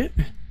I see it.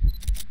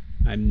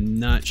 I'm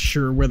not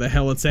sure where the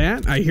hell it's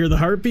at. I hear the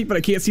heartbeat, but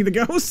I can't see the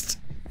ghost.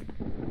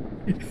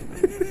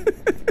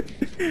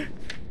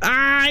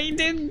 I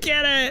didn't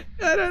get it.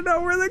 I don't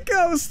know where the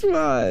ghost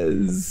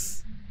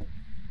was.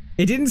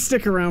 It didn't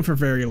stick around for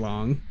very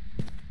long.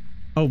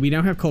 Oh, we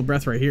now have cold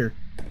breath right here.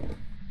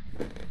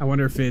 I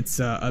wonder if it's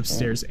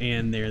upstairs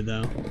and there,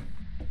 though.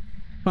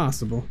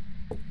 Possible.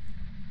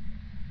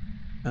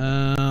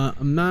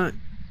 I'm not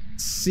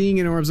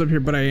seeing any orbs up here,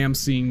 but I am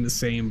seeing the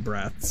same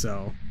breath,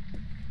 so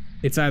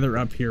it's either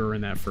up here or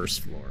in that first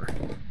floor.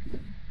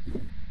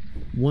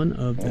 One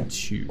of the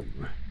two.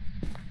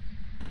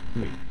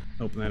 Let me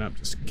open that up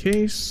just in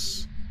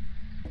case.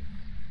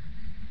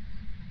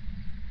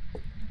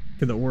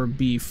 Could the orb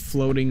be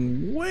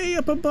floating way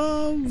up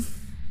above?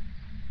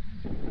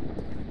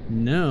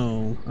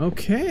 No.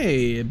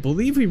 Okay, I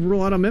believe we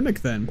rule out a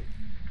mimic then.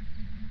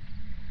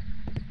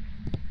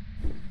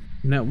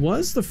 And that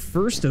was the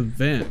first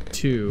event,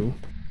 too.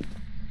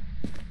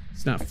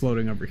 It's not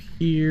floating over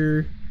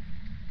here.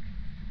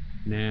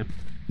 Nah,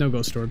 no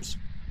ghost orbs.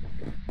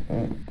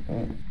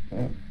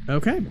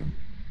 Okay.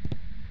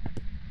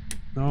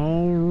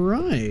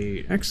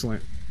 Alright,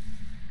 excellent.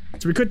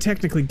 So we could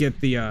technically get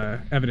the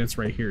evidence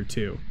right here,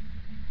 too,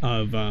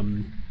 of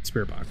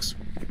Spirit Box.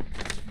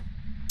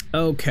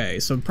 Okay,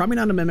 so probably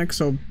not a mimic,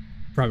 so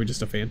probably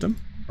just a phantom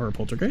or a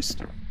poltergeist.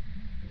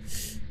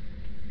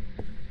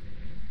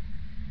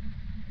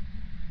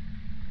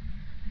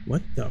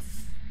 What the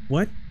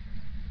what?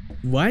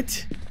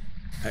 What?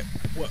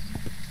 What?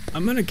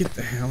 I'm gonna get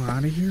the hell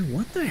out of here.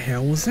 What the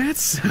hell was that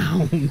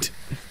sound?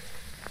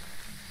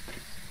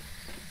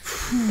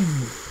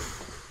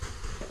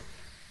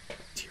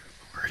 Dear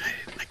Lord, I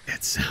didn't like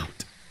that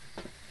sound.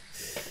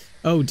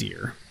 Oh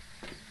dear.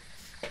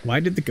 Why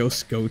did the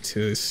ghosts go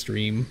to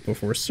stream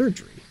before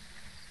surgery?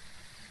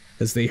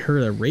 As they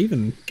heard a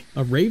raven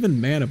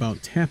mad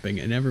about tapping,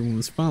 and everyone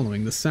was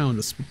following the sound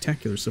of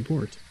spectacular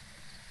support.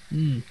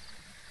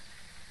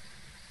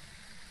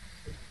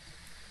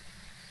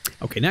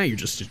 Okay, now you're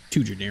just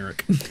too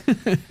generic.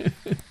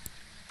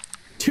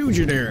 Too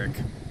generic.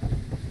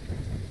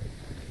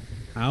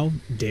 How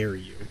dare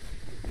you?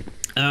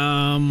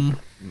 To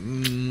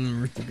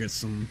get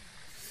some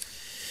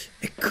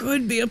It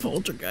could be a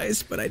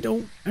poltergeist, but I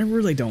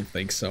really don't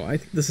think so. I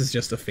think this is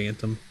just a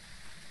phantom.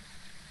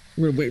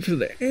 We're gonna wait for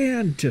the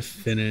ad to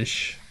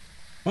finish.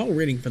 While we're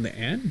waiting for the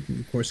ad,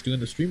 of course, doing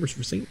the streamers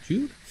for St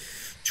Jude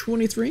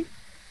 23,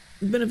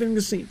 benefiting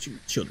the St Jude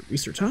Children's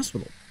Research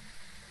Hospital.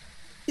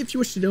 If you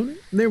wish to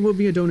donate, there will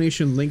be a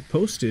donation link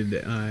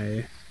posted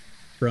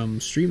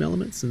from Stream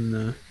Elements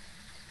in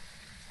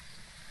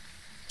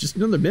just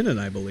another minute,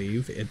 I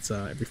believe. It's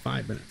every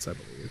 5 minutes, I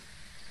believe.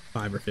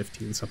 5 or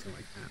 15, something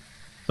like that.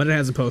 But it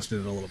hasn't posted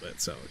in a little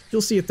bit, so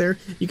you'll see it there.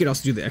 You can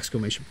also do the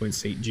exclamation point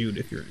St. Jude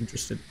if you're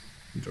interested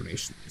in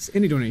donations.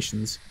 Any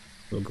donations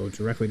will go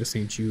directly to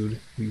St. Jude.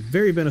 It'll be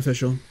very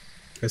beneficial,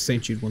 as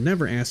St. Jude will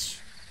never ask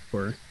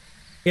for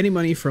any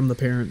money from the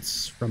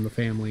parents, from the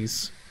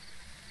families.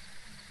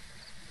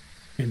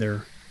 And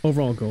their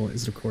overall goal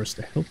is, of course,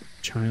 to help the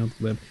child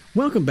live.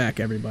 Welcome back,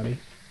 everybody.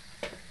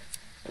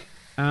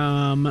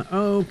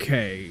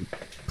 Okay.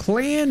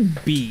 Plan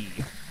B.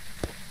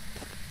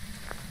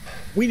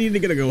 We need to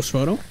get a ghost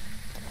photo.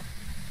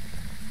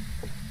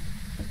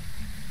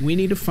 We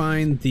need to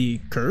find the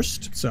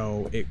cursed,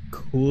 so it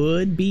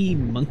could be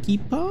Monkey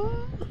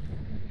Paw.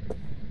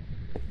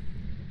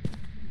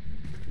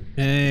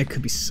 It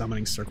could be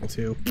Summoning Circle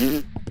too.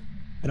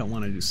 I don't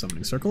want to do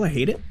Summoning Circle. I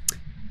hate it.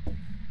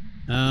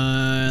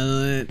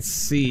 Let's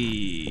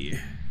see.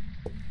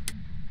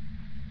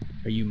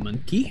 Are you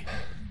Monkey?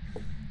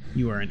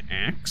 You are an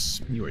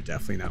axe. You are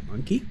definitely not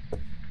Monkey.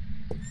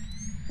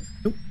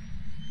 Nope.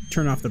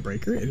 Turn off the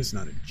breaker. It is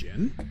not a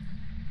djinn.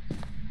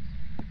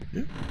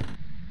 Yep.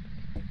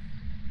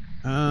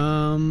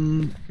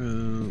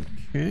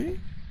 Okay.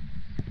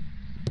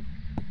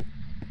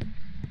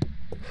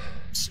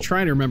 Just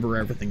trying to remember where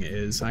everything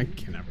is. I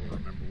can never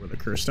remember where the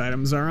cursed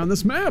items are on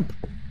this map.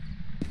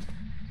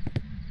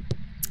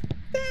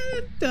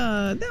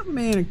 That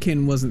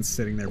mannequin wasn't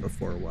sitting there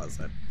before, was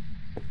it?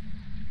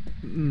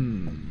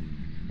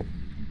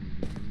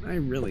 I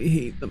really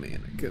hate the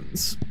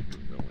mannequins. I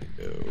really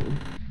do.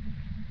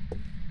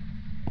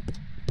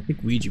 I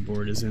think Ouija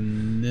board is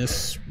in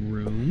this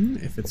room,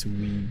 if it's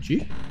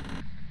Ouija.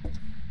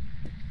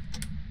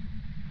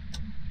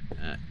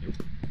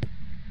 Nope.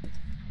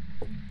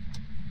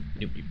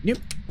 Nope, nope, nope.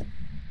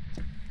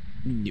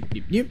 Nope,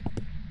 nope, nope.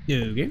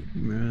 Okay.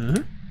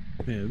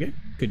 Okay.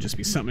 Could just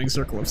be Summoning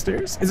Circle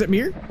upstairs. Is it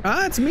Mirror?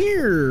 Ah, it's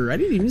Mirror! I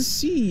didn't even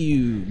see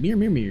you. Mirror,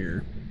 mirror,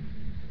 mirror.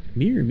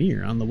 Mirror,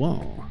 mirror on the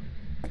wall.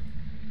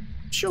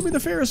 Show me the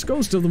fairest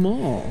ghost of them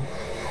all.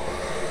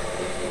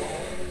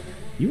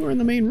 You are in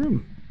the main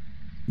room.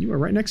 You are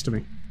right next to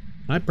me.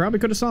 I probably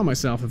could have saw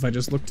myself if I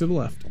just looked to the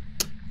left.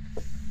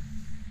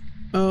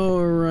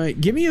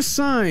 Alright, give me a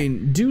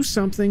sign. Do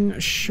something.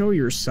 Show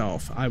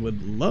yourself. I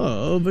would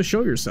love a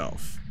show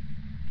yourself.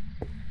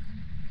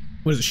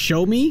 What is it?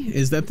 Show me?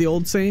 Is that the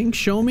old saying?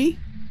 Show me?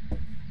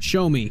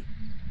 Show me.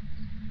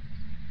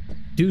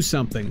 Do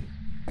something.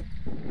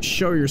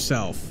 Show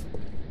yourself.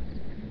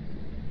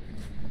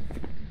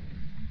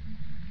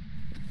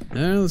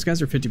 Those guys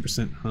are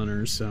 50%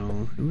 hunters,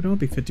 so it would all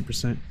be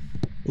 50%.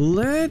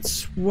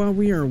 Let's, while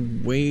we are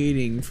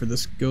waiting for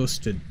this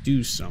ghost to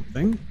do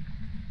something,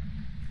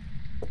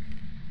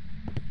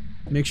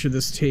 make sure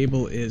this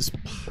table is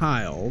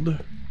piled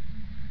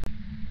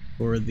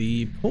for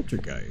the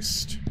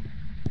poltergeist.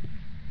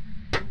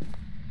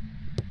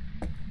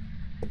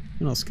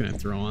 What else can I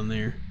throw on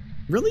there?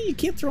 Really? You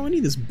can't throw any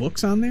of these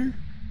books on there?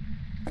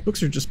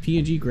 Books are just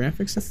PNG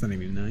graphics? That's not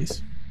even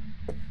nice.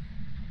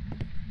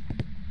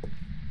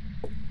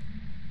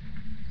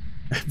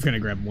 I'm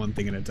gonna grab one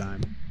thing at a time.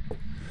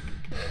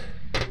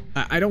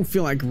 I don't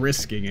feel like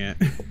risking it.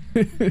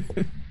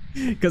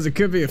 Because it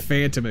could be a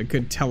phantom, it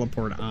could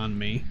teleport on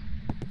me.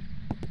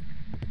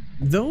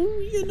 Though,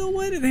 you know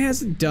what? It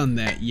hasn't done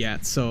that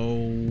yet,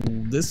 so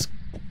this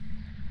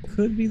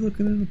could be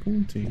looking at a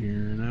polter here,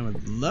 and I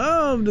would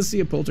love to see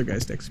a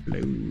poltergeist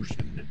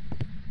explosion.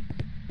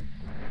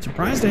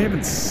 Surprised I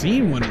haven't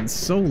seen one in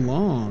so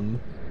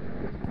long.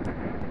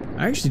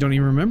 I actually don't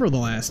even remember the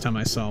last time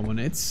I saw one.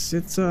 It's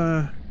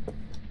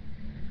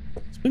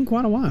been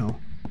quite a while.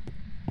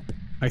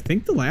 I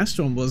think the last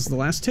one was the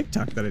last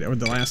TikTok that I did, or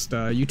the last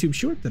YouTube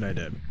short that I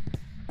did.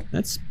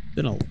 That's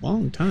been a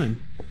long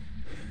time.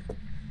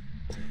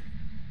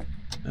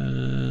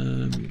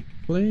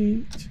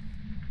 Plate.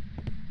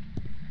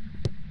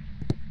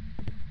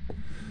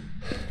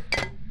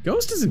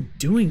 Ghost isn't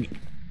doing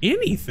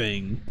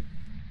anything.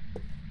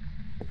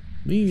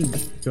 Let me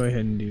go ahead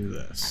and do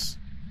this.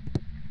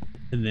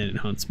 And then it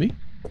hunts me.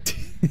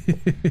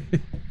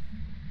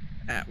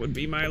 That would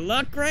be my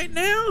luck right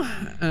now.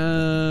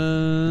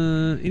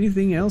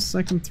 Anything else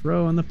I can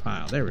throw on the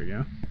pile? There we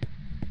go.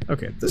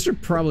 Okay, this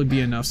should probably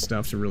be enough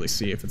stuff to really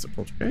see if it's a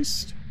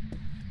poltergeist.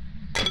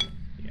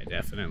 Yeah,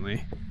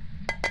 definitely.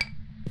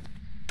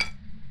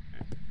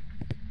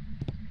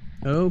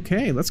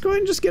 Okay, let's go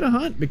ahead and just get a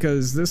hunt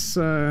because this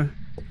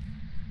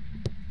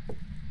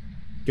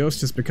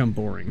ghost has become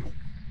boring.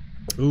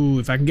 Ooh,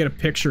 if I can get a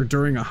picture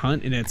during a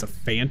hunt and it's a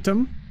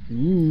phantom,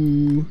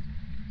 ooh,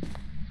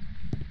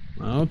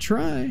 I'll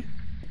try.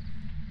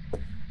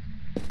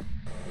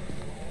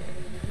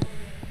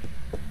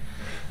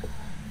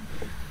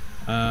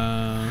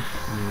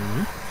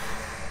 Yeah.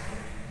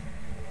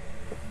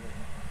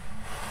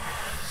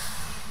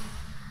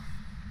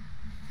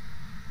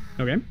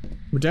 Okay,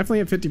 we're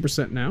definitely at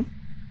 50% now.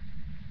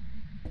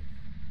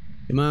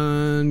 Come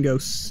on,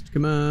 ghost.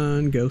 Come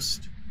on,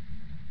 ghost.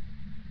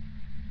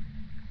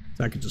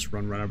 So I could just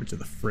run right over to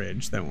the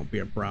fridge. That won't be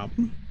a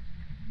problem.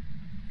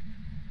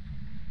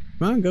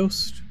 Come on,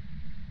 ghost.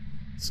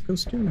 Let's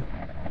ghost do.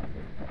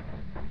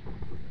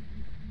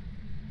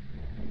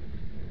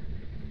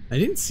 I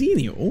didn't see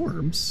any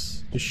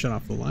orbs. Just shut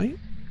off the light.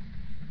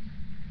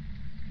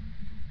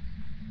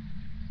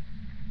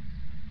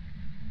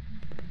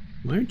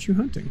 Why aren't you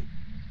hunting?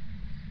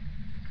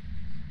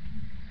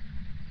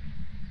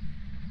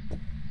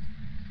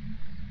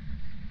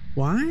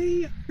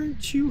 Why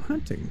aren't you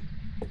hunting?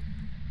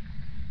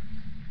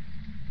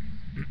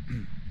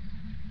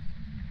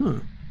 Huh.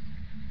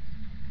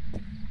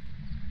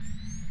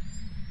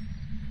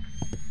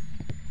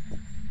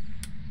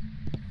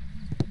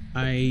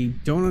 I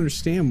don't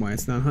understand why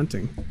it's not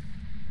hunting.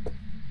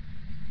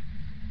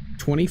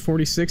 20,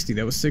 40, 60.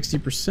 That was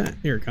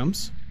 60%. Here it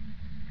comes.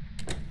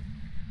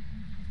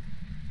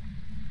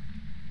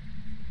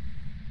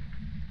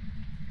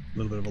 A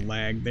little bit of a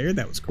lag there.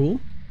 That was cool.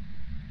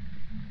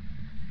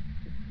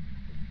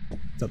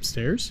 It's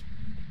upstairs.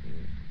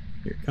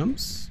 Here it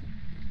comes.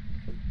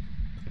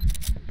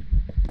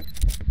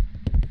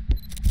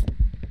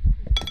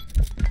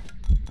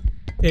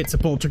 It's a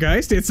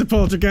poltergeist. It's a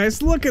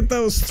poltergeist. Look at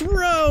those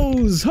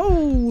throws.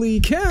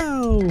 Holy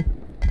cow.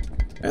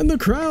 And the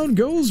crowd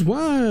goes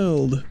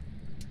wild.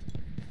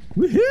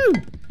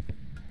 Woohoo.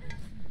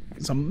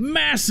 Some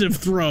massive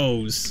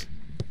throws.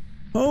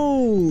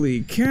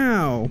 Holy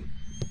cow.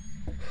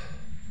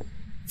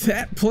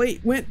 That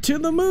plate went to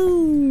the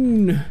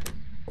moon.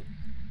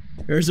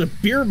 There's a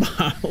beer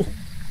bottle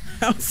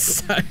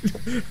outside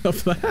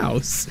of the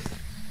house.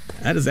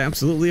 That is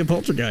absolutely a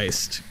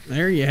poltergeist.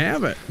 There you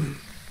have it.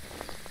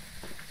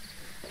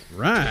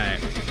 Right.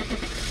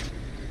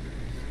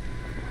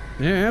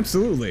 Yeah,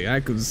 absolutely. I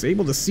was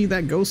able to see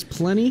that ghost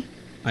plenty.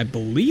 I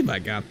believe I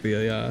got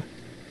the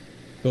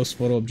ghost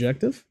photo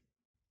objective.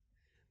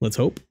 Let's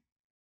hope.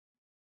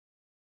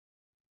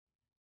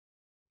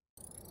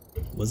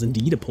 Was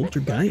indeed a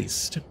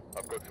poltergeist.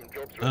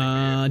 Did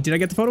I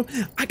get the photo?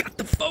 I got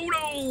the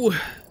photo!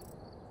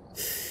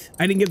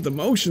 I didn't get the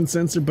motion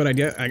sensor, but I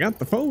got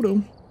the photo.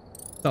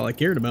 That's all I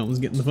cared about was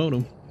getting the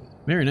photo.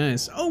 Very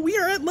nice. Oh, we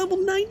are at level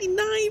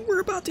 99. We're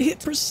about to hit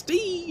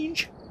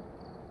prestige.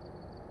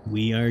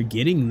 We are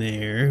getting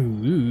there.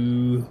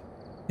 Ooh.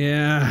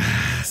 Yeah.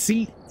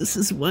 See, this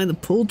is why the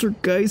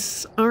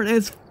poltergeists aren't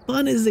as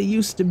fun as they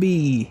used to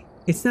be.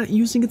 It's not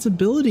using its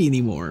ability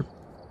anymore.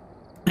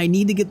 I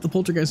need to get the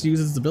poltergeist to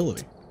use its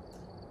ability.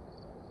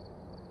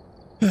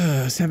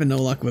 Just having no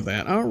luck with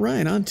that. All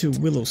right, on to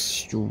Willow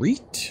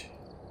Street.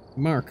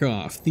 Mark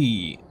off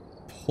the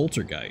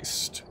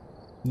poltergeist.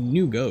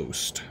 New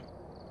ghost.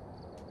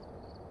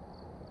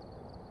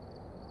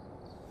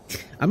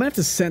 I'm gonna have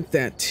to set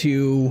that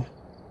to...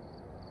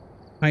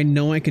 I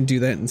know I can do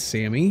that in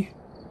Sammy.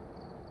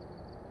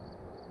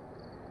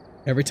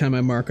 Every time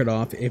I mark it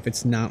off, if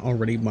it's not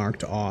already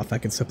marked off, I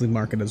can simply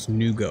mark it as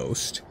new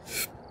ghost.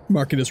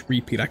 Mark it as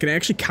repeat. I can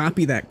actually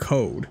copy that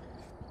code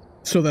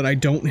so that I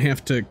don't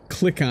have to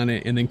click on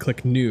it and then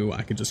click new.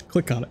 I could just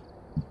click on it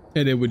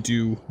and it would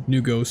do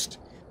new ghost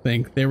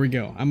thing. There we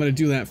go. I'm gonna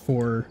do that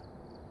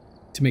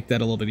to make that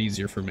a little bit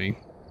easier for me.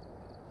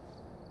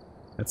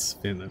 That's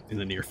in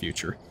the near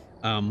future.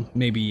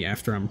 Maybe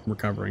after I'm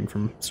recovering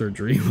from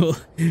surgery,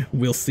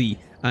 we'll see.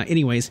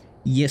 Anyways,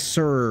 yes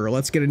sir,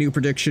 let's get a new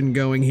prediction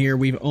going here.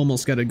 We've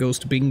almost got a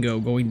ghost bingo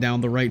going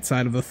down the right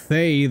side of the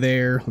Thay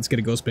there. Let's get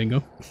a ghost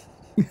bingo.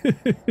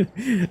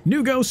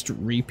 New ghost,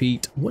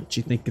 repeat. What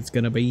do you think it's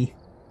gonna be?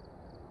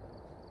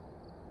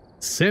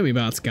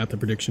 SammyBot's got the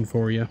prediction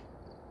for you,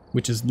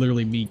 which is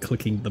literally me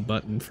clicking the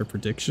button for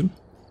prediction.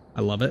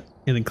 I love it.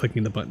 And then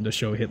clicking the button to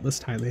show a hit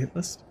list, hide the hit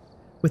list.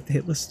 With the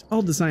hit list,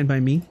 all designed by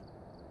me.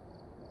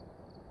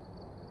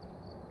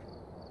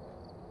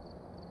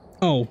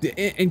 Oh,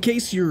 in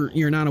case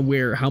you're not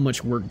aware how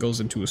much work goes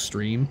into a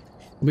stream,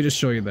 let me just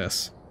show you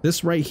this.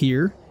 This right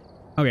here.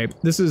 Okay,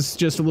 this is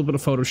just a little bit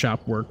of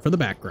Photoshop work for the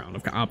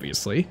background,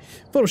 obviously.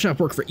 Photoshop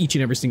work for each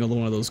and every single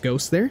one of those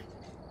ghosts there.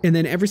 And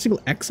then every single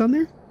X on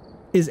there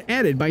is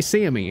added by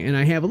Sammy. And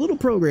I have a little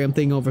program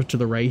thing over to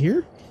the right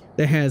here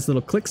that has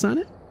little clicks on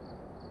it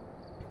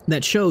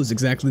that shows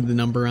exactly the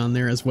number on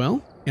there as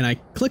well. And I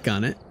click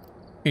on it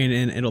and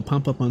it'll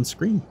pop up on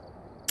screen.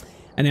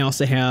 And I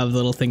also have a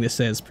little thing that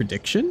says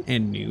prediction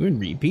and new and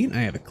repeat.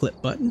 I have a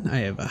clip button. I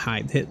have a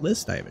hide hit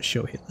list. I have a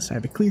show hit list. I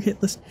have a clear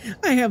hit list.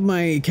 I have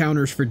my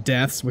counters for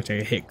deaths, which I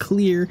hit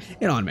clear.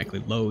 It automatically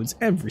loads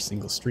every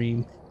single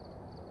stream.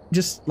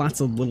 Just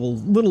lots of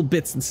little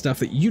bits and stuff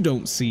that you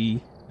don't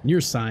see on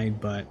your side,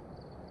 but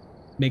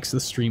makes the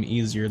stream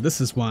easier.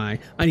 This is why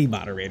I need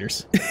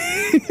moderators.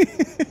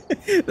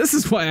 This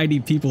is why I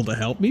need people to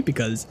help me,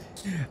 because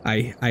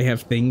I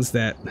have things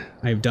that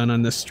I've done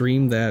on this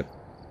stream that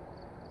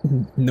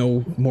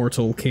no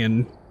mortal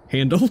can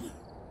handle.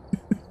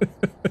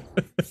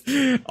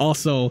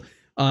 Also,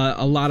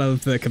 a lot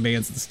of the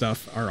commands and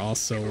stuff are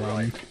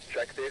also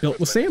built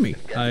with Sammy.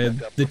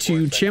 The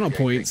 2 channel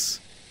points.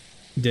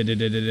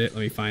 Let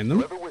me find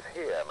them.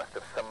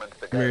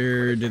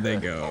 Where did they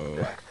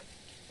go?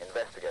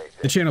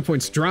 The channel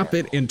points drop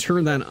it and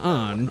turn that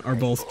on are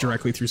both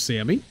directly through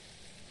Sammy.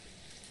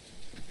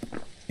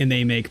 And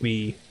they make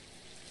me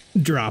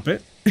drop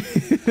it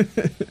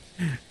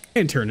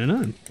and turn it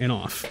on and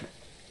off.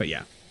 But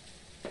yeah,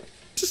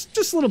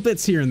 just little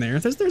bits here and there.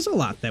 There's a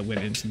lot that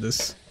went into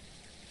this.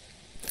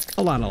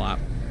 A lot.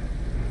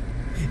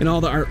 And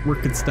all the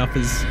artwork and stuff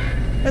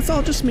that's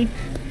all just me.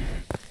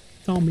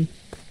 It's all me.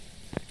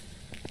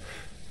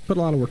 Put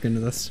a lot of work into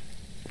this.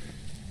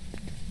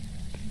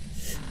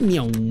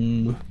 Meow.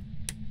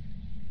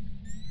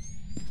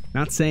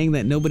 Not saying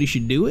that nobody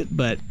should do it,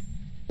 but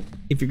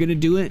if you're gonna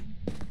do it,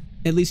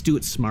 at least do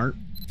it smart.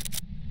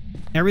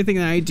 Everything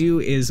that I do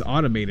is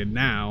automated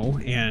now,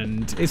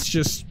 and it's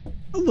just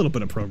a little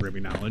bit of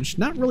programming knowledge.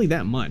 Not really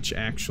that much,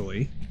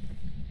 actually.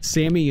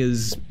 Sammy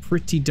is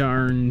pretty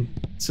darn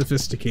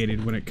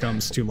sophisticated when it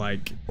comes to,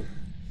 like,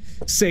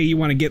 say you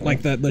want to get,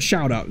 like, the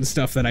shout out and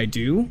stuff that I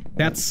do.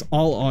 That's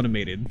all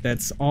automated.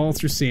 That's all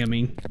through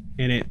Sammy,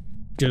 and it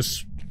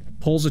just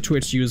pulls a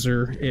Twitch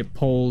user, it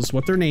pulls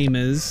what their name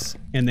is,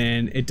 and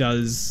then it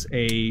does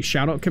a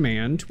shout out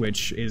command,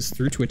 which is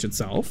through Twitch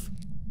itself.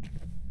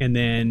 And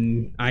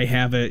then I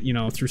have it, you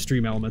know, through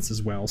Stream Elements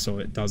as well, so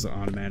it does an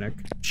automatic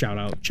shout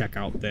out, check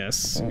out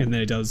this, and then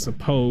it does a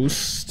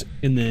post,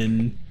 and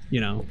then, you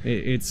know,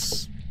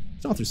 it's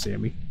all through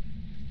Sammy.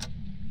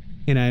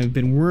 And I've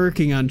been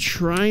working on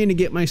trying to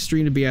get my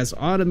stream to be as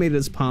automated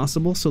as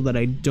possible so that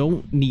I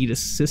don't need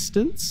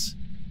assistance.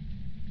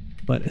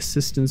 But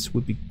assistance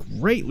would be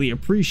greatly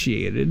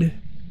appreciated.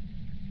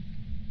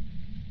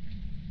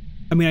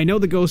 I mean, I know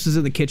the ghost is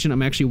in the kitchen.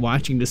 I'm actually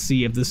watching to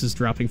see if this is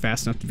dropping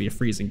fast enough to be a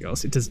freezing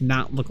ghost. It does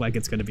not look like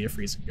it's going to be a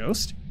freezing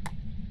ghost.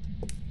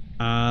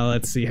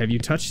 Let's see. Have you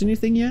touched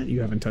anything yet?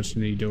 You haven't touched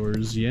any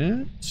doors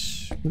yet.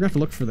 We're going to have to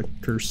look for the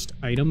cursed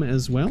item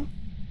as well.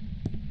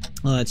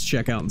 Let's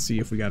check out and see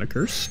if we got a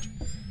cursed.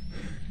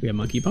 We have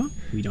Monkey Paw.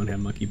 We don't have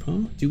Monkey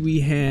Paw. Do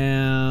we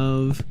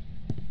have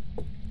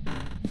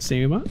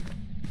Sammy Bot?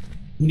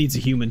 Needs a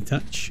human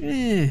touch.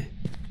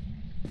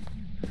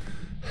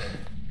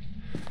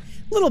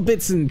 Little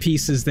bits and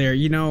pieces there,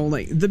 you know,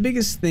 like the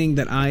biggest thing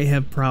that I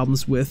have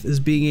problems with is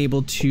being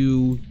able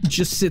to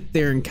just sit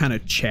there and kind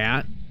of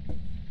chat.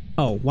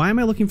 Oh, why am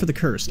I looking for the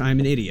cursed? I'm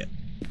an idiot.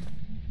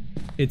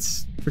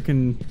 It's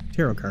freaking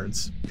tarot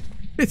cards.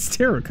 It's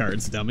tarot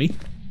cards, dummy.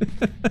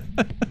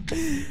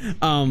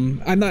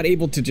 I'm not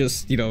able to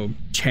just, you know,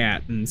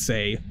 chat and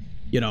say,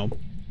 you know,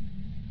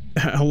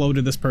 hello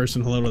to this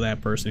person, hello to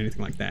that person,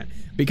 anything like that.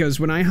 Because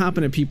when I hop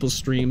into people's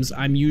streams,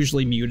 I'm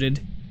usually muted,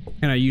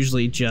 and I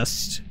usually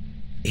just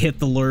hit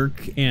the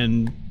lurk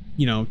and,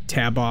 you know,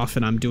 tab off,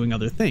 and I'm doing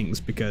other things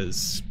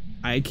because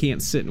I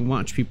can't sit and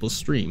watch people's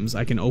streams.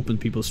 I can open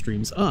people's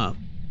streams up,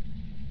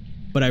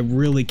 but I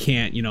really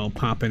can't, you know,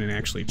 pop in and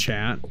actually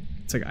chat.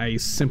 It's like I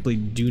simply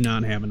do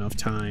not have enough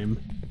time.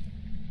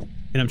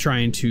 And I'm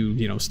trying to,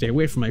 you know, stay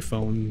away from my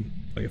phone,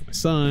 play with my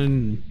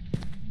son,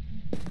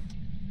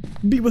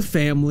 be with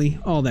family,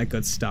 all that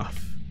good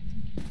stuff.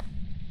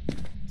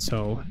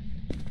 So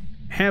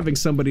having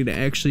somebody to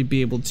actually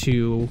be able to,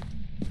 you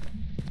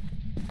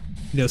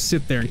know,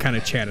 sit there and kind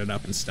of chat it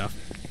up and stuff.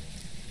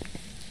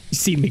 You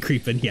see me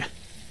creeping, yeah.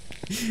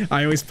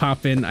 I always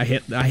pop in, I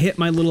hit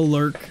my little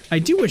lurk. I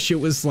do wish it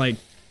was like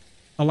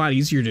a lot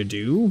easier to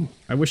do.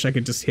 I wish I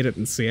could just hit it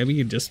in Sammy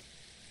and just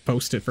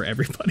post it for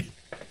everybody.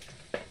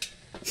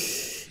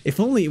 If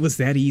only it was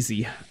that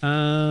easy.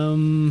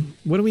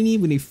 What do we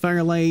need? We need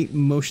firelight,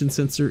 motion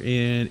sensor,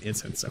 and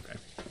incense. Okay.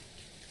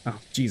 Oh,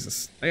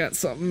 Jesus. I got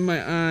something in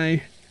my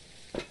eye.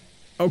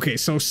 Okay,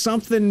 so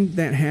something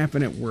that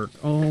happened at work.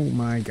 Oh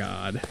my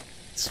God.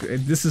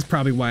 This is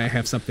probably why I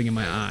have something in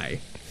my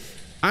eye.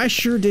 I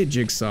sure did,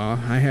 Jigsaw.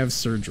 I have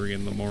surgery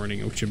in the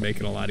morning, which would make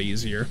it a lot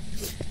easier.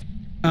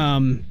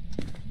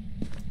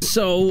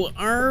 So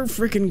our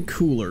freaking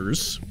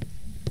coolers.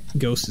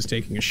 Ghost is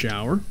taking a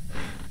shower.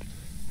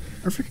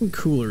 Our freaking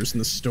coolers in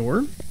the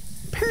store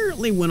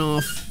apparently went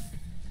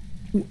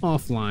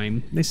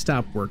offline. They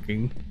stopped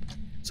working.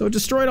 So it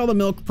destroyed all the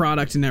milk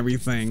product and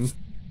everything.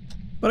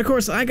 But of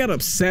course, I got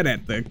upset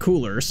at the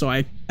cooler, so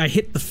I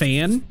hit the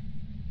fan.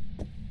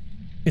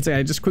 It's like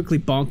I just quickly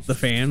bonked the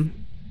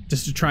fan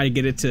just to try to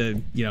get it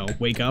to, you know,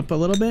 wake up a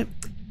little bit.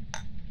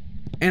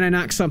 And I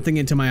knocked something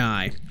into my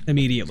eye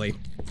immediately.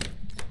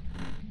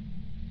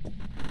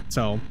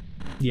 So,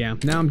 yeah,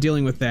 now I'm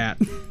dealing with that.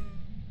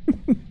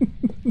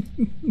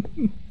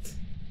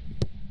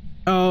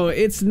 Oh,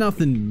 it's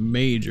nothing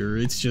major.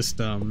 It's just,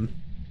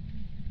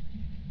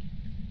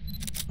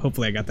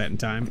 hopefully I got that in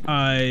time.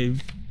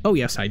 Oh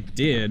yes, I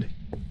did.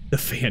 The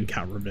fan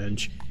got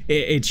revenge.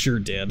 It sure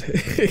did.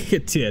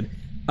 It did.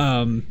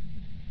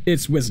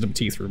 It's wisdom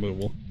teeth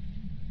removal.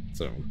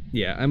 So,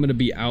 yeah, I'm gonna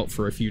be out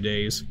for a few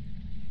days.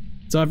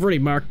 So I've already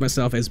marked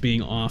myself as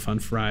being off on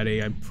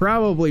Friday. I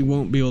probably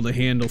won't be able to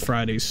handle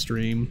Friday's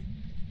stream.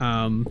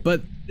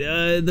 But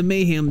the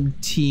Mayhem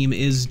team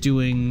is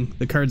doing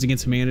the Cards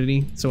Against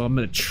Humanity, so I'm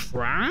gonna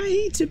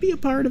try to be a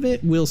part of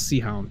it. We'll see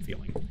how I'm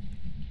feeling.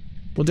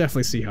 We'll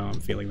definitely see how I'm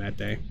feeling that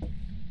day.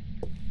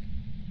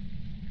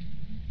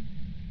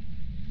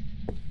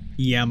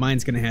 Yeah,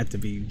 mine's gonna have to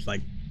be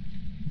like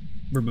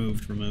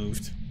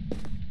removed.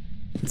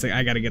 It's like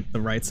I gotta get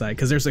the right side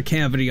because there's a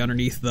cavity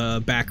underneath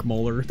the back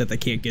molar that they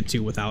can't get to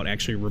without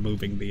actually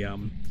removing the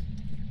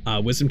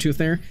wisdom tooth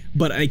there.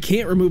 But I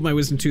can't remove my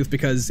wisdom tooth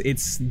because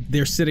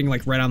they're sitting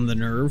like right on the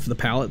nerve, the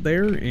palate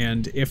there,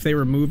 and if they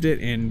removed it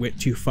and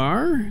went too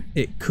far,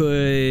 it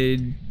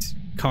could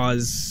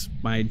cause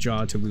my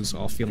jaw to lose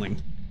all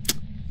feeling.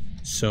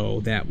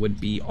 So that would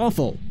be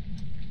awful.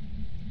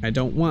 I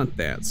don't want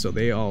that. So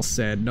they all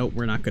said, nope,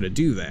 we're not gonna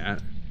do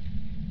that.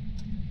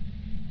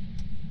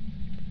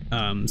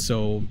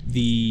 So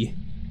the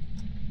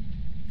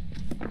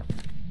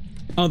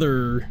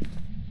other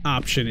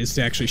option is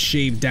to actually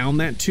shave down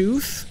that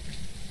tooth.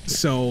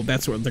 So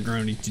that's what they're going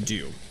to need to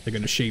do. They're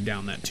going to shave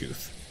down that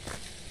tooth.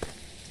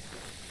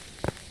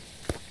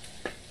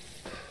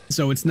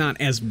 So it's not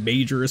as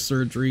major a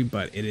surgery,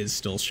 but it is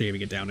still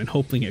shaving it down and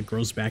hoping it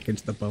grows back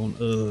into the bone.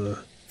 Ugh.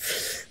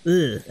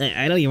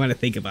 I don't even want to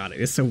think about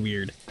it. It's so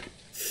weird.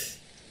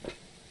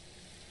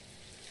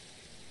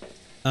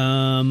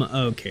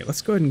 Okay,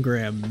 let's go ahead and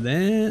grab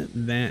that,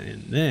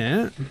 and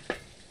that.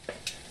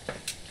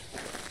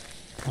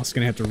 I'm also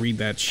gonna have to read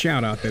that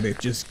shout out that it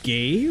just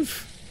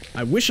gave.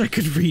 I wish I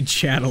could read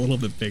chat a little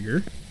bit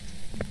bigger.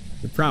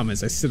 The problem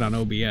is I sit on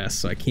OBS,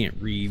 so I can't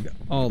read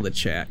all the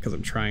chat because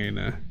I'm trying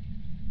to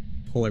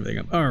pull everything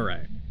up.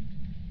 Alright.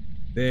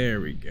 There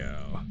we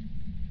go.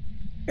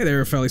 Hey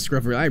there, Felly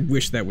Scruffer. I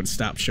wish that would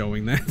stop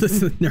showing that. The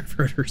nerf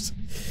herders.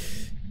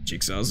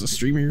 Jigsaw's the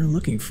streamer you're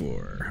looking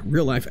for.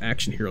 Real life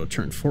action hero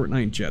turned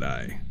Fortnite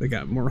Jedi. They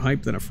got more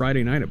hype than a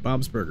Friday night at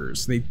Bob's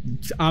Burgers.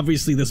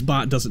 Obviously this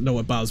bot doesn't know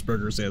what Bob's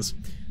Burgers is.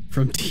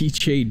 From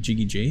DJ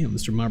Jiggy J and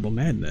Mr. Marble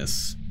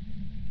Madness.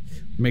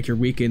 Make your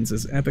weekends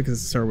as epic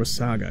as the Star Wars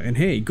saga. And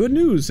hey, good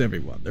news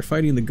everyone. They're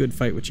fighting the good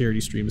fight with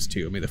charity streams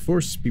too. May the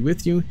force be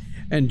with you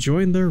and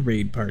join their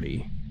raid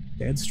party.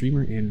 Dad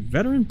streamer and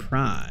veteran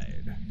pride.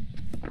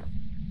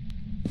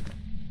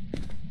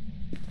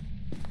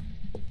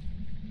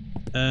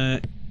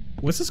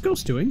 What's this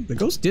ghost doing? The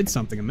ghost did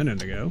something a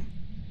minute ago.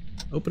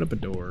 Open up a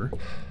door.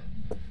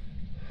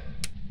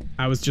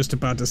 I was just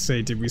about to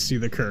say, did we see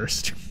the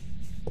cursed?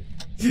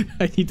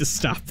 I need to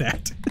stop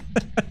that.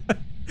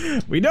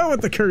 We know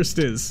what the cursed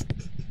is.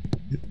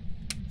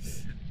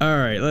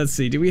 Alright, let's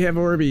see. Do we have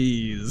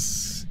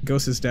Orbeez?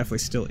 Ghost is definitely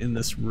still in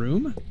this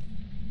room.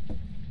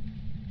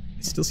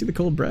 I still see the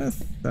cold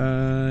breath.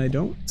 I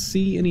don't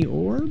see any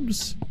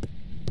orbs.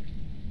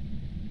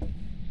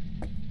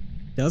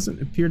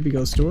 Doesn't appear to be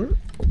ghost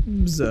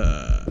orbs.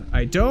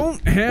 I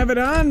don't have it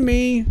on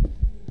me.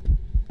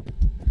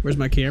 Where's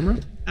my camera?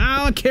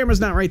 Oh, the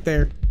camera's not right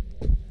there.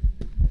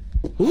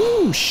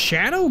 Ooh,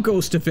 shadow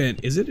ghost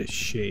event. Is it a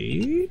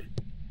shade?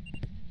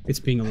 It's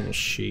being a little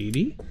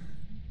shady.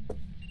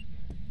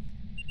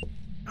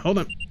 Hold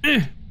on.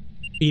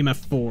 EMF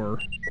 4.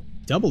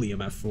 Double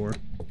EMF 4.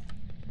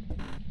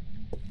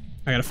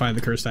 I gotta find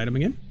the cursed item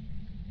again.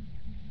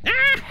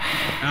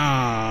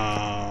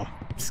 Ah!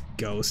 Oh, it's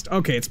ghost.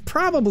 Okay, it's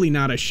probably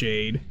not a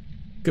shade.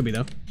 Could be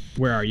though.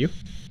 Where are you?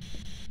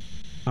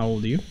 How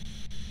old are you?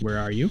 Where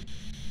are you?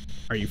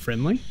 Are you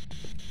friendly?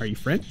 Are you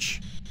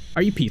French?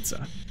 Are you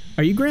pizza?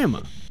 Are you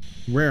grandma?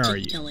 Where are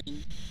you?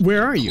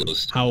 Where are you?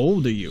 How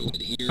old are you?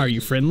 Are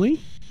you friendly?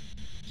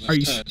 Are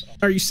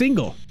you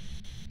single?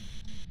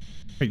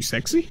 Are you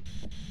sexy?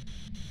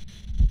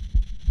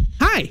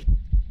 Hi!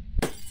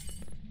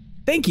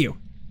 Thank you.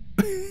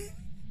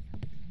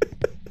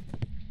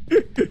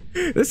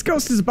 This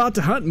ghost is about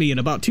to hunt me in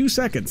about 2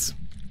 seconds.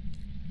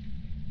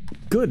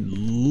 Good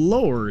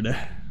lord.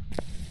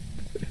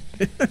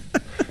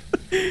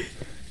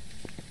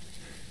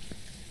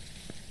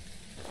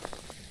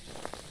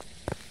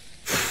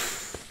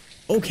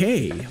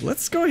 Okay,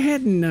 let's go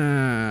ahead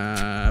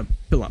and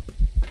fill up.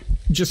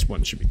 Just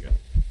one should be good.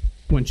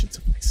 One should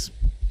suffice.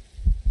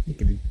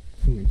 Get a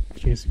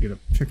chance to get a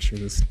picture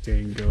of this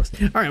dang ghost.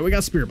 Alright, we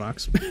got spirit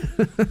box.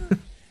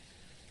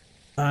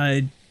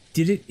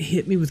 Did it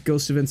hit me with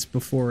ghost events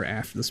before or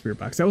after the spirit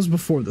box? That was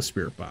before the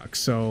spirit box,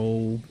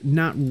 so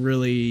not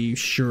really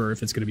sure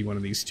if it's going to be one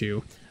of these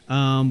two.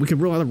 We could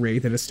rule out a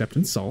raid that has stepped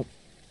in salt.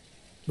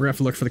 We're going to have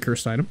to look for the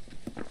cursed item.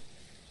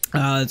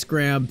 Let's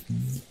grab...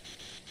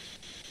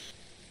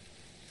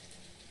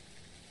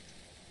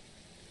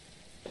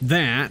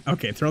 that.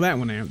 Okay, throw that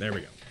one out. There we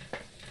go.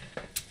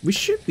 We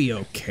should be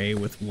okay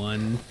with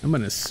one. I'm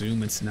going to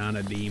assume it's not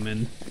a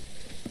demon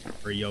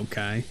or a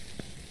yokai.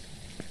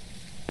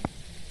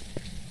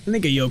 I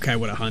think a yokai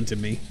would have hunted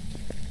me.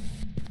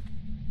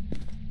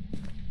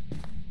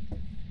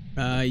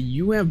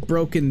 You have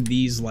broken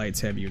these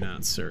lights, have you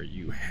not, sir?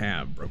 You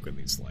have broken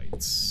these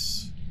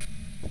lights.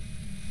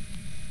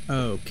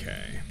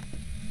 Okay.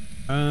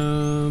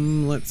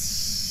 Let's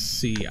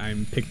see.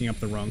 I'm picking up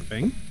the wrong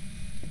thing.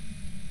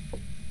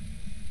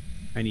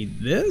 I need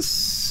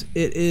this.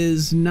 It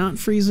is not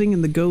freezing,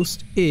 and the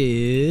ghost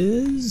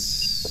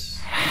is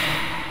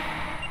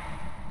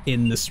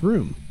in this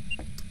room.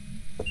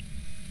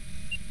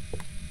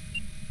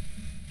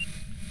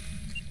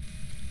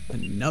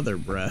 Another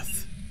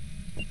breath.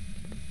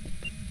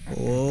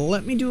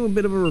 Let me do a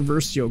bit of a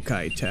reverse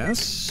yokai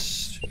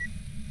test,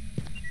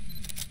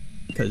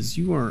 because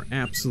you are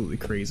absolutely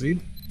crazy.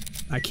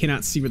 I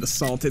cannot see where the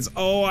salt is.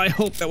 Oh, I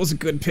hope that was a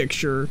good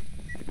picture.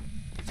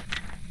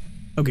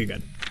 Okay,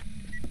 good.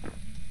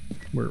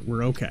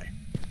 We're okay.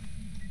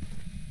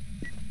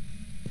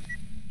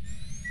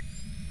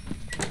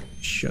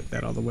 Shut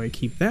that all the way.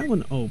 Keep that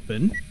one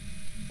open.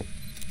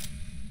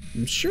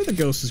 I'm sure the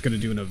ghost is going to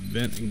do an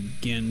event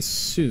again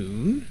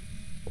soon.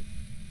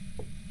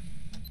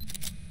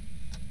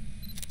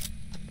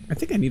 I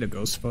think I need a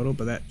ghost photo,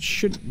 but that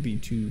shouldn't be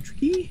too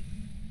tricky.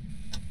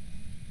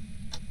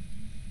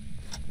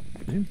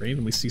 I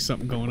randomly see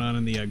something going on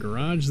in the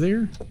garage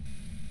there.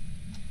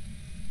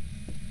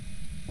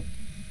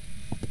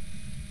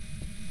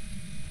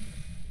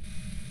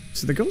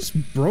 So the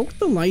ghost broke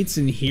the lights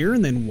in here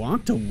and then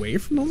walked away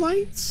from the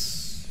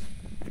lights?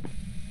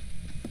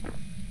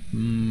 I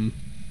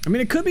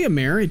mean, it could be a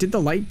mare. It did the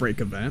light break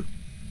event.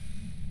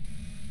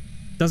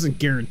 Doesn't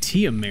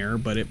guarantee a mare,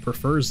 but it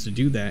prefers to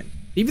do that.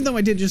 Even though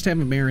I did just have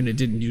a mare and it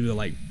didn't do the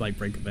light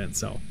break event,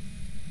 so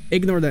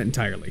ignore that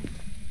entirely.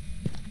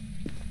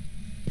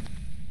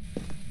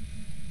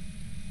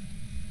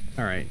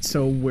 Alright,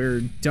 so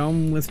we're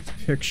done with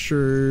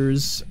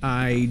pictures.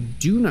 I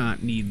do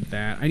not need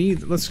that. I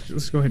need,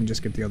 let's go ahead and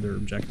just get the other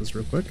objectives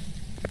real quick.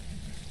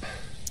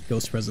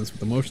 Ghost presence with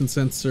the motion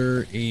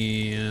sensor,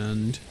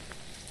 and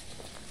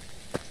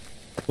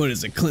what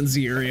is it? Cleanse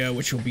the area,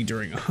 which will be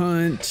during a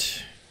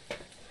hunt.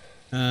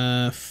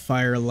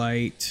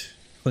 Firelight,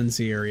 cleanse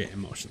the area,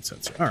 and motion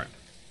sensor. Alright.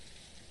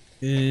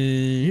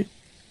 And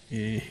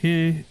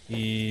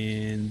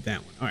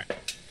that one. Alright.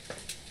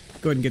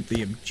 Go ahead and get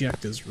the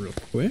objectives real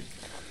quick.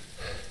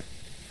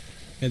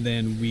 And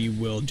then we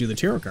will do the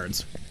tarot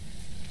cards.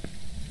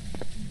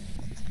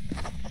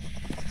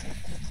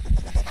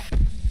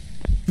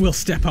 We'll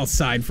step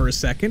outside for a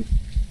second.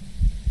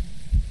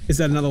 Is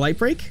that another light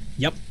break?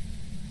 Yep.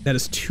 That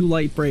is 2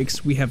 light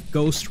breaks. We have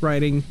ghost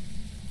writing.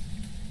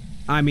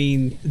 I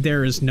mean,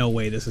 there is no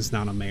way this is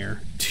not a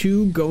mare.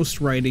 2 ghost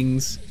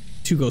writings.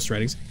 2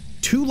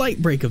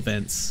 light break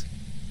events.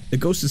 The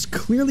ghost is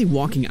clearly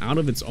walking out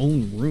of its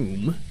own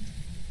room.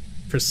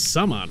 For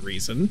some odd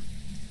reason.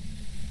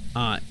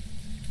 Like,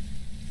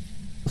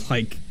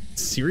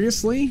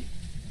 seriously?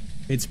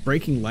 It's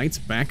breaking lights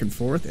back and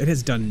forth. It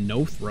has done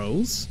no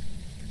throws.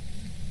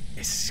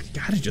 It's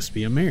gotta just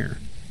be a mare.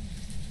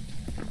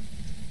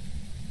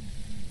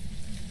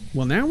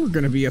 Well, now we're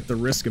gonna be at the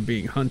risk of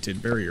being hunted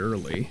very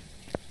early.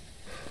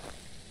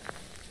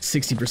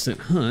 60%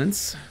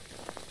 hunts.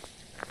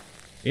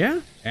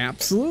 Yeah,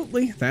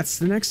 absolutely. That's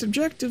the next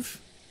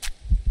objective.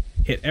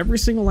 Hit every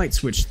single light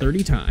switch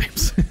 30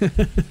 times.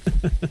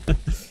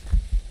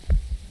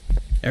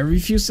 Every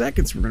few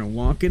seconds, we're going to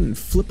walk in and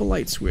flip a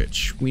light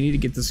switch. We need to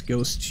get this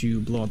ghost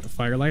to blow out the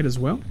firelight as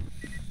well.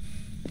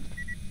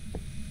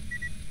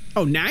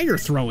 Oh, now you're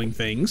throwing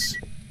things.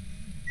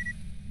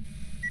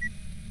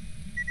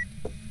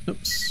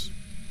 Oops.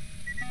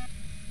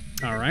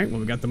 Alright, well,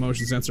 we got the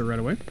motion sensor right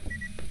away.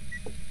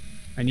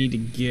 I need to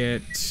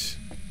get...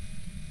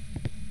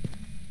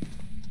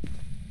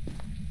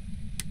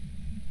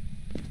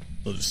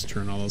 We'll just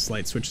turn all those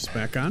light switches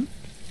back on.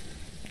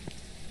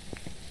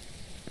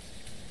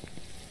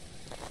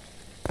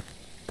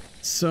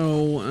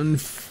 So,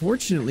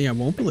 unfortunately, I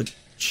won't be able to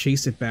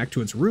chase it back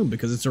to its room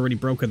because it's already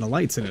broken the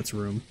lights in its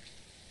room.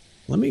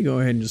 Let me go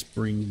ahead and just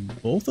bring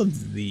both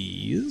of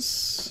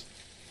these.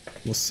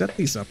 We'll set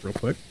these up real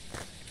quick.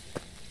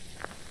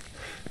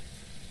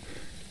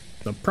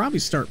 They'll probably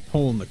start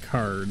pulling the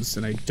cards,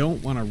 and I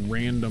don't want a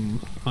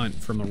random hunt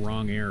from the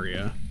wrong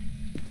area.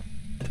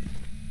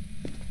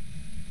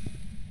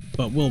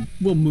 But we'll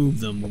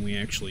move them when we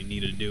actually need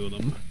to do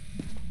them.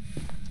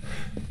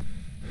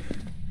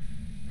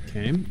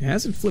 Okay, it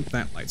hasn't flipped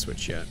that light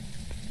switch yet.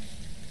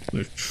 I'm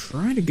gonna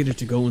try to get it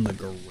to go in the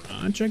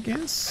garage, I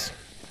guess.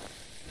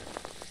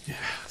 Yeah,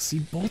 see,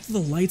 both of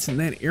the lights in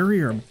that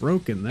area are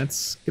broken.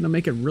 That's gonna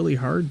make it really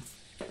hard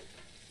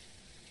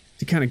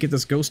to kind of get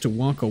this ghost to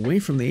walk away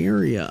from the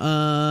area.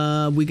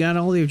 We got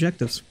all the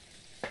objectives.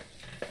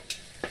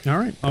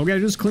 Alright, all we gotta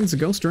do is cleanse the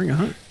ghost during a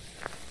hunt.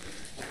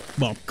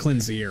 Well,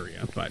 cleanse the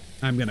area, but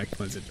I'm gonna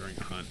cleanse it during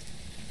a hunt.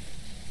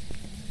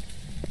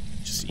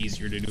 Just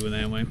easier to do it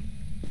that way.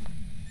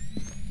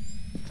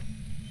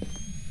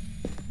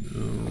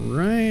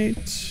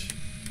 Alright.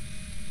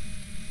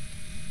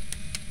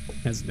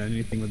 Hasn't done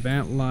anything with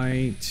that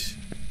light.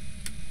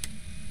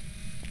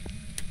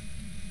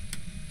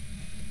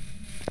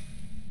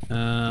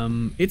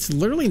 It's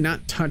literally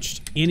not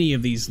touched any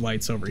of these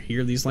lights over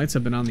here. These lights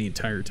have been on the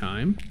entire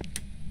time.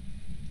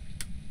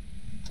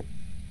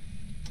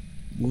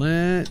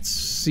 Let's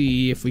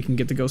see if we can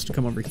get the ghost to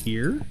come over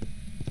here.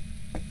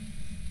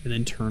 And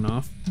then turn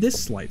off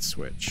this light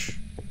switch.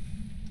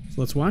 So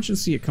let's watch and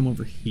see it come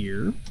over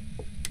here.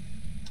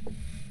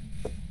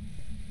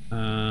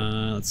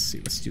 Let's see.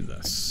 Let's do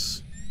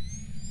this.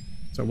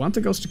 So I want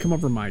the ghost to come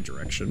over my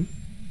direction.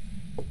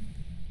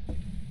 Come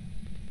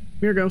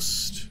here,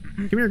 ghost.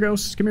 Come here,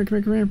 ghost. Come here,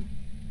 come here, come here.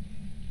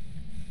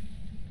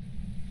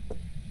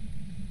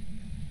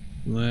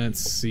 Let's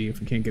see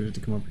if we can't get it to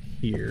come over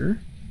here.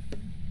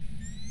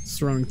 It's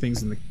throwing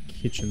things in the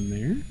kitchen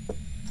there.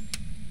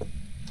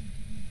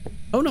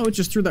 Oh no, it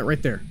just threw that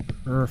right there.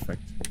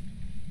 Perfect.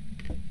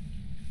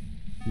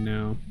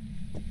 No.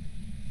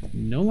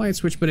 No light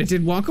switch, but it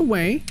did walk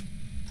away.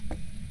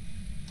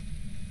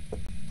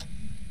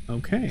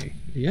 Okay.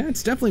 Yeah,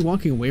 it's definitely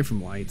walking away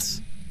from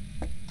lights.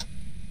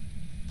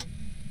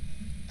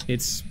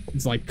 It's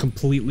like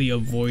completely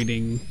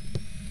avoiding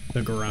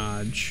the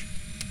garage.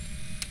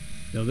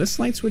 No, this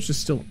light switch is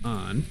still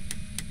on.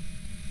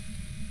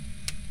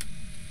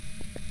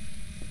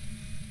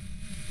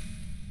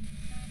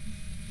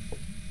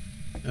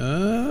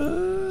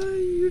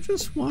 You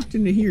just walked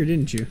into here,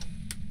 didn't you?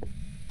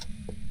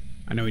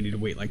 I know we need to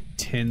wait like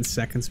 10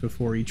 seconds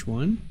before each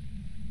one.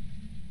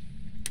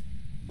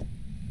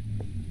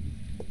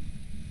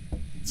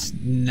 It's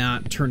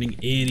not turning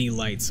any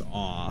lights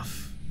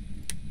off.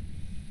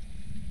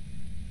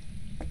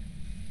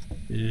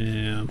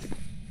 Yeah.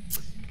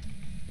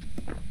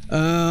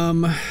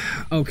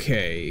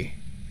 Okay.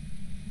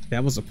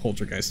 That was a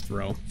poltergeist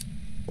throw.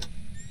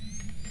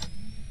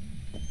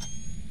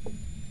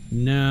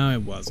 No,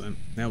 it wasn't.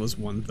 That was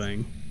one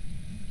thing.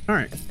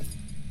 Alright.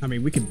 I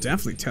mean, we can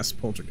definitely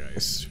test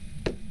poltergeist.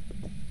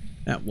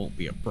 That won't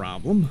be a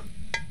problem.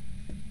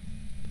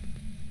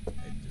 I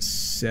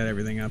just set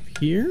everything up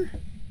here.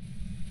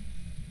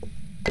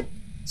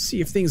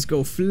 See if things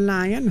go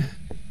flying.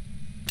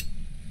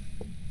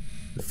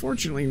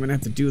 Unfortunately, I'm gonna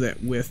have to do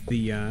that with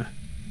the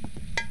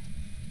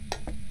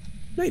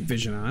night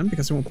vision on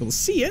because I won't be able to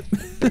see it.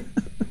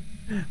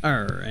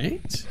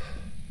 Alright.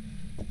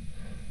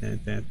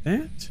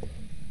 That.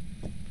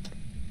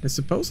 I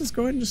suppose let's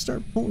go ahead and just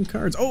start pulling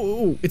cards.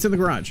 Oh, it's in the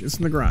garage. It's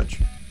in the garage.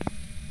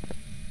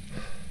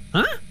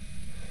 Huh?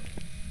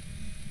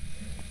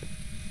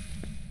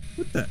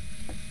 What the?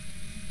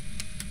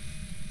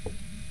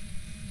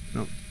 I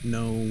don't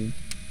know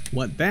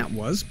what that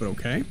was, but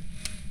okay.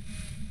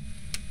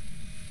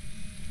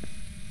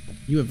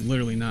 You have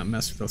literally not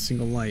messed with a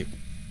single light.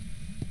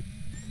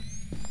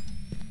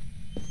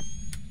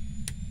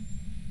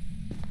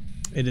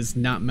 It is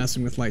not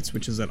messing with light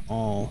switches at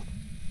all.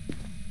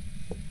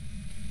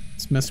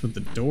 It's messed with the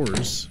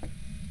doors.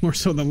 More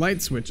so than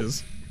light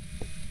switches.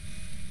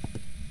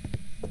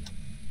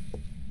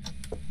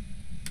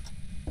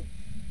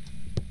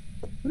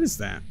 What is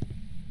that?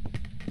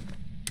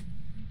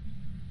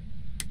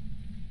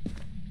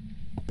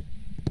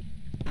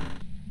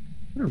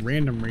 What a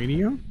random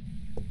radio?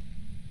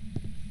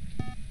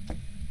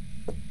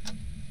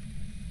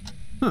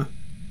 Huh.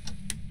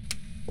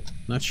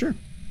 Not sure.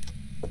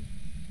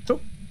 Oh,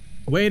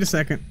 wait a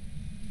second.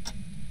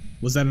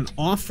 Was that an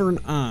off or an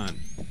on?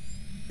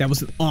 That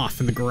was an off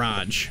in the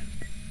garage.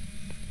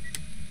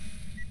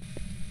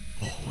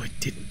 Oh, it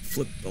didn't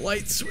flip the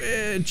light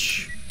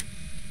switch.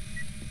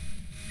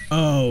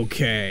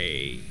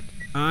 Okay.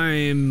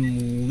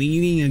 I'm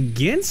leaning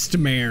against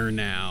Mare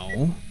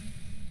now.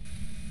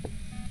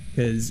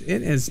 Because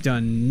it has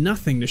done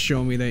nothing to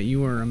show me that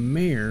you are a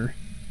mare.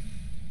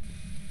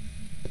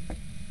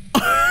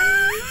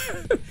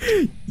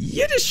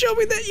 You just showed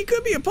me that you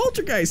could be a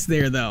poltergeist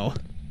there, though.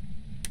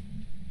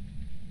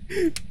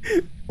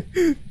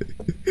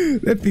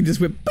 That thing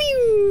just went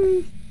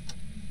bing.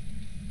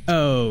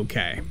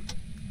 Okay.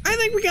 I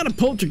think we got a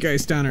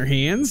poltergeist on our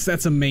hands.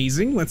 That's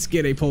amazing. Let's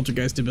get a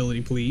poltergeist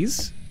ability,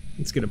 please.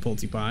 Let's get a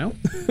polty pile.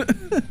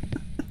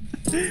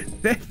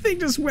 That thing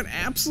just went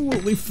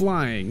absolutely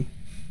flying.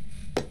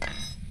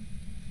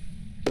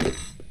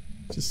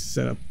 Just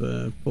set up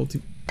the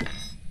polty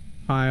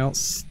pile.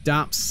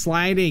 Stop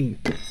sliding.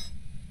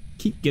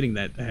 Keep getting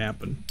that to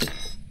happen.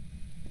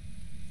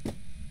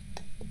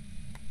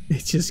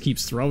 It just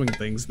keeps throwing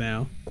things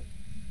now.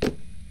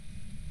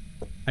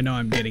 I know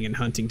I'm getting in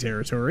hunting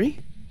territory.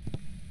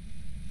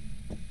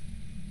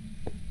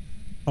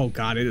 Oh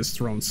god, it has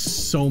thrown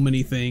so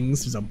many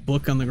things. There's a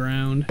book on the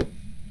ground.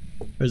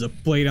 There's a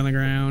plate on the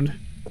ground.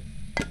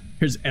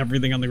 There's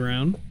everything on the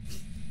ground.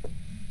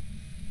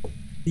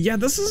 Yeah,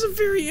 this is a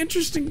very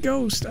interesting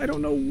ghost. I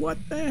don't know what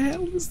the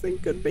hell this thing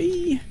could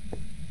be.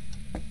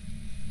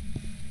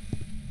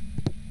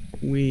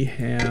 We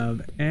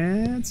have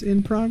ads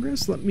in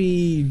progress. Let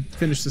me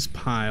finish this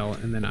pile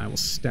and then I will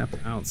step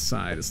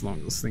outside as long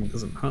as this thing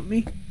doesn't hunt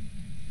me.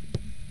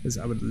 Because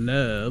I would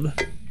love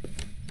to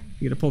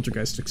get a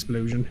poltergeist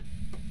explosion.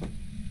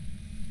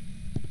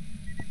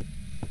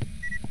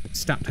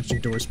 Stop touching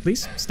doors,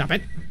 please. Stop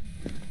it.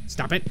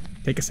 Stop it.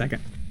 Take a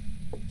second.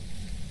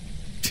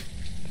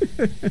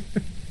 Ay,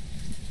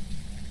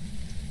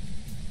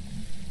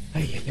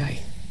 ay, ay.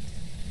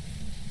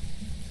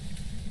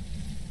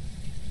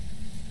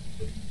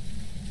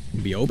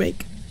 Be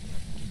Obake?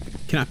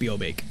 Cannot be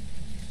Obake.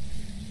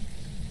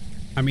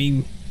 I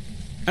mean,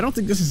 I don't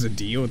think this is a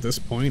Dio at this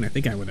point. I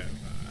think I would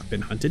have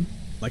been hunted,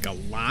 like a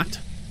lot.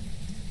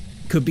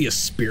 Could be a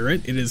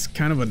spirit. It is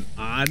kind of an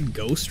odd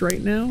ghost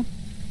right now.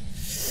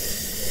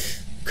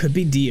 Could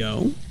be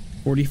Dio.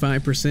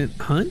 45%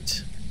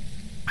 hunt.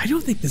 I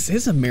don't think this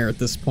is a mare at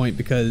this point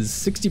because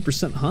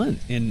 60% hunt,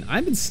 and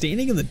I've been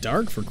standing in the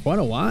dark for quite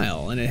a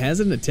while, and it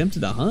hasn't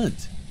attempted a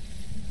hunt.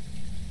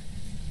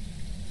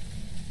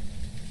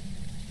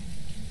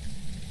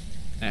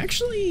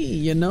 Actually,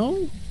 you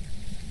know,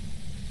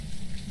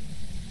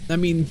 I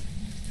mean,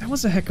 that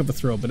was a heck of a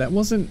throw, but that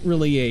wasn't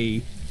really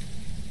a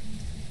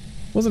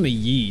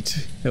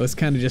yeet. That was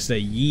kind of just a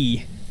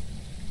yee.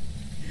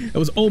 It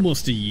was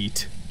almost a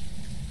yeet.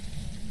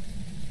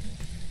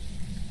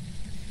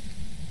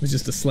 It was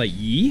just a slight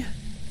yee.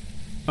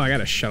 Oh, I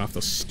gotta shut off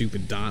those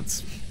stupid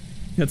dots.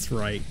 That's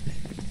right.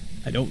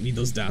 I don't need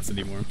those dots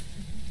anymore.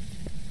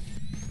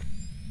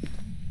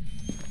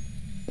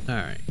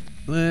 Alright.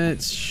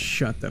 Let's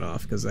shut that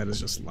off because that is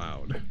just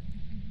loud.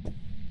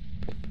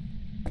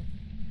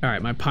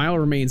 Alright, my pile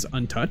remains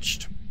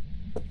untouched.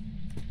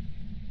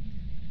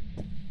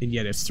 And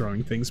yet it's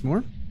throwing things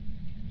more.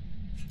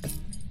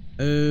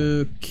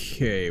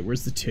 Okay,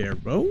 where's the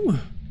turbo?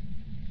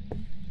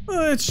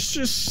 Let's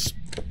just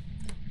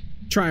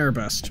try our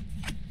best.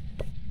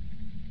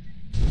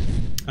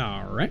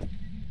 Alright.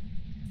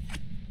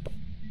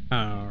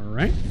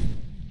 Alright.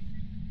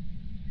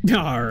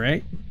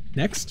 Alright.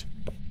 Next.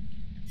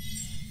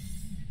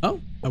 Oh,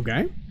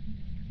 okay.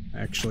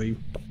 Actually,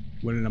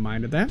 wouldn't have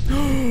minded that.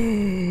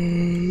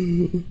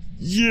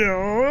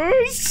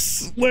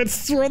 Yes!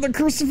 Let's throw the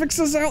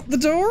crucifixes out the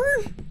door.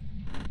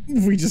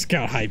 We just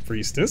got High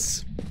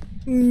Priestess.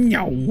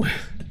 No.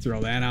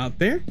 Throw that out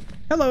there.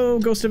 Hello,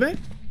 Ghost Event.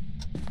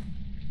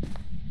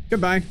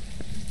 Goodbye.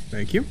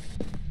 Thank you.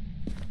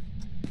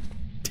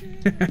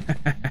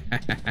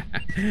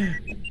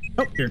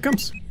 Oh, here it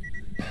comes.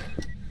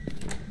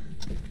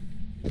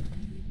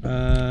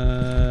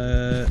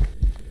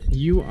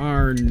 You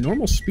are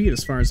normal speed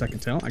as far as I can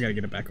tell. I gotta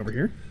get it back over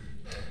here.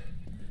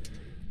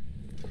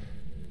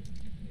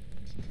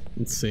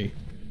 Let's see.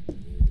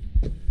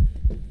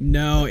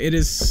 No, it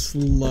is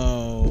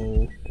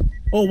slow.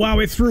 Oh wow,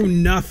 it threw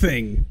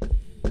nothing.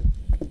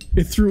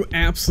 It threw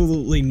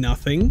absolutely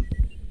nothing.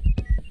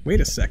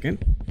 Wait a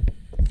second.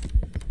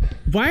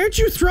 Why aren't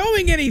you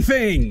throwing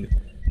anything?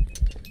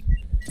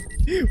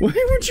 Why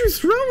won't you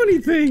throw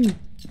anything?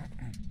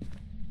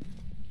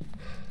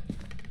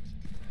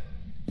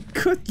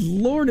 Good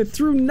lord, it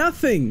threw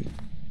nothing.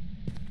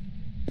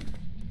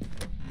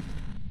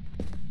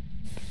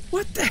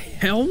 What the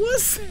hell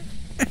was that?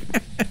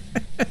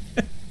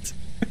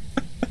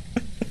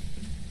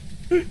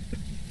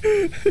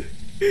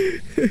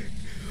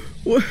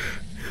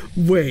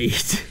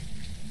 Wait.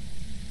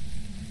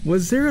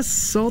 Was there a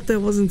salt that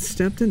wasn't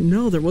stepped in?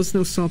 No, there was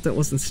no salt that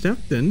wasn't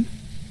stepped in.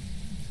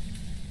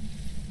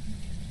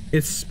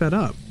 It's sped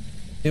up.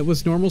 It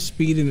was normal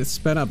speed and it's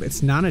sped up.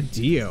 It's not a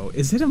Dio.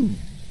 Is it a...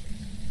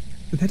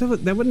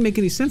 That wouldn't make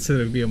any sense that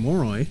it would be a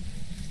Moroi.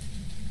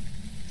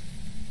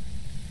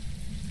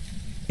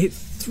 It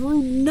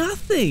threw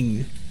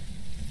nothing.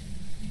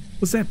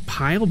 Was that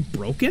pile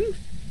broken?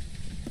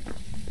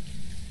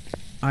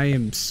 I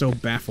am so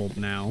baffled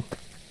now.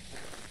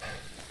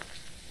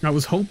 I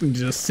was hoping to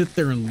just sit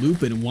there and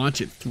loop it and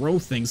watch it throw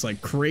things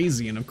like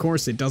crazy, and of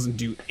course it doesn't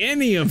do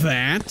any of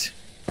that.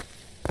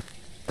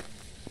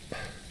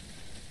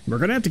 We're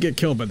gonna have to get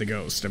killed by the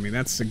ghost. I mean,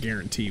 that's a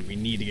guarantee. We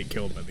need to get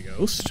killed by the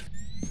ghost.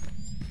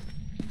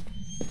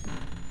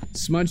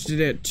 Smudged it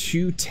at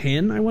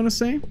 210, I want to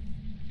say.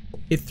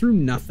 It threw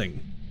nothing.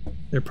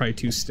 They're probably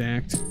too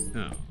stacked.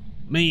 Oh,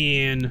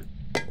 man.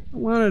 I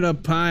wanted a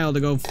pile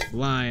to go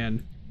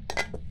flying.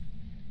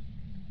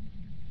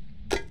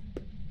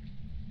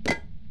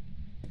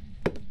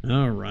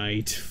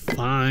 Alright,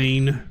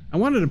 fine. I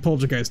wanted a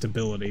poltergeist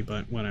ability,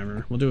 but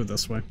whatever. We'll do it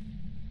this way.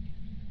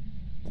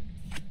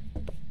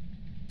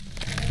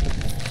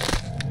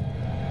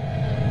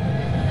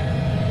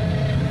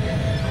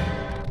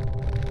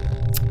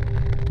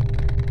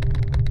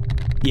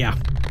 Yeah.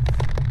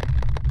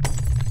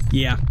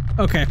 Yeah.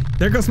 Okay.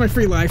 There goes my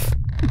free life.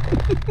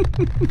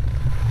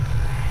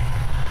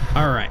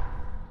 Alright.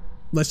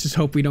 Let's just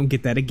hope we don't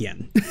get that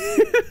again.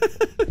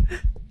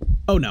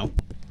 Oh no.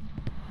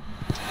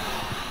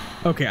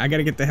 Okay, I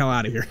gotta get the hell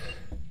out of here.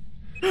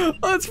 Oh,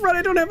 that's right,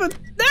 I don't have a... No!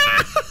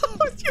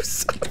 You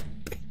son of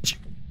a bitch.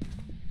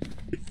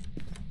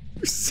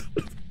 You son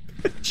of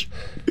a bitch.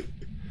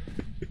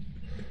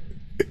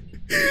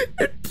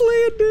 It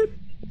planned it.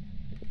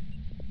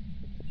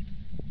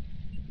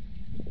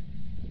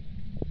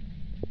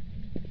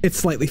 It's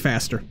slightly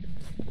faster.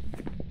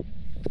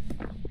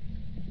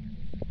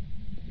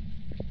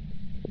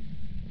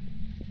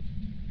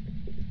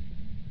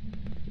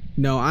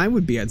 No, I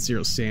would be at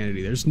 0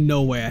 sanity. There's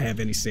no way I have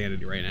any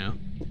sanity right now.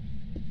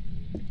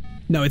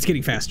 No, it's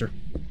getting faster.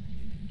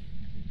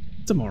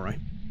 It's a Moroi.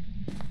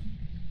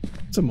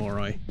 It's a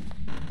Moroi.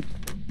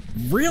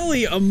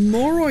 Really? A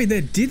Moroi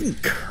that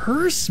didn't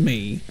curse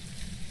me?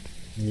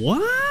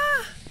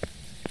 What?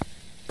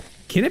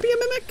 Can it be a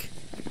mimic?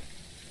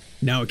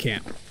 No, it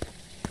can't.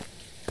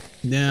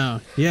 No.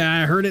 Yeah,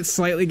 I heard it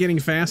slightly getting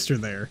faster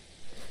there.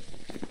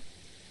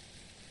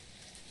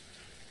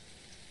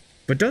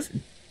 But does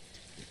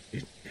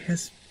it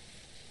has...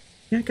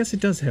 Yeah, I guess it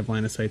does have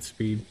line of sight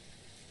speed.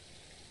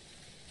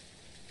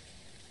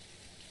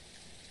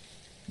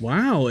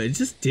 Wow, it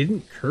just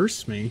didn't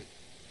curse me.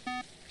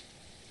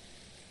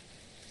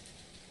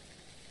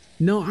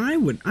 No, I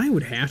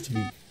would have to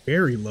be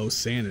very low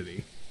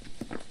sanity.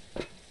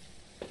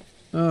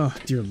 Oh,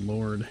 dear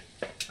Lord.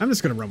 I'm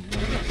just gonna run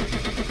more.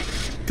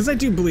 Because I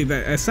do believe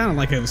that it sounded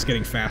like it was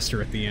getting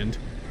faster at the end.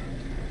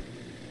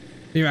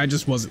 Maybe I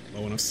just wasn't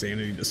low enough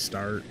sanity to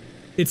start.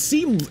 It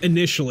seemed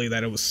initially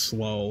that it was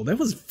slow. That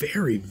was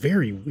very,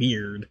 very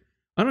weird.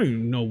 I don't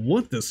even know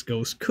what this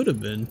ghost could have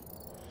been.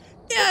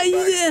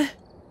 Yeah.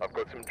 I've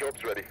got some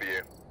jobs ready for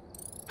you.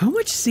 How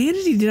much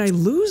sanity did I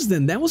lose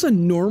then? That was a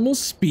normal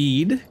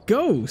speed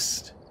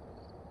ghost.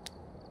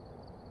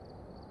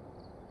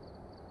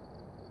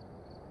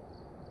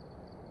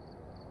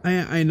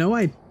 I know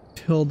I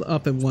pilled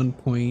up at one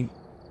point.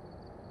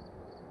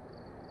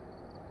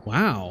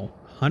 Wow,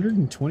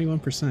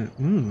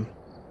 121%.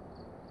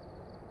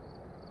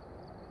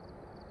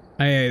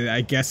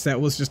 I guess that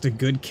was just a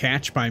good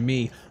catch by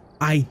me.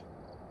 I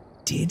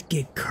did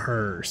get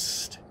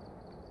cursed.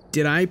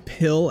 Did I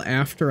pill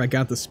after I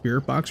got the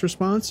spirit box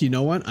response? You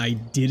know what? I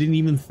didn't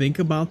even think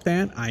about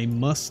that. I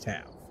must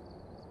have.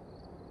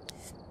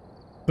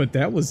 But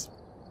that was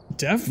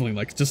definitely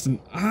like just an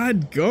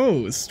odd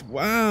ghost.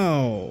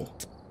 Wow.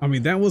 I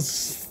mean, that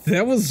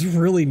was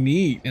really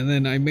neat. And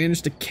then I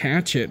managed to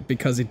catch it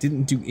because it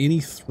didn't do any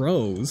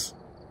throws.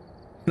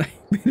 And I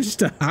managed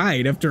to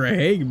hide after a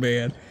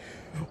hangman.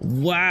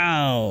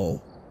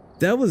 Wow.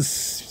 That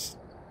was,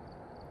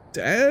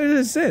 as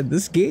I said,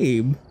 this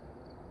game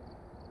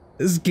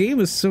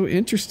is so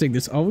interesting.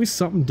 There's always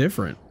something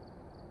different.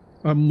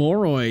 A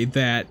Moroi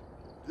that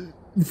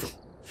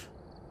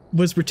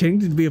was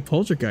pretending to be a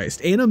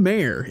poltergeist and a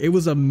mare. It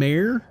was a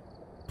mare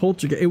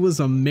poltergeist. It was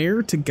a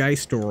mare to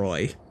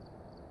Geistoroi.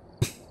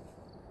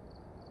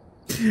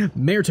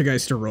 Mare to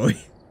Geistoroi.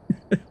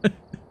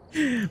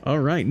 All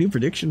right, new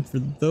prediction for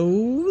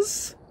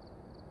those.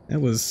 That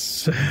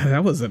was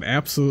an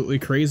absolutely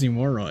crazy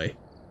Moroi.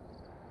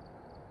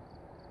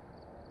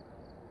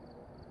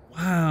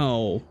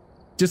 Wow.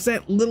 Just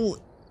that little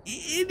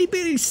itty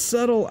bitty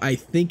subtle, I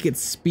think it's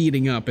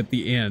speeding up at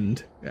the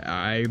end.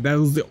 That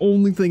was the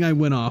only thing I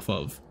went off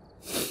of.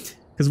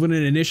 Because when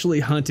it initially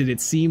hunted,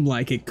 it seemed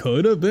like it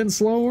could have been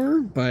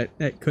slower, but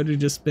it could have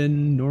just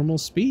been normal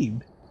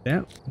speed.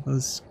 That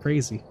was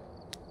crazy.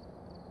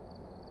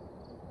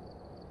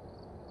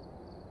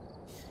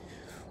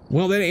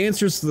 Well, that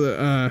answers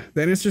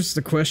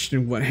the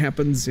question, what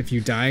happens if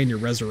you die and you're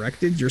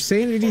resurrected? Your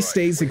sanity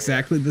stays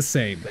exactly the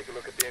same.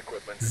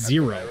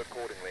 0.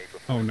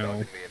 Oh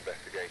no.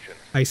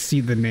 I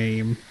see the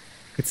name.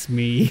 It's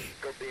me.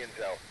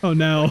 Oh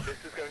no.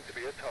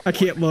 I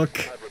can't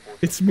look.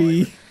 It's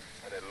me.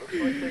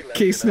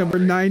 Case number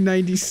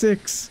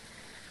 996.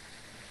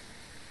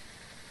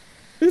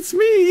 It's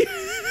me!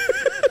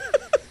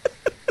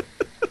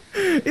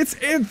 It's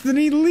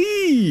Anthony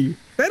Lee!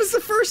 That is the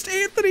first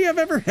Anthony I've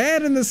ever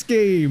had in this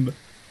game!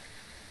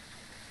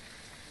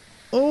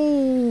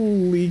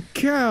 Holy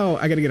cow!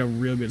 I gotta get a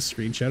real good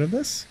screenshot of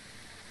this.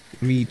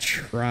 Let me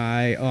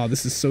try. Oh,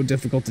 this is so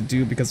difficult to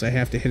do because I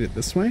have to hit it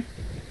this way.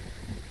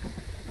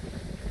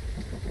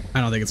 I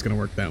don't think it's gonna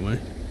work that way.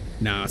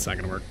 No, it's not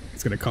gonna work.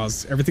 It's gonna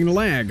cause everything to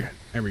lag.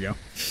 There we go.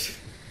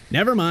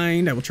 Never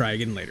mind, I will try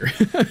again later.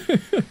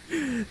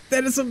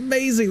 That is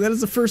amazing. That is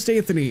the first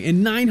Anthony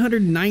in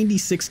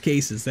 996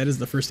 cases. That is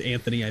the first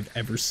Anthony I've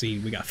ever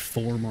seen. We got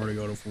 4 more to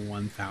go for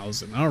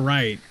 1,000. All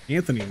right,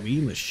 Anthony Lee,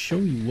 let's show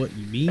you what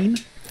you mean.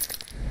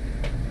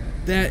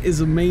 That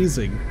is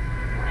amazing.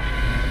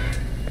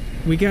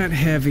 We got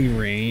heavy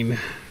rain.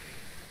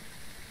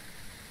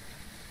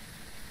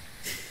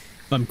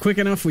 If I'm quick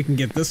enough, we can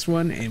get this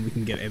one, and we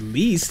can get at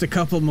least a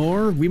couple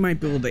more. We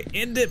might be able to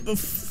end it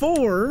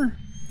before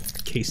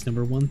case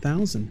number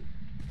 1,000.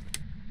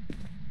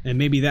 And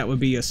maybe that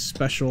would be a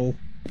special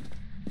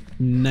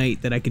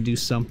night that I could do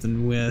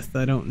something with.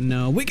 I don't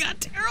know. We got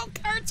tarot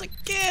cards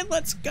again.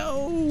 Let's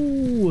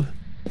go.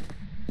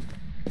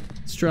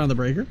 Let's try on the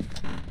breaker.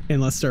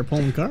 And let's start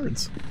pulling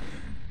cards.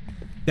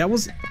 That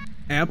was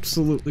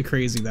absolutely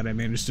crazy that I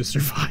managed to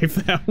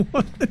survive that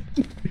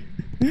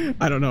one.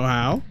 I don't know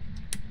how.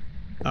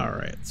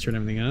 Alright, let's turn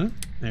everything on.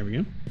 There we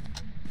go.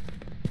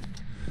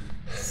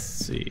 Let's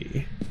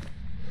see.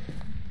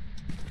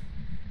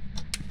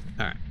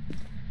 Alright.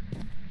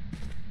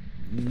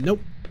 Nope.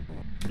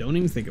 Don't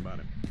even think about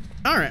it.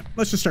 Alright,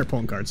 let's just start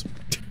pulling cards.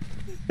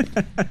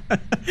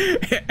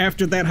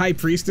 After that High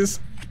Priestess,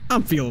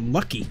 I'm feeling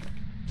lucky.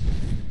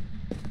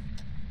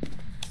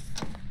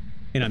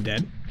 And I'm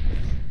dead.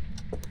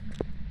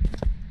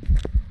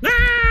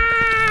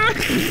 Ah!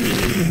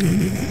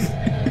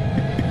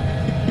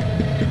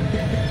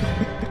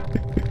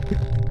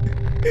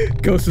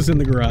 Ghost is in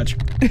the garage.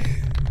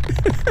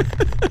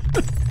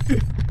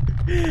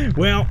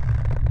 Well,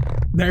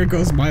 there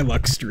goes my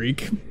luck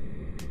streak.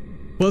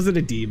 Was it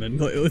a demon?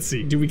 Let's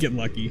see. Do we get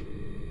lucky?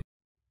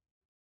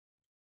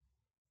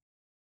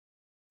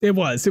 It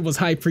was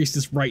High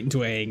Priestess right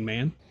into a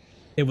hangman.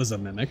 It was a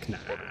mimic. Nah.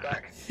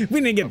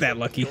 We didn't get that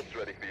lucky.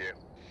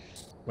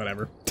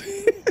 Whatever.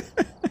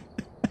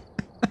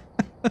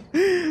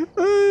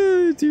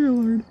 Oh, dear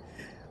Lord.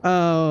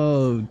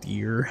 Oh,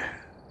 dear.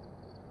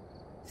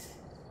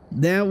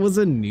 That was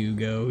a new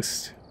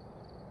ghost.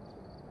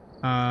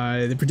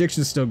 The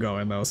prediction's still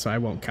going though, so I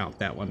won't count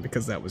that one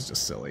because that was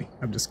just silly.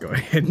 I'm just going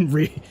ahead and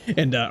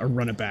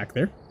run it back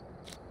there.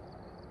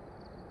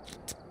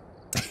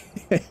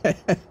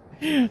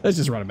 Let's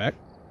just run it back.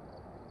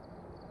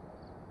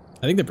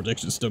 I think the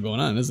prediction's still going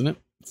on, isn't it?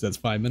 It says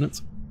 5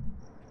 minutes.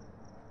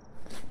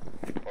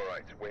 All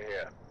right, we're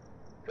here.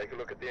 Take a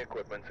look at the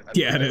equipment. And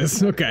yeah, it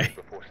is. Okay.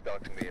 Before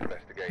starting the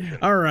investigation.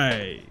 All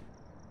right.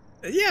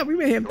 Yeah, we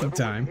may have some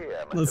time.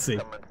 Let's see.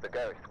 The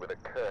ghost with a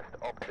cursed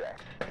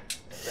object.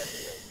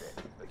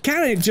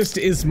 Kind of just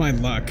is my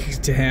luck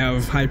to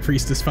have High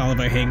Priestess followed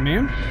by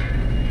Hangman.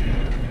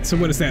 So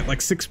what is that, like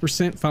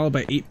 6% followed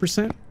by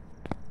 8%?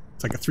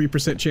 It's like a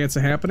 3% chance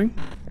of happening.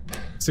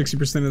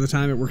 60% of the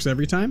time it works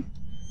every time.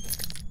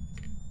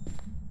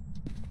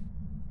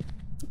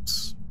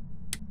 Oops.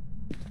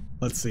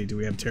 Let's see, do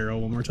we have tarot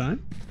one more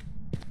time?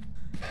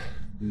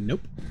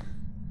 Nope.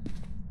 I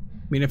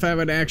mean, if I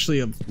would actually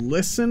have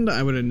listened,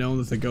 I would have known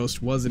that the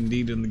ghost was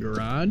indeed in the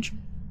garage.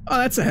 Oh,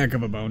 that's a heck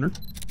of a boner.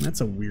 That's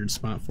a weird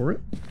spot for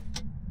it.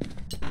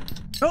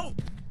 Oh!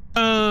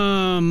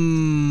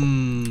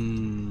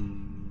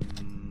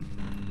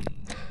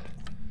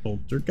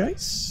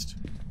 Poltergeist?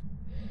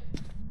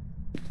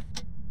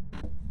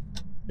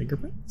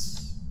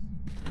 Fingerprints?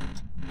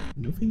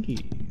 No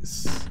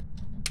fingies.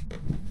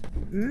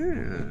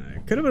 Ah,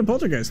 could have been a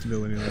poltergeist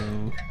ability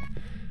though.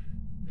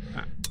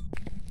 Ah.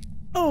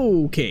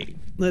 Okay,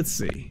 let's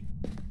see.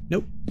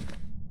 Nope.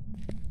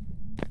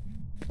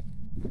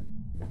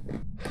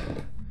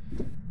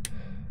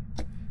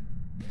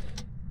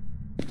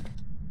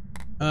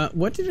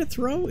 What did it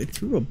throw? It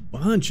threw a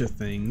bunch of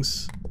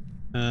things.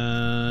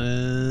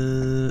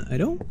 I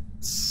don't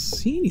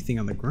see anything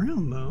on the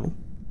ground though.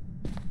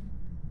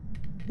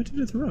 What did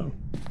it throw?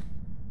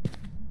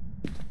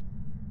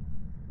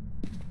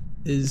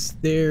 Is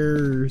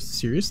there...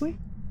 seriously?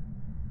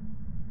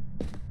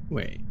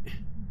 Wait.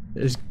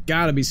 There's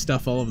gotta be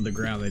stuff all over the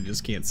ground that I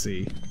just can't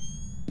see.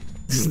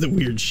 This is the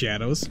weird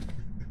shadows.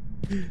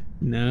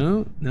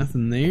 No,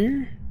 nothing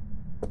there.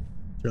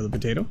 Throw the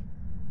potato.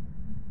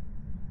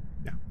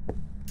 No.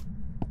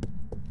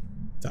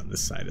 It's on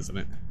this side, isn't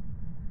it?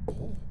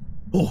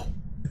 Oh!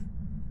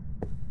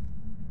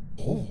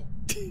 Oh!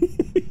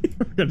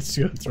 We're just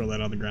gonna throw that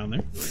on the ground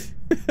there.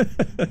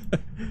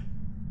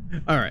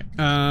 Alright,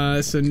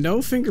 so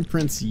no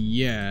fingerprints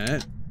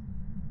yet.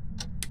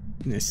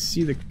 Did I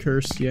see the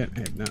curse yet? I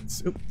have not.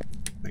 Oh,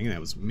 I think that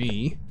was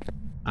me.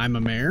 I'm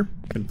a mayor.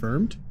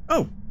 Confirmed.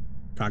 Oh!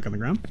 Cock on the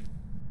ground.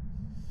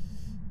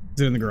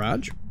 Is it in the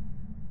garage?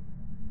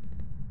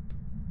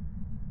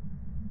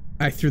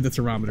 I threw the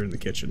thermometer in the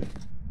kitchen.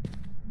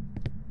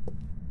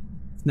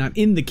 It's not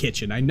in the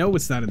kitchen. I know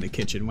it's not in the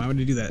kitchen. Why would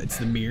I do that? It's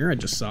the mirror. I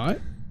just saw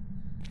it.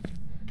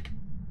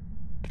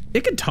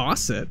 It could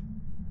toss it.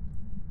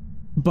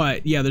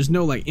 But, yeah, there's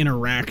no, like,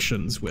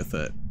 interactions with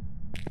it.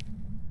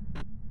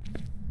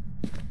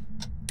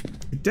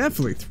 Could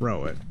definitely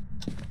throw it.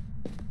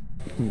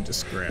 Let me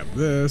just grab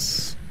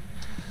this.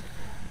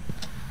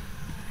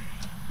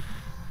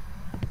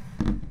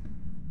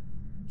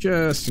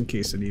 Just in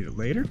case I need it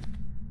later.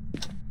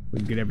 We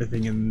can get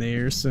everything in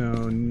there,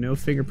 so no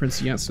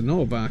fingerprints yet, so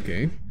no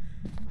Obake.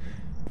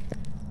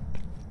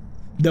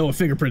 Though if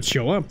fingerprints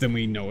show up, then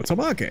we know it's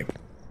Obake.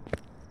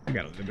 I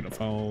got a little bit of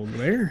fog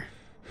there.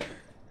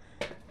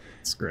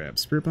 Let's grab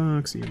Spirit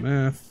Box,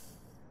 EMF.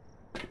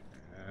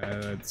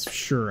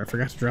 Sure, I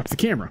forgot to drop the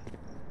camera.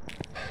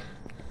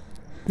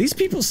 These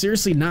people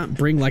seriously not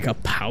bring like a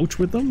pouch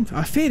with them?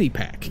 A fanny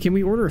pack. Can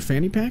we order a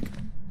fanny pack?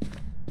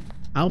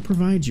 I'll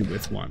provide you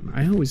with one.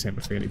 I always have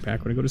a fanny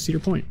pack when I go to Cedar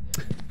Point.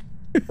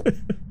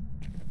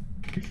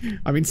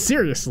 I mean,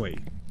 seriously.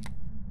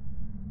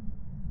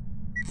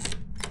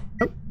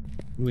 Oh,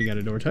 we got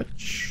a door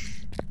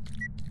touch.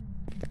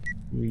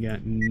 We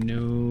got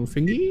no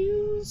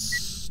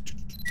fingies.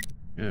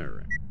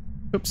 Alright.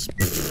 Oops.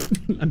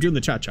 I'm doing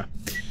the cha-cha.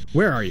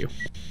 Where are you?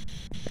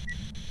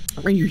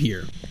 Are you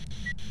here?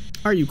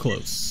 Are you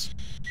close?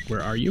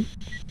 Where are you?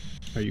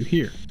 Are you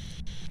here?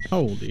 How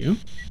old are you?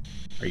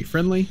 Are you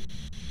friendly?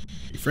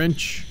 Are you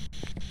French?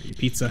 Are you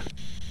pizza?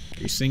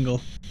 Are you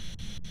single?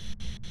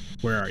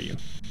 Where are you?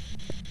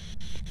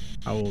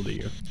 How old are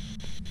you?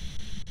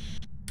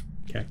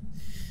 Okay.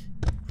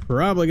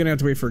 Probably gonna have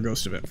to wait for a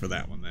ghost event for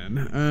that one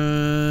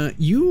then.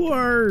 You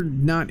are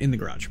not in the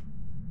garage.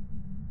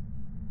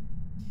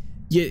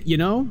 You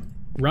know?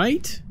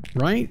 Right?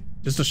 Right?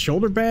 Just a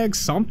shoulder bag?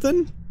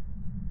 Something?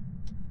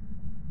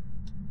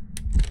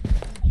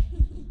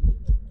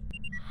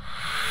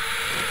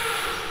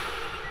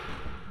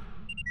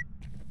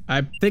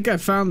 I think I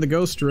found the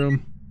ghost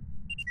room.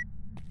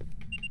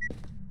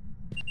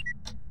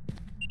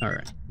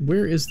 Alright.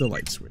 Where is the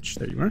light switch?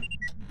 There you are.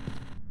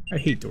 I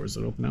hate doors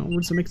that open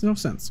outwards. It makes no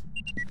sense.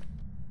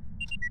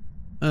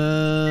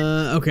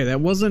 Okay, that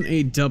wasn't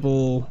a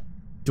double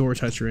door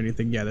touch or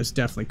anything. Yeah, there's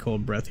definitely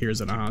cold breath here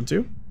as an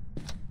Ahantu.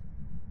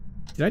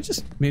 Did I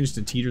just manage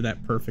to teeter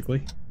that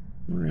perfectly?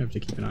 We're gonna have to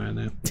keep an eye on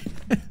that.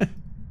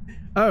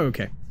 Oh,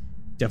 okay.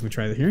 Definitely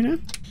try that here now.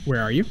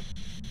 Where are you?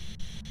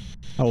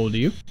 How old are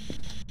you?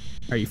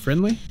 Are you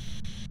friendly?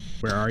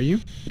 Where are you?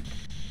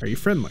 Are you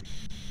friendly?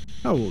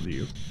 How old are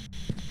you?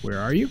 Where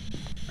are you?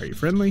 Are you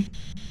friendly?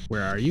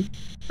 Where are you?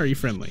 Are you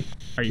friendly?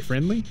 Are you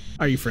friendly?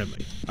 Are you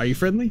friendly? Are you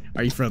friendly?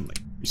 Are you friendly?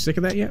 You sick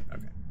of that yet?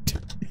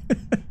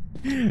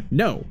 Okay.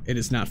 No, it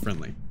is not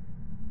friendly.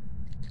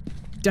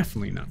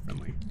 Definitely not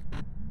friendly.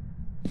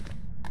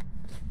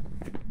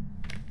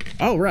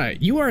 All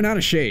right, you are not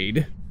a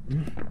shade.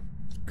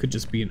 Could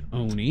just be an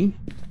Oni.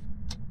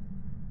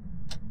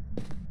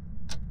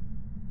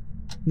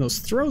 Those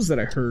throws that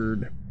I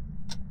heard.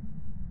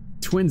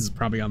 Twins is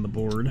probably on the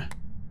board,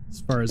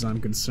 as far as I'm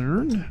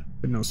concerned.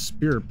 But no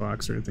spirit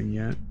box or anything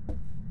yet.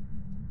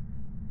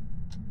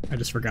 I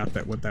just forgot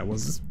that what that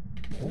was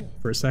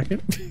for a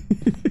second.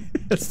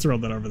 Let's throw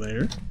that over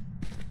there.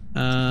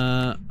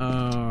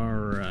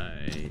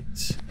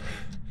 Alright.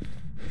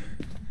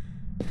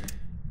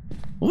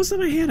 What was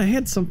that I had? I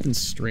had something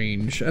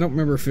strange. I don't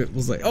remember if it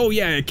was like... Oh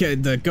yeah,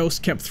 the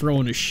ghost kept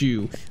throwing a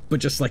shoe, but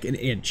just like an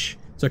inch.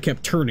 So I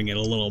kept turning it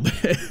a little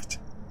bit.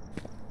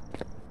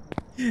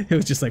 It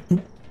was just like...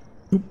 Boop,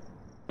 boop,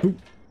 boop,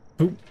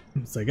 boop.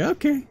 It's like,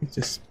 okay. It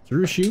just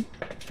threw a shoe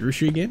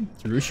again,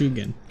 threw a shoe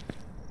again.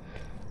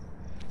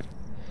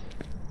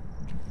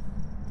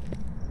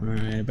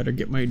 Alright, I better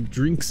get my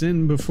drinks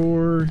in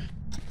before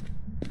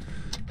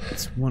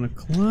it's 1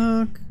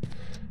 o'clock.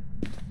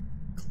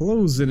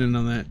 Closing in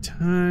on that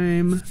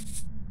time.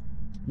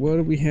 What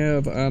do we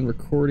have on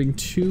recording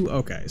 2?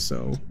 Okay,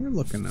 so we're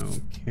looking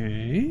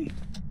okay.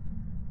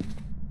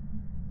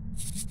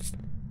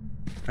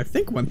 I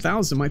think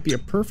 1000 might be a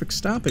perfect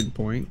stopping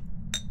point.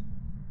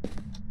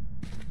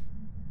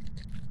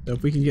 So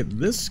if we can get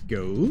this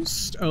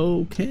ghost,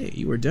 okay,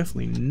 you are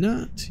definitely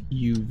not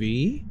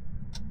UV.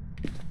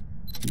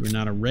 You are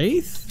not a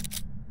wraith.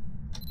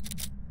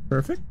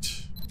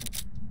 Perfect.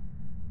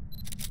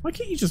 Why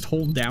can't you just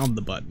hold down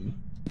the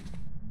button?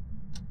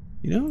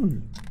 You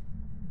know,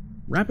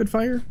 rapid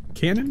fire,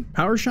 cannon,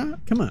 power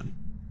shot. Come on.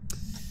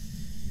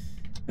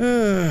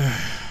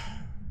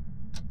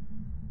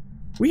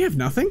 We have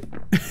nothing.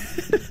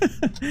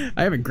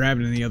 I haven't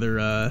grabbed any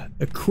other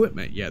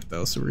equipment yet,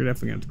 though, so we're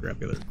definitely gonna have to grab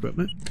the other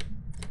equipment.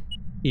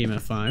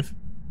 EMF 5.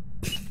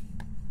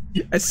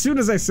 As soon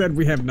as I said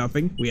we have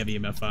nothing, we have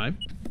EMF 5.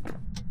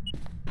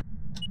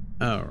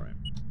 All right.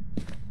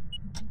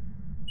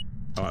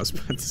 Oh, I was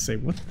about to say,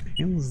 what the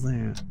hell is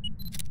that?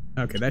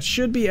 Okay, that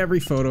should be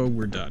every photo.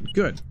 We're done.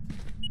 Good.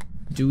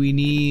 Do we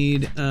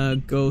need a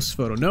ghost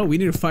photo? No, we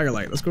need a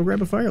firelight. Let's go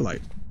grab a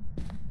firelight.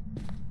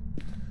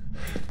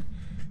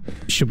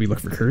 Should we look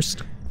for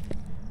cursed?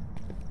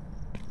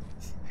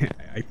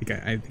 I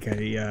don't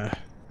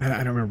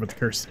remember what the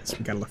curse is.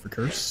 We gotta look for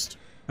cursed.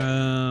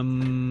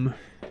 I'm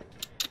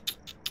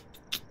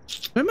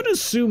gonna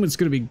assume it's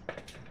gonna be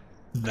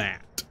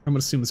that. I'm gonna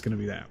assume it's gonna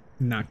be that,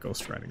 not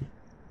ghost riding.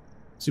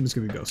 Assume it's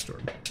gonna be ghost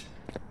storm.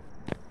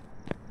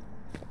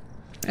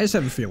 I just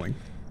have a feeling.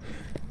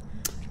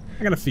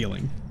 I got a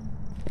feeling.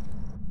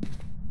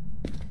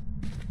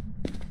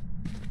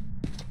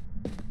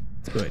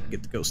 Let's go ahead and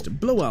get the ghost to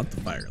blow out the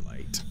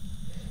firelight.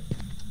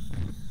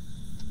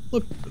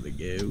 Look for the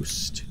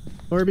ghost.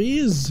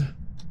 Orbeez.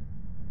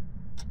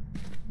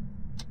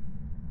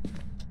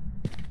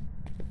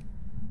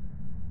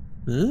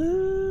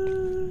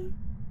 No.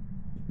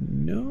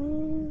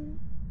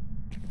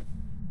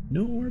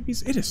 No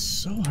Orbeez. It is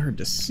so hard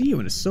to see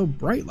when it's so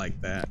bright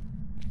like that.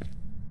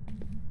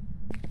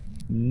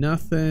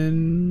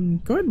 Nothing.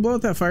 Go ahead and blow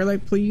out that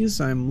firelight, please.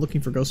 I'm looking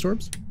for ghost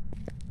orbs.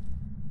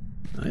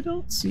 I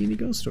don't see any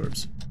ghost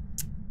orbs.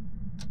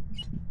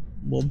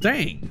 Well,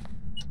 dang.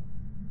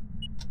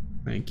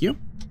 Thank you.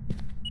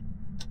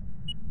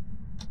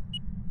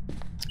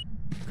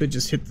 Could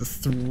just hit the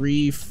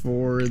 3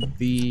 for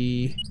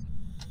the...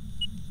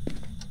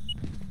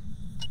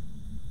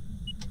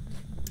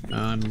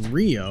 on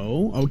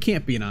Rio. Oh, it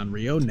can't be an on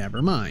Rio.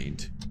 Never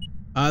mind.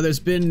 There's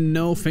been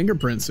no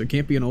fingerprints, so it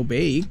can't be an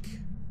Obake.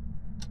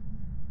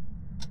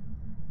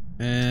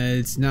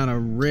 It's not a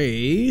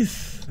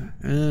wraith.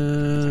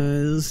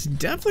 This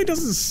definitely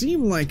doesn't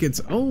seem like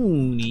it's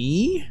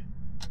Oni.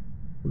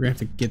 We're gonna have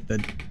to get the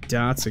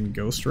dots and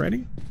ghost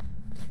writing.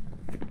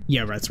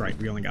 Yeah, that's right.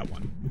 We only got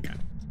 1. Okay.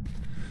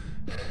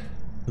 I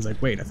was like,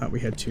 wait, I thought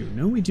we had 2.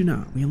 No, we do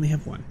not. We only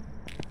have 1.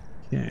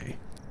 Okay.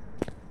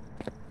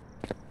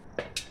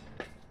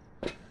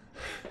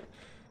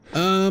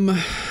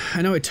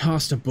 I know I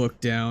tossed a book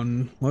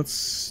down.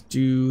 Let's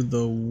do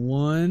the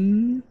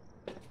 1.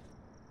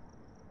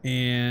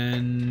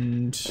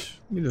 And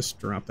let me just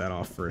drop that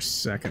off for a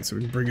second so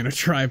we can bring in a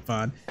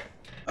tripod.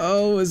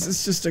 Oh, is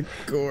this just a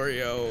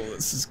Goryo?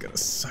 This is gonna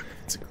suck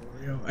if it's a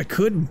Goryo. I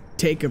could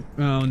take a...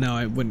 Oh, no,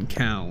 it wouldn't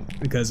count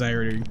because I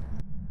already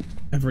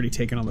I've already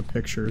taken all the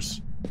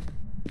pictures.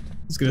 I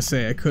was gonna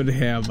say I could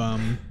have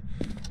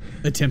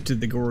attempted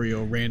the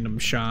Goryo random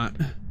shot.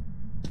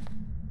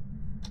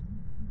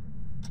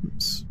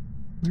 Oops.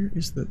 Where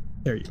is the...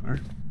 There you are.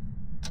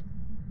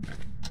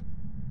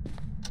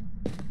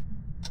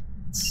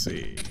 Let's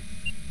see.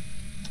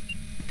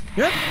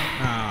 Yep.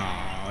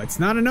 Oh, it's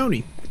not an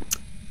Oni.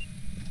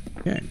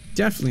 Okay,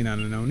 definitely not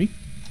an Oni.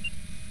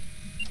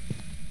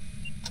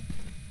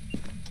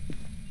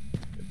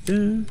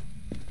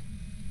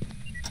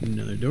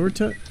 Another door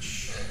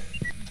touch.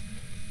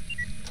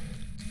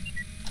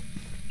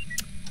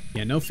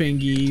 Yeah, no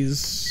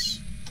fingies.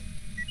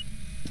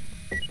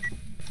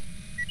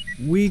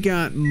 We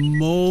got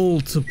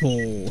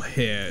multiple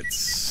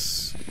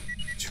hits.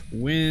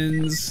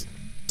 Twins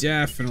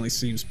definitely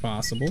seems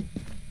possible.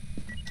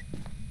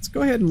 Let's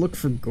go ahead and look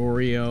for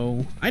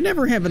Goryo. I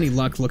never have any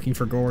luck looking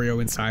for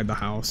Goryo inside the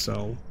house,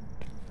 so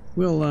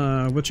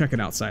we'll check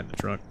it outside the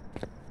truck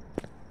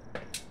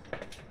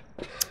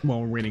while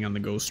we're waiting on the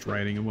ghost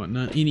writing and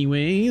whatnot.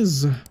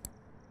 Anyways,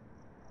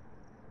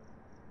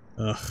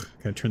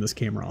 gotta turn this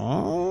camera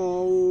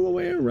all the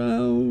way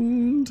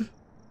around.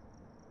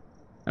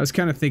 I was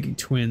kind of thinking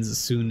twins as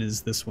soon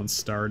as this one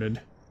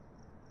started.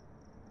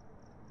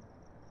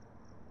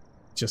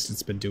 Just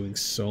it's been doing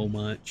so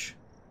much.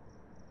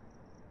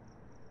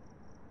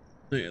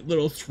 A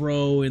little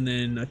throw and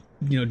then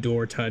a,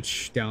 door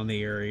touch down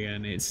the area,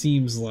 and it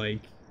seems like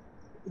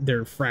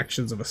they're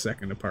fractions of a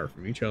second apart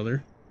from each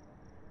other.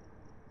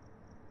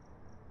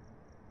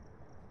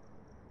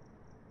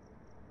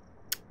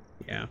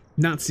 Yeah,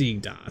 not seeing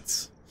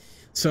dots.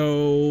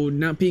 So,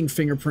 not being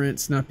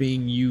fingerprints, not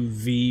being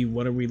UV,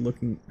 what are we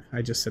looking...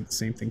 I just said the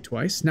same thing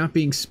twice. Not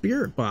being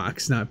spirit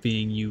box, not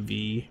being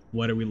UV,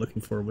 what are we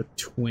looking for with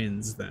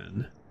twins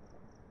then?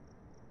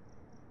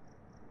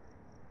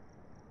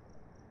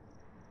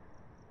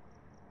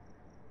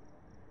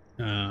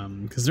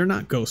 Because they're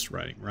not ghost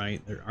writing,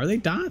 right? Are they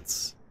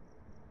dots?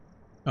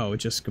 Oh, it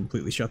just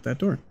completely shut that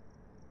door.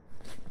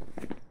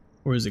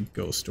 Or is it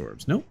ghost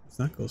orbs? Nope, it's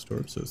not ghost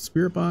orbs. So it's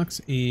spirit box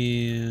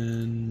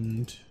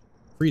and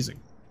freezing.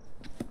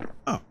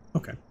 Oh,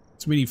 okay.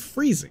 So we need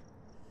freezing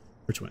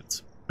for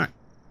twins. All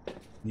right.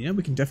 Yeah,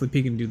 we can definitely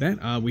peek and do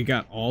that. We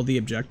got all the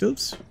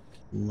objectives.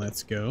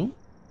 Let's go.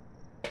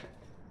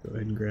 Go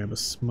ahead and grab a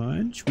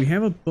smudge. We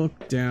have a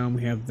book down.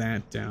 We have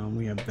that down.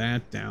 We have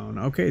that down.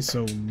 Okay,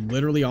 so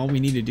literally all we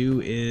need to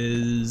do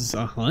is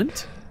a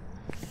hunt.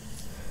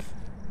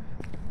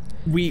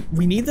 We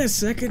need that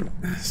second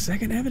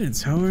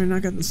evidence. How have I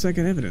not got the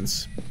second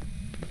evidence?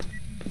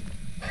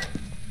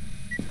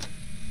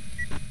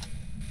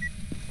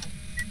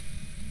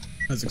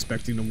 I was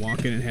expecting to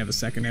walk in and have a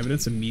second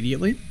evidence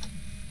immediately.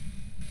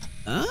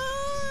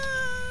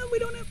 We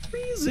don't have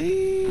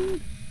freezing.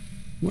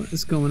 What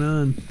is going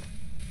on?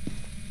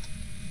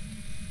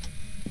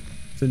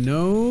 So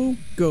no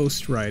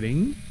ghost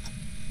writing.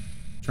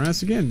 Try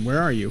this again. Where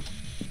are you?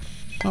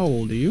 How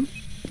old are you?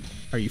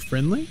 Are you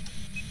friendly?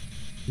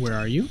 Where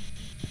are you?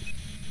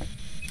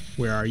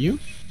 Where are you?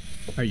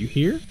 Are you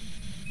here?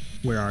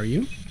 Where are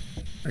you?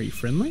 Are you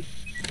friendly?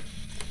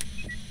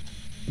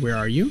 Where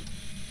are you?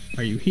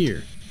 Are you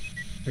here?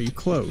 Are you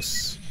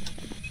close?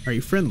 Are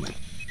you friendly?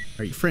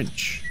 Are you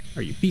French?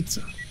 Are you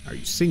pizza? Are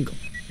you single?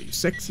 Are you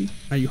sexy?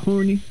 Are you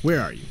horny?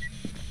 Where are you?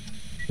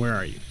 Where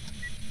are you?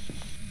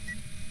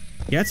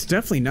 Yeah, it's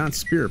definitely not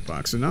spirit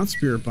box. So not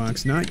spirit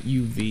box, not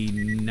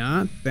UV,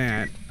 not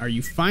that. Are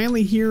you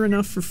finally here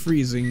enough for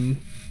freezing?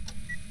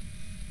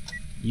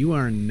 You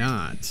are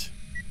not.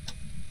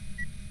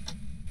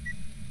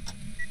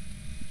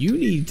 You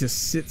need to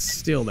sit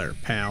still there,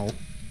 pal.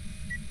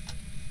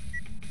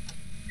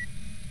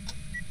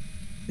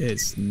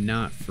 It's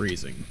not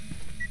freezing.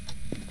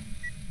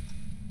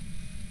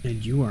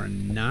 And you are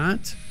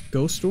not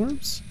ghost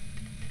orbs?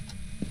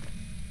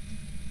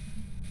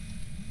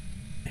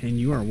 And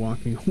you are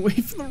walking away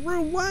from the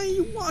room. Why are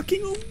you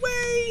walking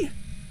away?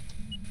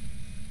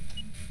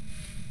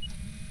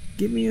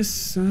 Give me a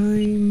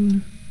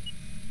sign.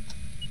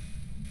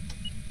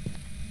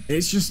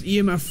 It's just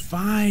EMF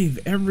 5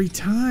 every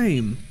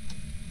time.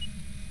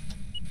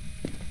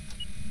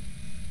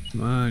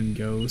 Come on,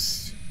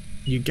 ghost.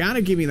 You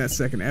gotta give me that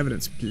second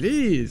evidence,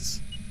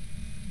 please.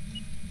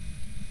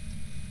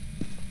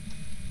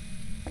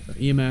 So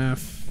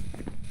EMF.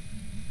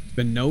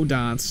 Been no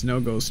dots,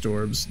 no ghost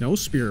orbs, no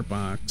spirit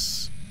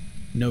box,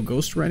 no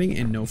ghost writing,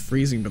 and no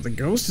freezing, but the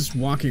ghost is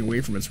walking away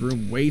from its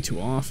room way too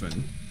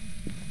often.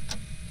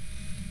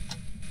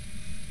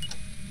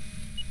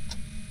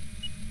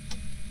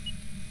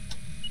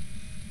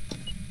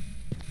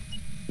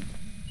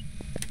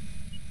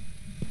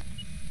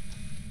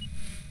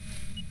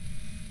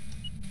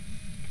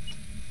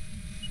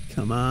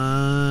 Come on.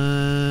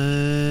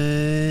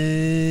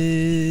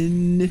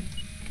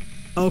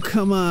 Oh,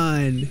 come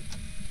on.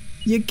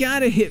 You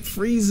gotta hit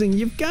freezing.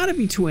 You've gotta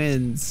be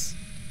twins.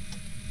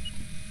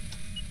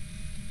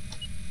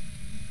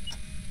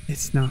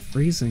 It's not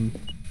freezing.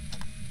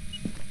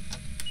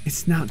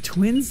 It's not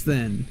twins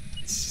then.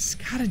 It's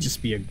just gotta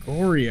just be a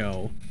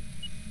Goryo.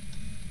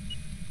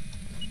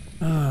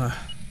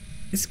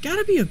 It's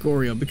gotta be a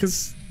Goryo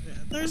because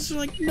there's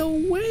like no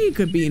way it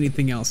could be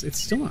anything else. It's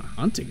still not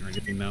hunting or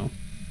anything though.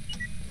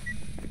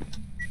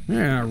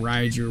 Yeah,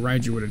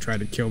 Raiju would have tried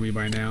to kill me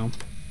by now.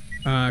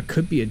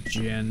 Could be a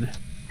Jin.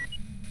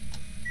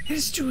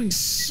 It's doing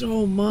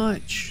so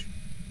much.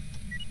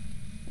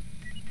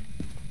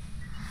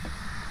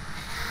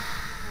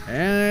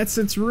 That's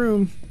its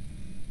room.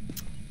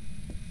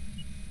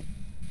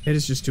 It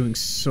is just doing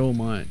so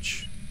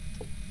much.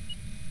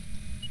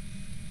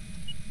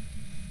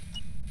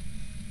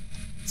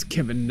 It's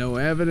giving no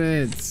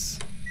evidence.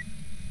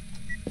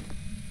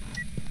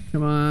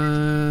 Come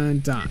on,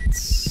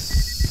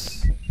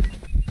 dots.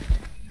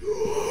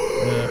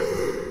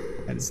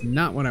 That is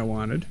not what I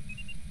wanted.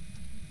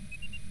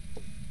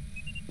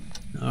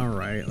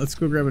 Alright, let's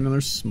go grab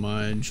another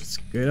smudge. Let's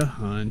get a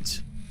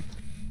hunt.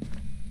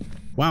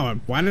 Wow,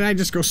 why did I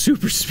just go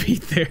super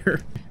speed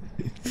there?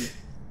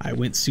 I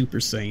went Super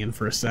Saiyan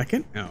for a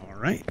second.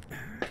 Alright.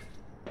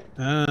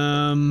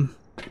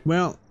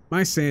 Well,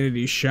 my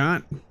sanity's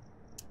shot.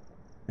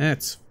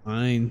 That's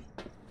fine.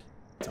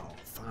 It's all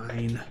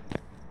fine.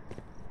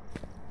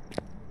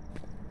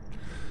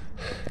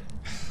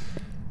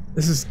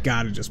 This has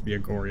got to just be a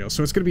Goryo,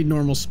 so it's going to be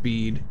normal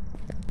speed.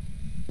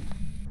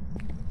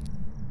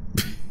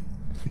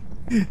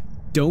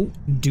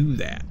 Don't do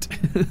that.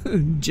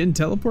 Jin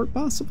teleport,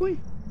 possibly?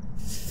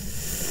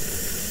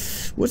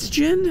 What's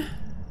Jin?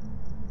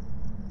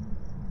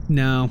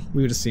 No,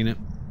 we would have seen it.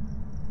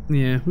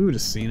 Yeah, we would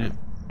have seen it.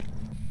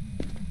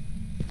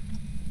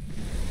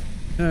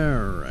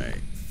 Alright.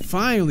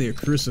 Finally a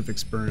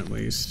crucifix burn, at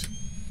least.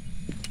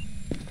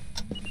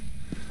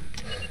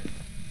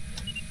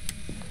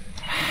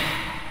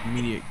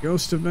 Immediate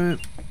ghost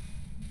event.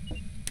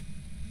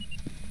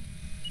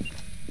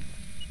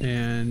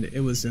 And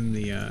it was in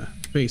the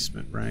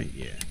basement, right?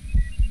 Yeah.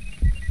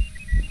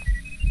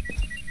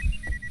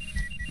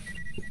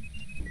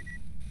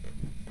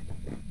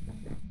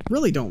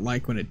 Really don't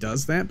like when it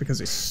does that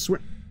because I swear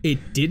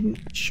it didn't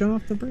shut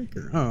off the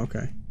breaker. Oh,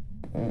 okay.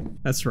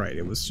 That's right.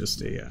 It was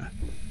just a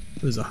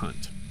it was a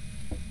hunt.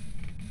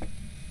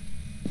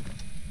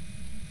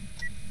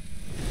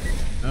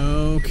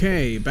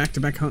 Okay,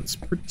 back-to-back hunts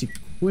pretty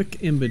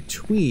quick in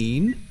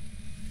between.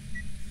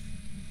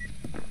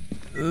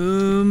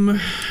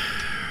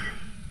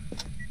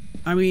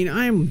 I mean,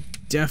 I'm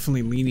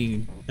definitely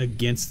leaning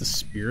against the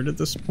spirit at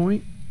this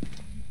point.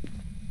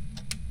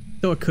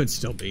 Though it could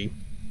still be.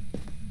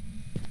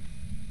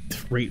 The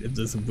rate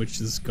of which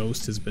this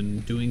ghost has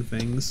been doing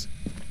things.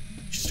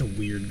 Just a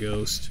weird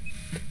ghost.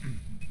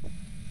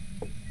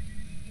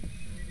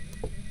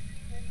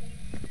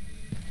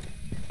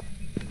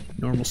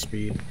 Normal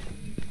speed.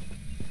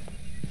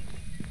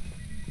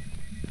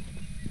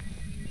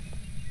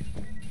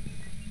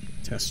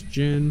 Test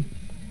Jin.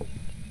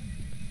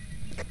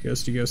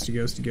 Ghosty, ghosty,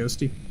 ghosty,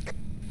 ghosty.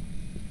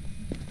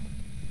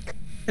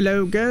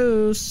 Hello,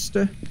 ghost.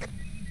 Ghost.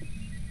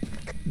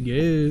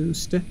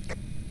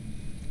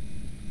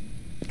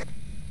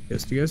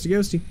 Ghosty, ghosty,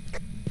 ghosty.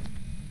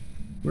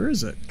 Where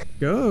is it?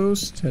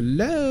 Ghost.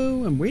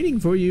 Hello, I'm waiting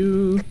for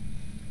you.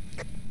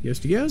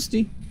 Ghosty,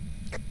 ghosty.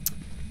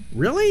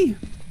 Really?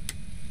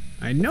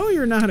 I know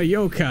you're not a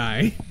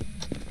yokai.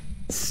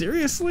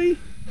 Seriously?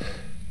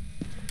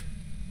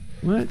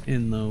 What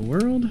in the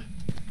world?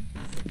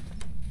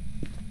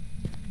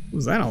 What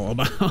was that all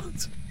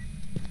about?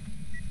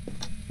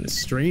 A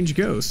strange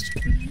ghost.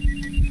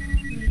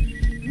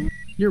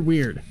 You're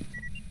weird.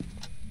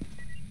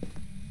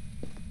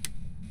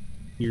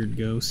 Weird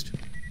ghost.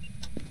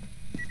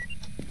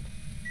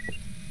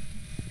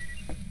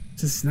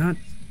 It's not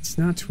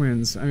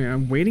twins. I mean,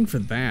 I'm waiting for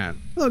that.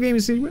 Hello,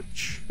 Gaming City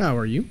Witch. How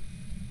are you?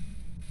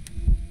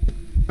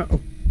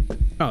 Uh-oh.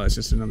 Oh, that's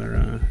just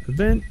another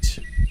event.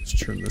 Let's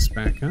turn this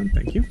back on.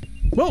 Thank you.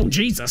 Whoa,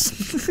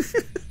 Jesus!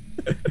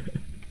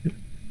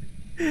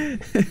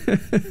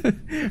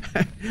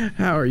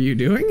 How are you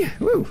doing?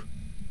 Woo!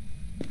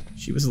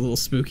 She was a little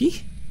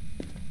spooky.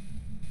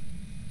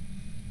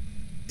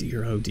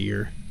 Dear, oh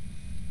dear.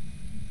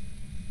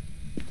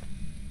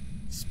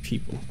 These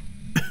people.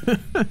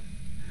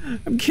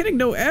 I'm getting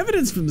no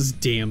evidence from this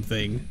damn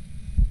thing.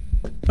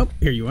 Oh,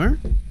 here you are.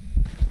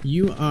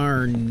 You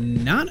are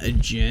not a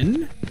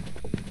Jin.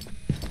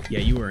 Yeah,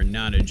 you are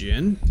not a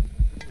Jin.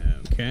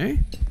 Okay.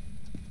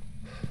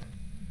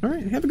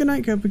 Alright, have a good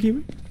night,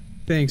 Kapakiwi.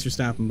 Thanks for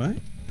stopping by.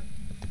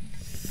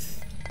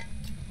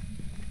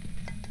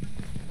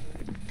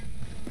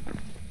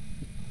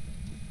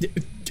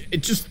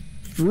 It just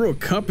threw a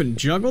cup and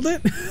juggled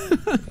it?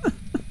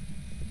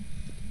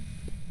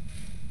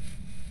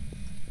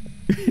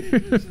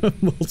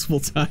 Multiple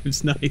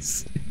times,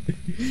 nice.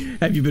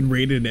 Have you been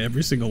rated in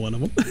every single one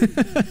of them?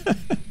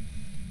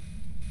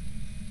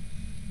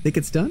 Think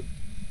it's done?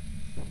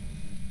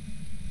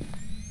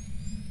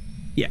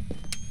 Yeah.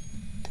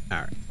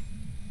 Alright.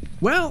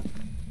 Well,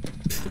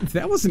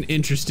 that was an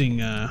interesting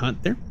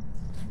hunt there.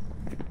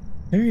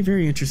 Very,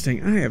 very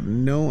interesting. I have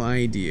no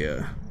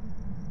idea.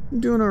 I'm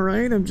doing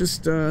alright. I'm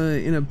just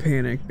in a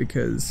panic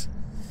because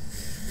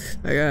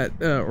I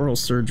got oral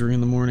surgery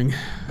in the morning.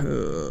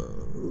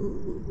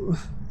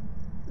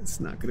 It's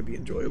not going to be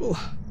enjoyable.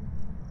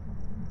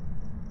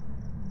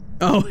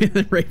 Oh,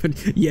 Raven.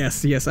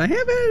 Yes, I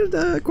have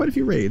had quite a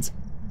few raids.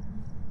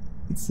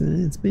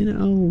 It's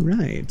been all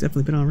right.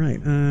 Definitely been all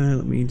right.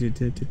 Let me do.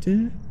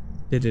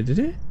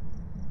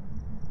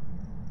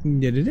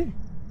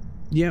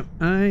 Yep,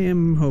 I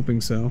am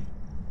hoping so.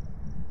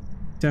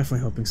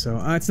 Definitely hoping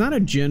so. It's not a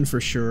Jin for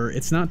sure.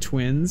 It's not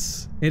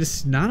twins.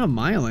 It's not a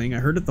Myling. I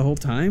heard it the whole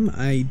time.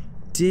 I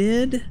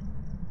did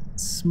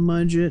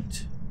smudge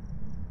it.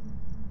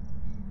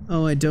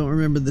 Oh, I don't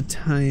remember the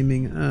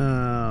timing.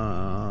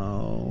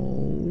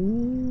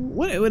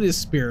 What is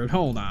Spirit?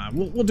 Hold on.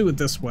 We'll do it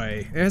this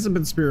way. It hasn't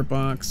been Spirit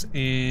Box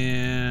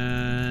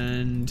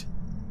and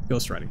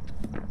Ghost Riding.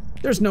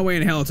 There's no way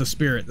in hell it's a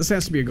Spirit. This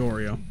has to be a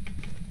Goryo.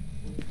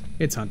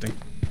 It's hunting.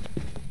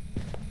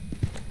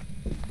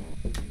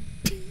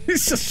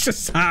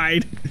 Just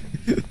hide.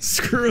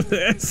 Screw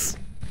this.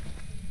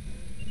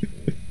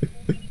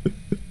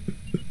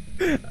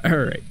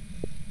 Alright.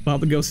 While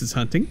the ghost is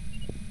hunting.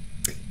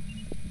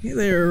 Hey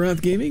there,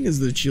 Roth Gaming is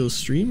the chill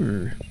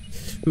streamer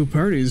who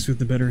parties with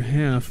the better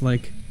half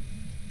like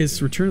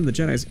it's Return of the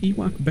Jedi's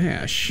Ewok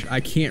Bash. I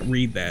can't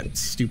read that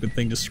stupid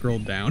thing, just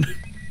scrolled down.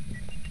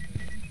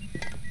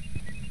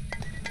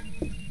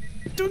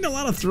 Doing a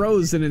lot of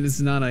throws and it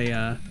is not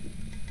a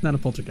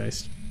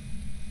poltergeist.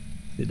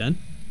 Is it done?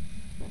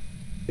 I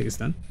think it's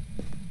done.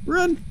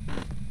 Run!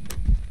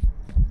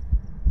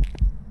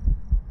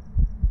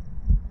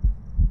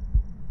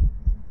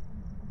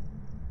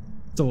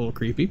 It's a little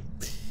creepy.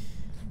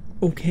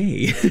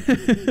 Okay.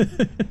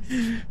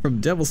 From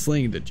devil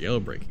slaying to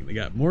jailbreaking, they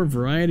got more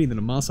variety than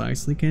a Mos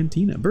Eisley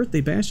Cantina.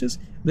 Birthday bashes,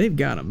 they've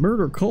got a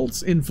murder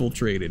cults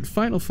infiltrated.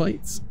 Final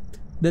fights,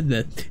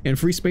 and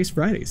free space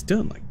Fridays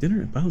done like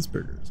dinner at Bob's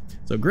Burgers.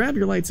 So grab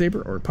your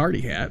lightsaber or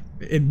party hat,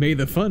 and may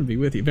the fun be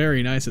with you.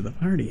 Very nice at the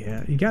party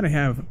hat. You gotta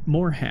have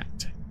more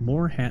hat.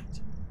 More hat.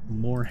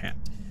 More hat.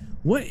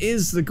 What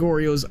is the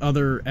Goryo's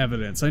other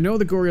evidence? I know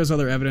the Goryo's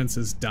other evidence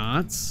is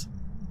dots.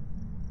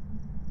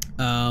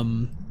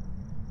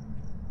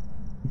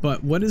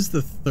 But what is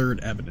the third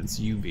evidence?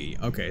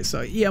 UV. Okay,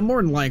 so yeah,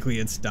 more than likely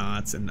it's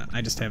dots, and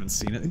I just haven't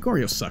seen it.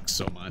 Goryo sucks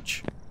so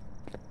much.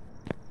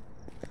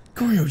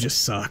 Goryo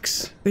just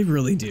sucks. They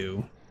really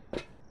do.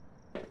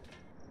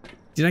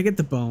 Did I get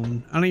the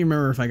bone? I don't even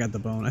remember if I got the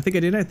bone. I think I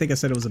did. I think I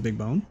said it was a big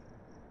bone.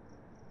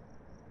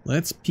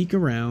 Let's peek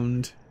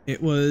around.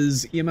 It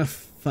was EMF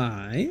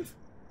 5.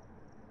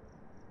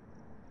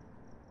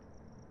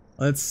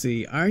 Let's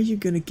see. Are you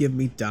going to give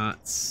me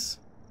dots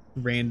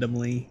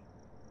randomly?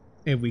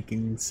 And we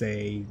can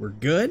say we're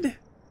good?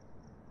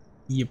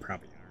 You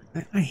probably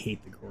aren't. I hate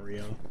the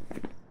Goryo.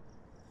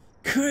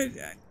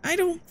 I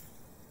don't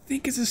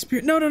think it's a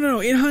spirit.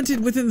 No. It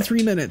hunted within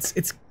 3 minutes.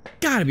 It's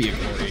gotta be a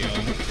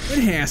Goryo.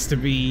 It has to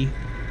be.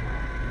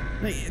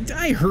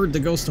 I heard the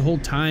ghost the whole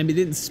time. It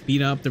didn't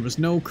speed up. There was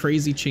no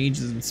crazy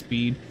changes in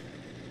speed.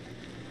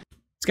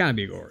 It's gotta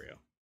be a Goryo.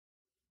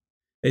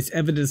 Its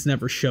evidence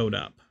never showed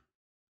up.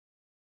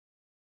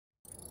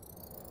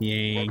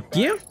 Thank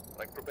you.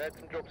 I've prepared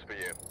some jobs for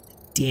you.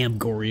 Damn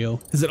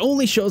Goryo, because it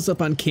only shows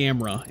up on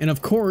camera, and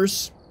of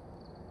course,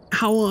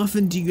 how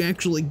often do you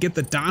actually get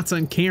the dots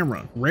on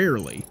camera?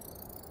 Rarely,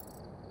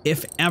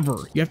 if ever.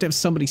 You have to have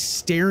somebody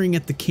staring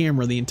at the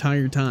camera the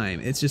entire time.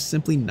 It's just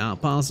simply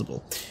not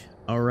possible.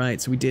 All right,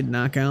 so we did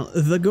knock out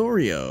the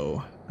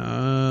Goryo.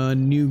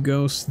 New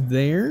ghost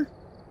there.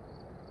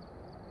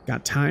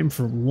 Got time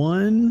for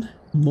one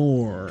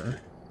more.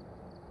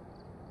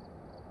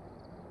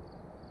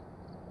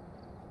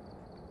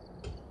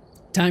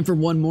 Time for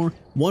one more.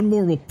 One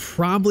more will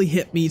probably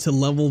hit me to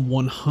level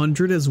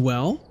 100 as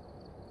well.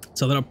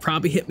 So that'll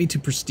probably hit me to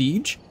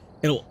prestige.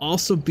 It'll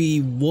also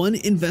be one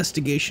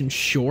investigation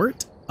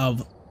short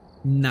of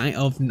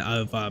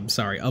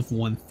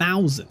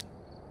 1,000.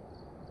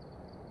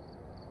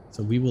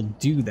 So we will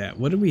do that.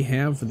 What do we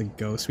have for the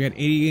ghost? We had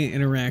 88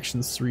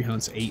 interactions, 3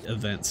 hunts, 8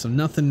 events. So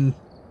nothing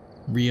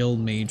real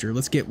major.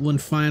 Let's get one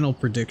final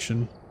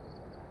prediction.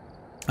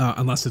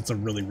 Unless it's a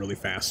really, really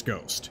fast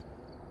ghost.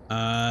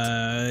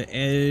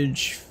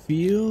 Edge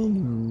field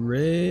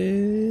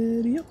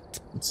ready. Yep,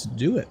 let's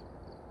do it.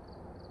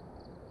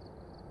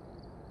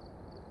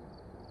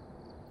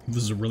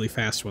 This is a really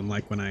fast one,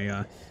 like when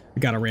I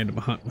got a random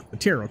hunt with the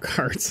tarot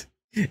cards.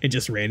 It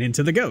just ran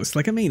into the ghost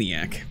like a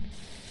maniac.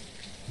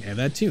 Yeah,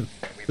 that too.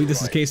 I believe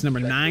this is case number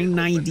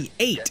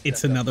 998.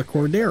 It's another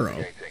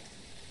Cordero.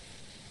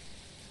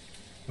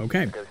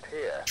 Okay.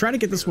 Try to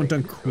get this one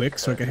done quick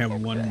so I can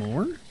have one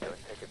more.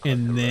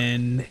 And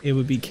then it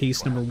would be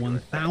case number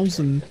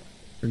 1000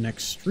 for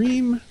next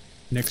stream.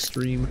 Next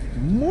stream,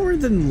 more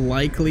than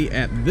likely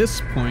at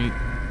this point,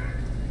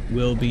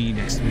 will be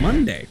next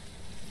Monday.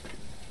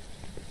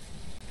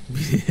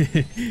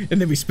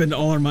 And then we spend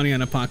all our money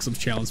on Apocalypse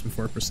Challenge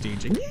before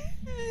prestiging.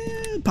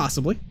 Yeah,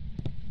 possibly.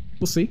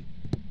 We'll see.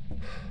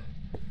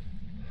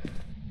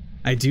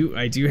 I do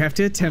have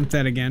to attempt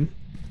that again.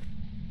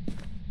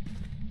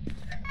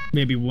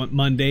 Maybe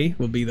Monday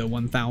will be the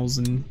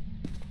 1000.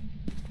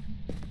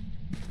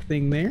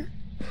 thing there.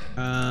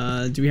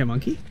 Do we have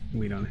monkey?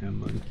 We don't have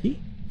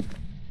monkey.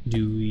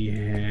 Do we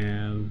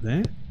have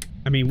that?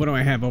 I mean, what do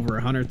I have?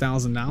 Over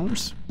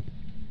 $100,000?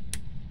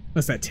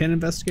 What's that? 10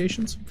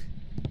 investigations?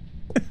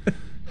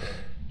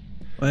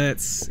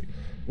 Let's see.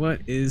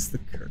 What is the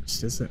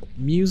curse? Is it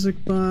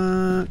music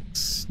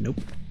box? Nope.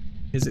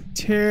 Is it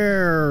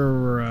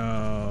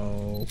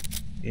tarot?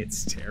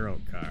 It's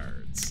tarot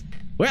cards.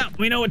 Well,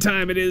 we know what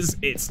time it is.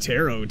 It's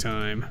tarot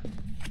time.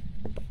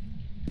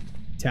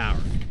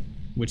 Tower,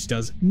 which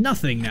does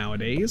nothing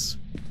nowadays.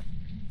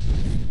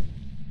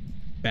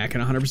 Back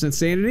at 100%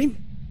 sanity.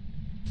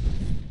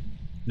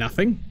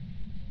 Nothing.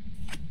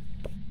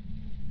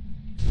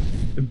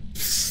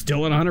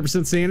 Still at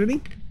 100%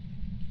 sanity.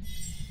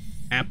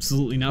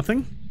 Absolutely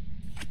nothing.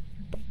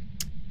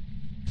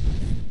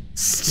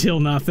 Still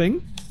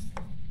nothing.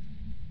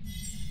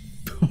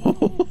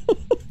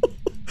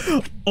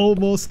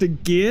 Almost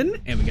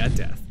again. And we got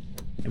death.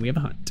 And we have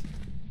a hunt.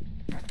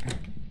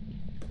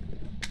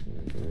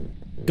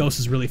 Ghost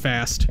is really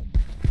fast.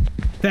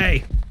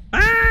 Hey.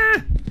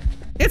 Ah!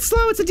 It's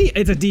slow. It's a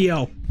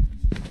Dio.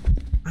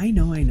 I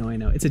know.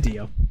 It's a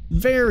Dio.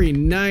 Very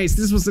nice.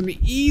 This was an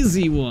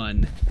easy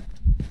one.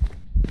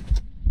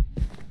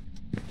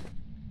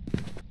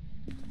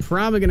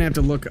 Probably gonna have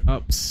to look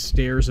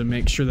upstairs and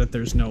make sure that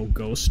there's no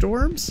ghost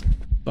orbs,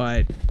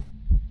 but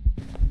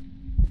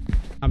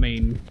I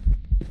mean,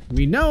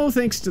 we know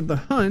thanks to the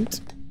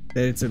hunt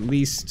that it's at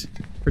least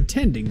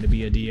pretending to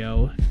be a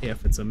Dio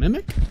if it's a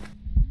mimic.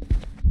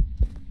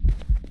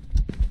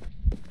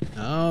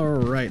 All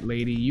right,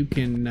 lady, you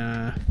can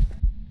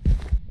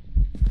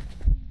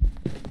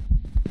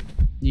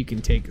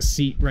take a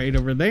seat right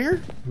over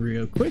there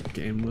real quick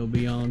and we'll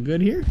be all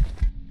good here.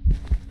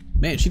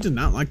 Man, she did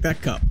not like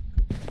that cup.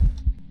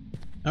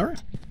 All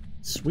right,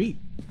 sweet.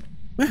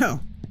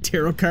 Well,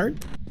 tarot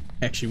card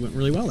actually went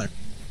really well there.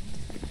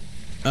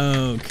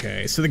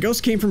 Okay, so the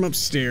ghost came from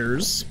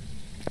upstairs.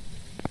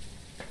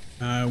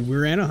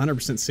 We're at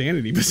 100%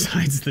 sanity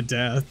besides the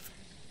death.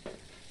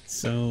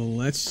 So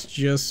let's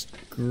just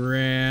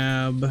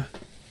grab...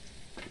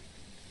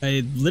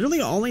 literally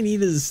all I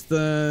need is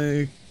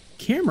the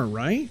camera,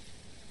 right?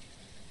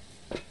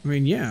 I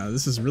mean, yeah,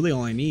 this is really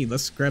all I need.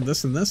 Let's grab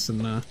this and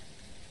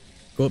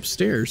go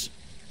upstairs.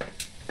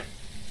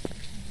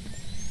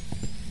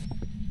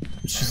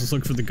 Let's just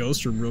look for the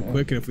ghost room real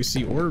quick, and if we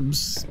see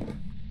orbs...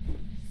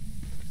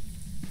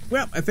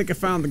 Well, I think I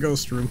found the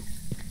ghost room.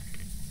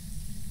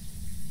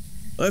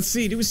 Let's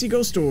see, do we see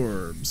ghost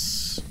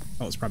orbs?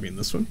 Oh, it's probably in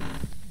this one.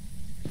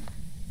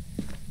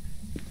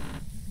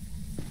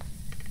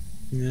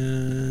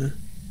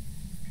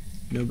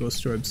 No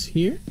ghost orbs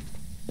here.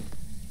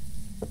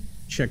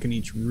 Checking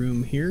each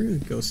room here.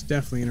 The ghost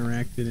definitely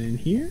interacted in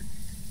here.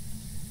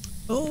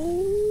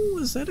 Oh,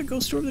 is that a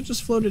ghost orb that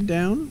just floated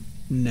down?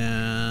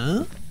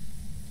 Nah.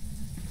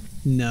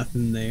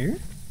 Nothing there.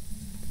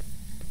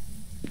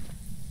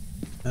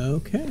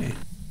 Okay.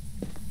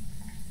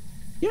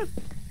 Yeah.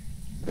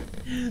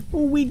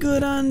 Well, we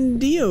good on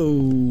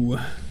Dio.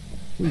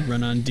 We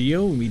run on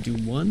Dio and we do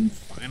one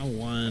final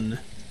one.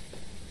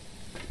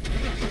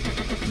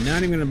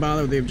 Not even gonna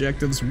bother with the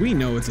objectives. We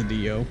know it's a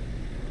Dio.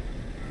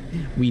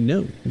 We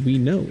know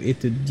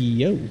it's a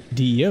Dio.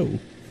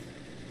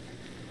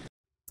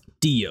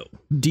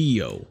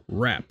 Dio,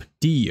 rap,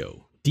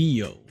 Dio,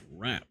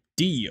 rap,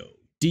 Dio,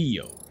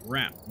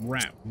 rap.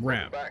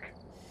 Back.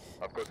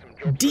 I've got some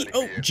jobs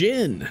Dio,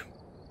 Jin.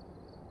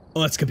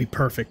 Oh, that's gonna be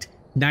perfect.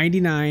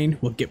 99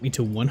 will get me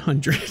to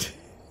 100.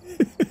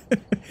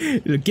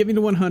 It'll get me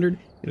to 100.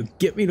 It'll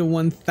get me to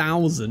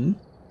 1,000.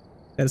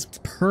 That is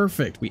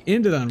perfect. We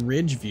ended on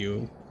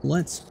Ridgeview.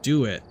 Let's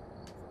do it.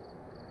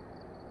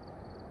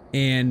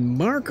 And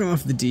mark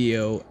off the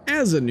Dio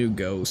as a new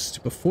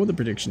ghost before the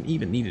prediction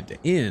even needed to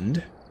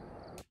end.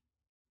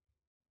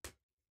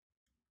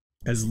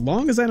 As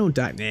long as I don't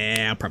die.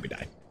 Nah, I'll probably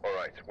die. All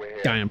right, we're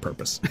here. Die on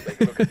purpose.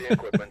 Take a look at the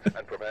equipment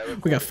and prepare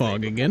We got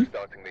fog again.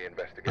 starting the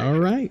investigation. All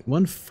right,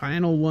 one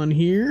final one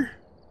here.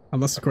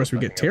 Unless, of course, we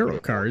get tarot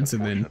cards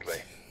and then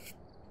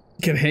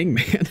get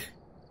Hangman.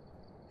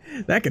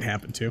 That could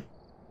happen too.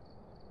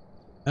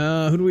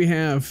 Who do we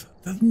have?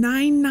 The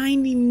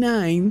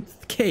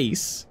 999th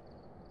case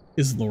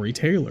is Lori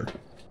Taylor.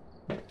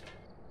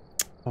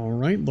 All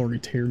right, Lori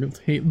Taylor.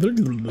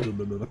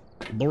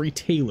 Lori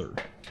Taylor.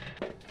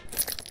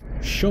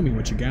 Show me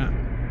what you got.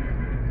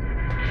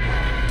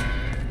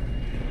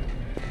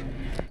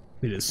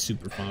 It is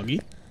super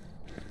foggy.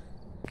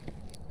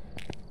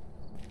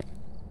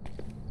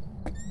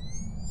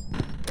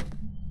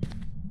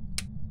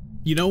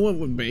 You know what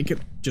would make it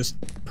just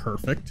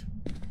perfect?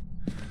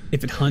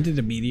 If it hunted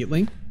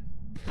immediately.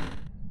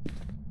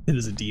 It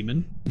is a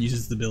demon.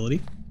 Uses the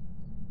ability.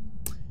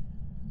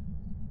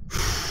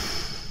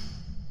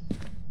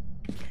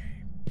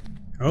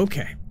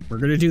 Okay. We're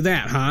gonna do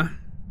that, huh?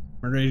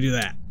 We're gonna do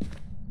that.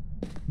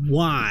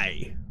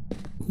 Why?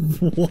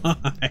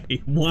 Why?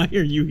 Why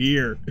are you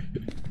here?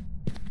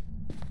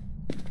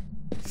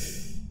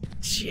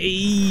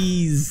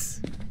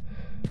 Jeez.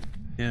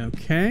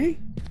 Okay.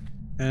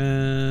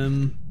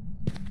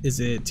 Is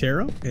it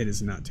tarot? It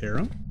is not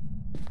tarot.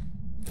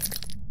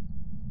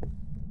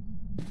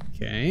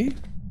 Okay.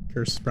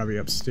 Curse is probably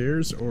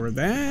upstairs, or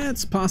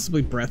that's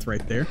possibly breath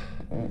right there.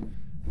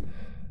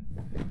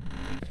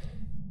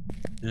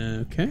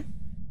 Okay.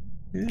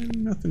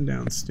 And nothing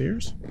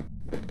downstairs.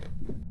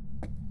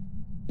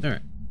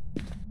 Alright.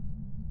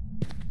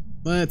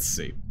 Let's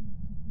see.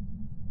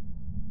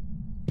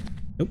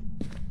 Nope.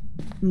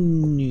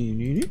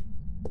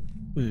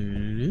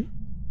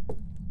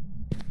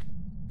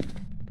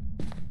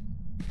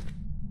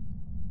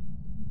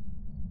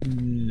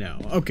 No.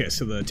 Okay,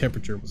 so the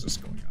temperature was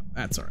just going up.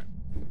 That's alright.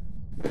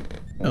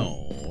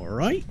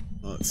 Alright.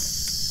 Let's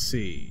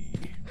see.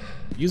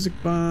 Music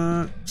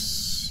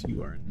box.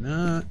 You are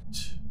not.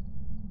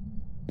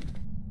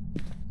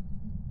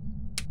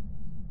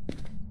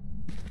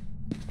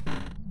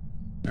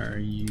 Are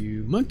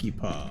you monkey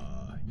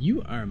paw?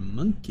 You are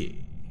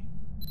monkey.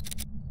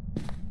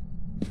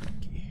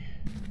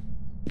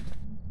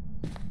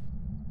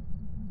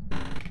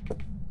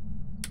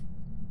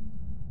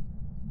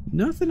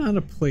 Nothing out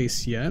of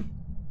place yet.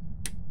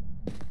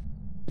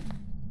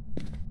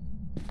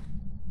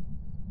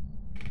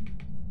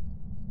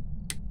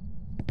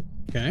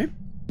 Okay.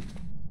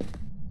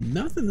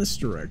 Nothing this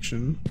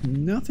direction.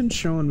 Nothing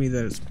showing me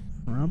that it's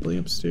probably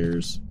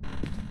upstairs.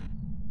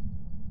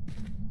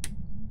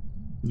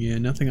 Yeah,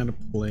 nothing out of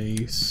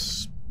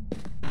place.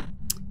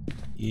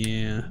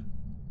 Yeah.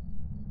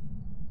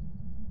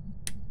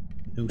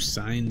 No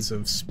signs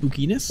of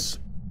spookiness.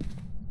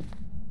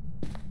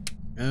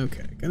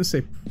 Okay, gonna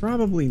say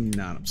probably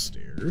not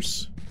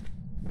upstairs.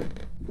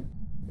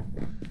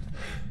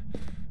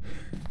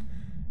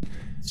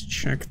 Let's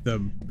check the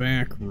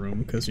back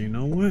room, because you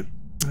know what?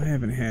 I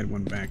haven't had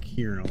one back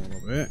here in a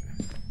little bit.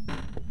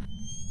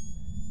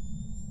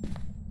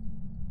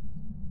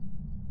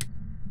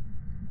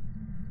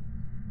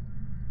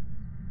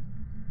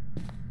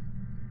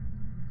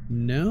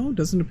 No,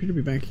 doesn't appear to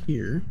be back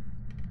here.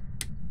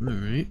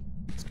 Alright,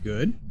 that's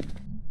good.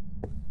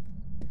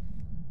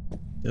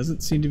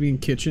 Doesn't seem to be in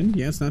kitchen.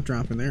 Yeah, it's not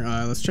dropping there.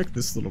 Let's check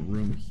this little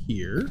room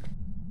here.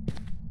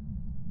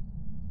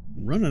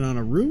 Running out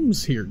of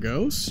rooms here,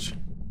 Ghost.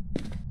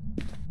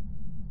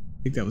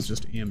 I think that was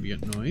just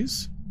ambient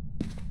noise.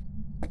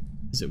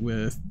 Is it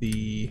with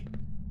the...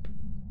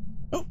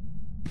 Oh,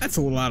 that's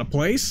a little out of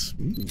place.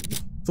 Ooh,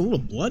 it's a little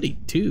bloody,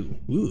 too.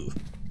 Ooh.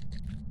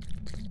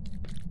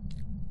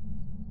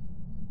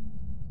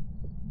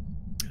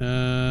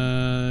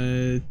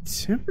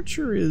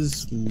 Temperature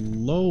is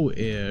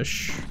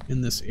low-ish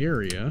in this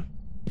area.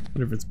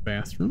 Wonder if it's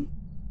bathroom.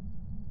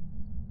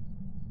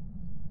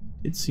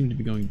 It seemed to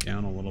be going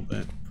down a little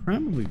bit.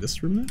 Probably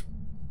this room then.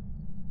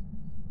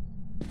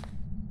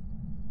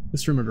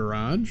 This room or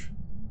garage?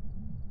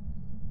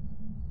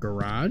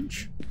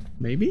 Garage?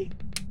 Maybe?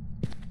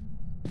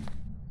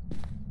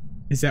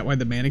 Is that why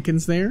the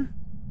mannequin's there?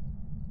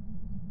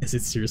 Is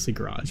it seriously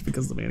garage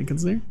because the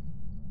mannequin's there?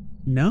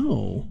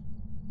 No.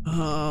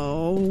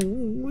 Oh,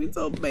 it's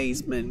a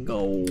basement.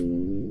 Go.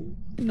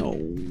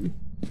 No.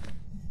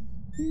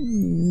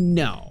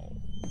 No.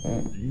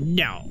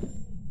 No.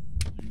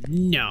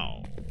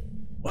 No.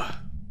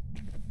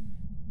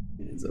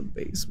 It's a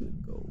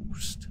basement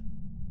ghost.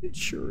 It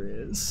sure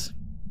is.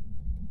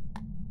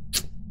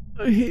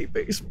 I hate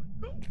basement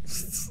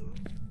ghosts.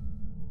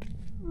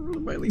 They're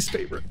my least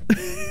favorite.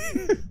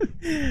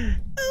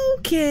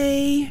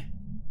 Okay.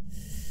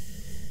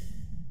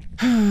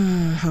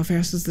 How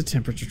fast is the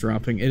temperature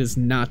dropping? It is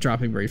not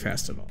dropping very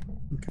fast at all.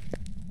 Okay.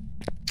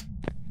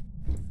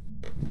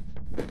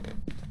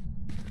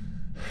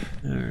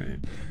 Alright.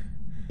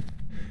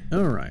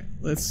 Alright,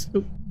 let's...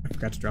 Oh, I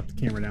forgot to drop the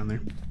camera down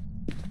there.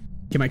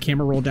 Can my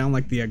camera roll down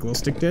like the glow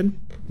stick did?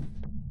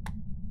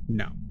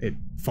 No, it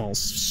falls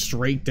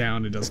straight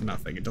down. It does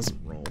nothing. It doesn't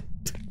roll.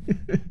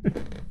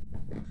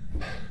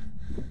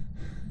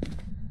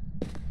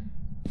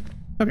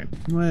 Okay,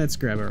 let's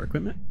grab our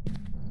equipment.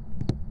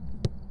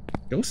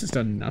 Ghost has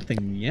done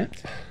nothing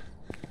yet.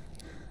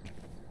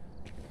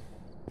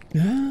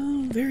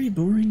 Oh, very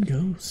boring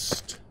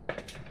ghost.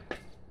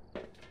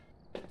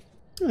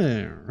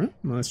 Alright,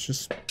 let's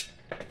just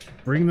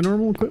bring the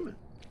normal equipment.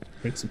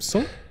 Get some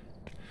salt.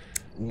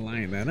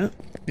 Line that up.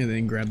 And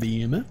then grab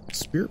the EMF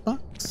spirit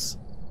box.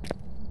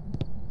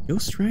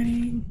 Ghost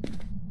writing.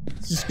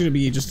 It's just gonna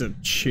be just a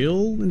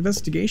chill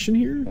investigation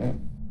here.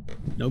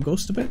 No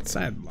ghost events.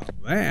 I love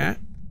that.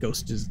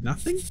 Ghost is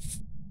nothing.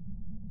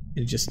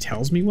 It just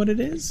tells me what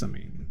it is. I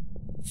mean,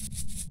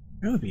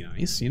 that would be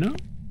nice, you know?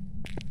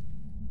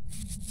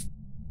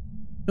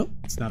 Nope,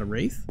 it's not a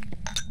wraith.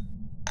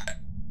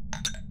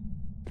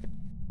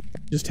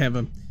 Just have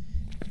a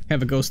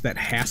ghost that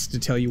has to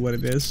tell you what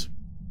it is.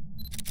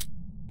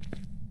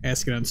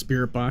 Ask it on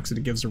Spirit Box and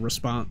it gives a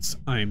response.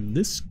 I'm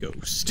this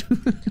ghost.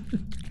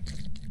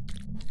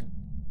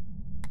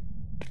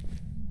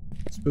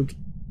 Spooky.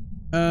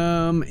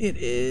 It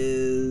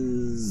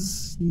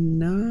is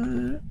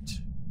not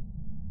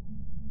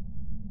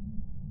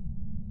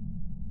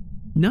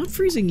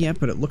freezing yet,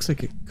 but it looks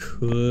like it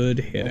could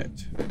hit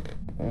it.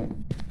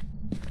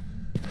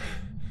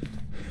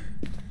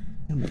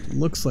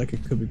 looks like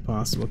it could be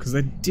possible, because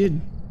that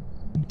did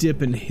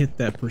dip and hit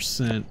that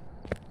percent.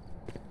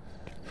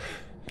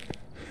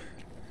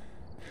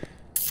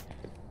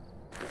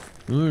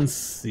 Let's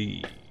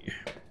see.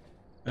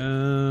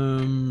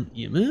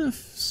 EMF,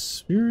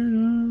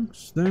 Spirit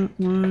Ox, that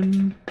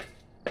one.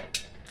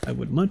 I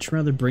would much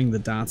rather bring the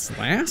dots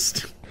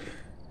last.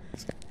 I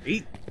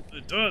hate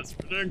the dots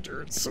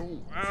projector, it's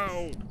so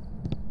loud.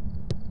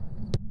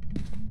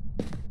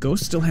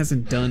 Ghost still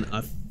hasn't done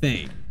a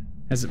thing.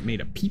 Hasn't made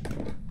a peep.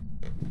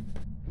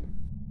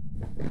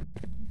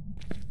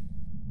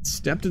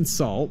 Stepped in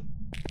salt,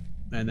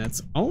 and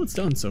that's all it's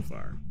done so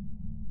far.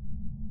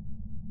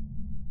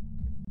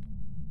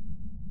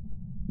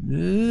 I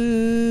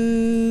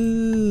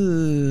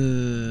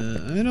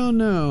don't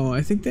know.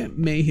 I think that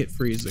may hit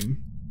freezing.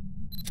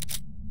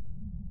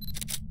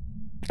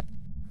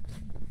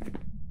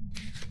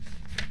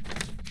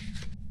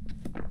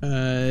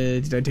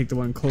 Did I take the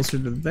one closer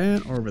to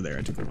that or over there?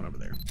 I took the one over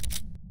there.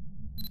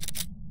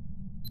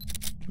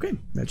 Okay,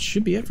 that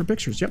should be it for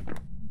pictures. Yep.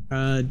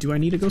 Do I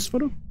need a ghost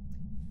photo?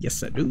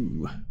 Yes, I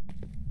do.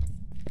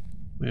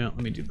 Well,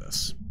 let me do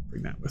this.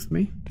 Bring that with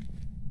me.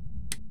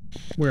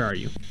 Where are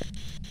you?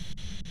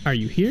 Are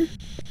you here?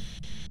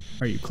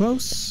 Are you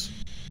close?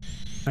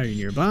 Are you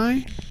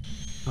nearby?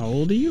 How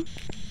old are you?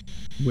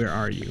 Where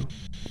are you?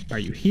 Are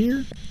you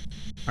here?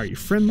 Are you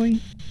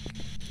friendly?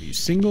 Are you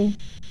single?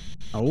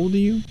 How old are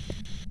you?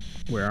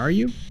 Where are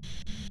you?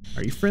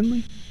 Are you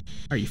friendly?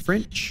 Are you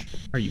French?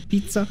 Are you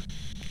pizza?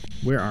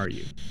 Where are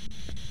you?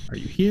 Are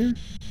you here?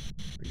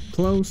 Are you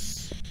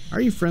close? Are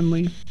you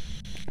friendly?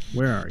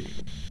 Where are you?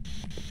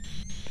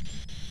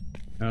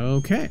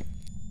 Okay.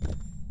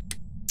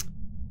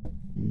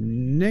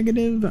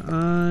 Negative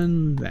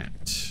on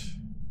that.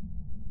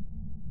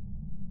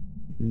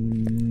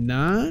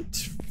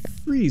 Not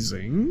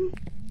freezing.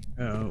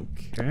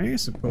 Okay, I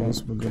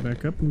suppose we'll go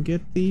back up and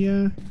get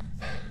the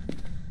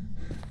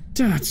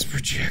dots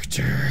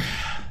projector.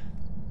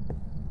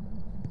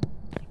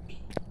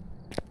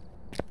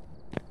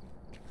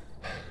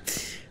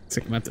 It's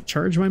like I'm gonna have to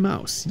charge my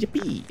mouse.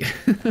 Yippee!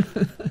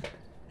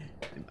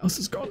 My mouse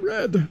has gone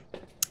red.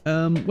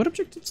 What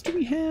objectives do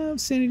we have?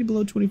 Sanity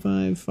below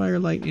 25,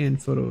 firelight,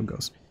 and photo and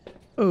ghost.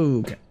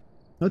 Okay.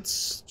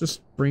 Let's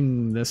just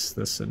bring this,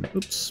 and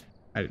oops.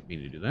 I didn't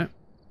mean to do that.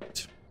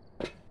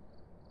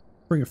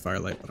 Bring a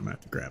firelight, but I'm gonna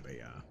have to grab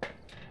a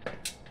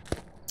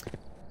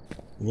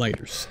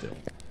lighter still.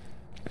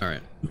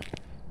 Alright.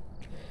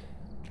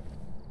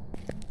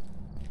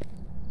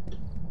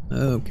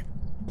 Okay.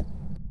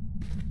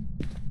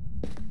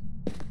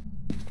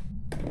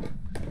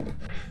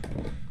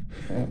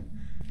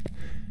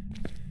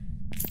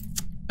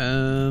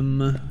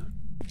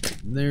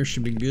 There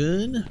should be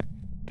good.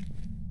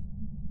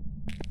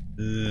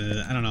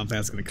 I don't know if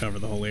that's gonna cover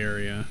the whole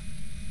area.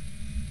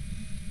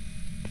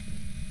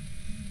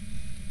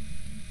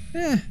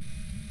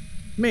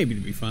 Maybe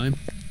to be fine.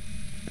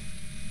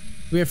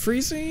 We have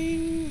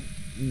freezing?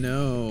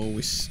 No,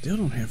 we still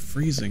don't have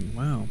freezing.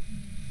 Wow.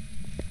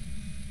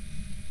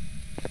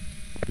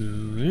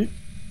 Alright.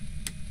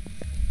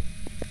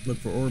 Look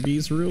for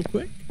Orbeez real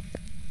quick.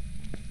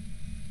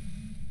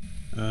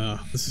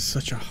 This is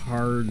such a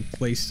hard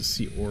place to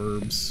see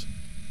orbs.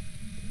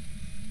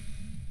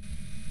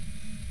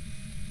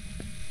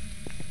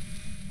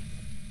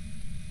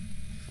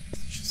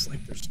 It's just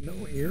like there's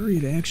no area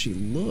to actually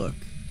look.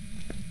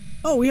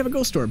 Oh, we have a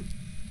ghost orb.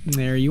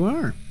 There you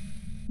are.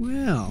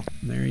 Well,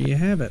 there you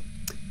have it.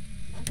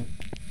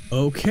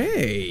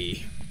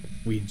 Okay.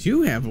 We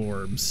do have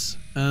orbs.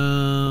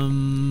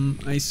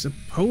 I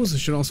suppose I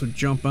should also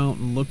jump out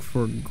and look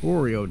for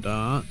Goryo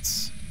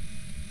dots.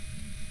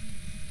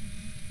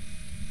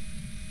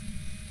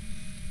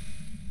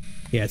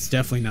 Yeah, it's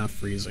definitely not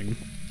freezing.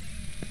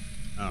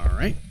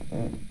 Alright.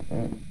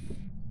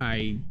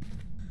 I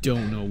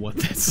don't know what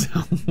that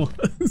sound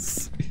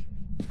was.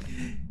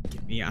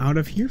 Get me out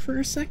of here for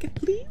a second,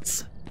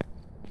 please.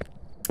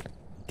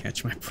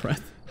 Catch my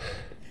breath.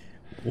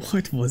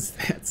 What was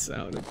that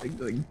sound? I think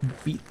like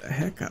beat the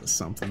heck out of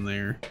something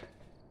there.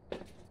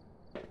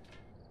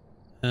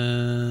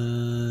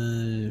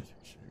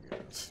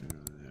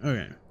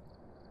 Okay.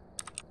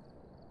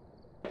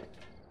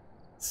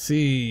 Let's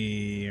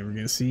see. We're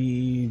gonna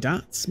see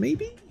dots,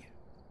 maybe?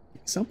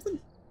 Something?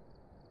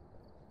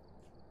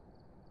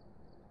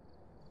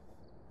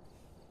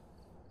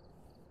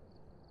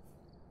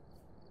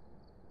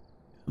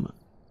 Come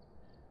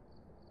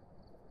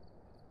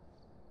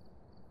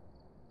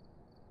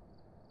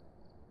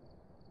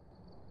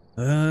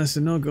on. So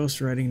no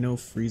ghost writing, no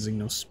freezing,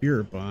 no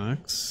spirit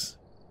box,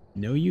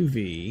 no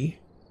UV.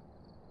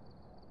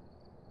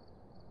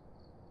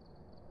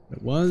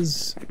 It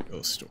was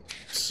ghost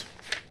orbs.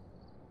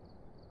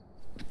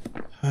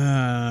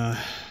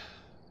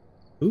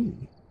 Ooh.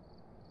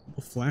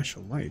 A flash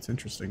of lights.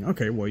 Interesting.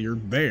 Okay, well, you're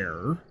there.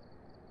 Are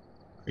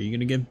you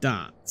gonna give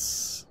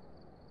dots?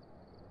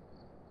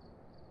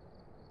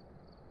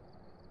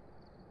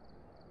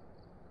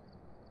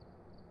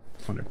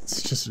 I wonder if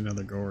it's just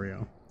another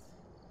Goryo.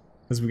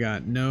 Because we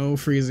got no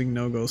freezing,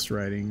 no ghost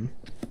writing.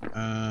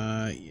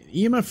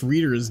 EMF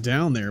reader is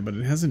down there, but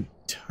it hasn't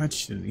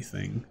touched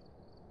anything.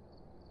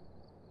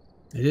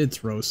 It did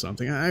throw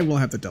something. I will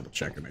have to double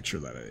check and make sure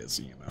that it is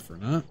EMF or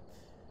not.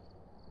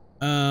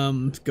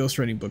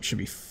 Ghostwriting book should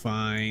be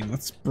fine.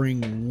 Let's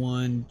bring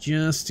one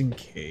just in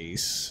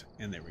case.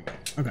 And there we go.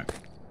 Okay.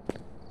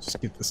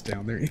 Just get this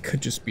down there. It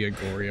could just be a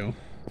Goryo.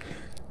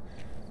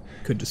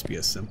 Could just be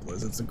as simple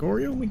as it's a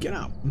Goryo and we get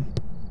out.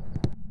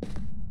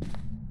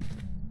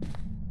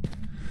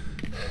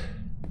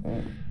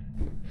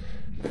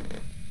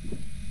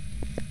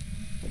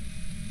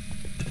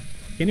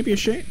 Can it be a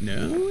shade?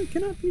 No, it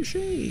cannot be a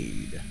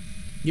shade.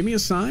 Give me a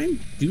sign.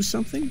 Do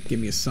something. Give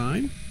me a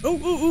sign. Oh,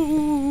 oh, oh,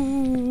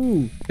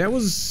 oh, oh. That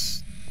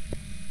was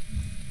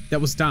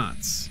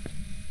dots.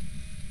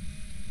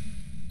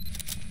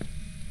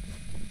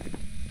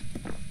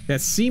 That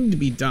seemed to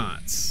be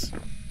dots.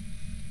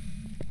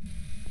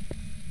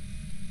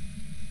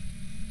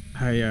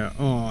 I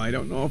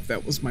don't know if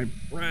that was my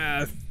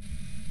breath.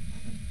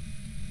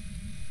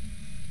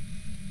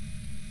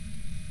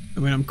 I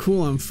mean, I'm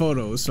cool on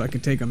photos, so I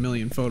can take a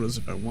million photos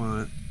if I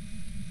want.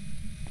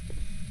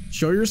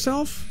 Show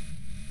yourself?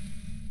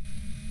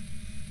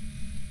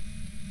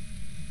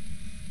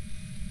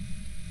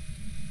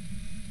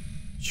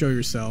 Show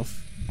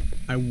yourself.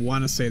 I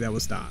want to say that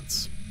was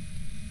dots.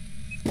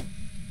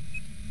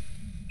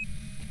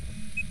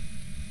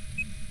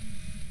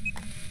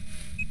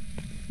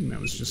 And that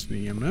was just an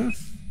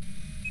EMF.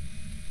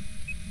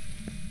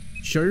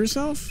 Show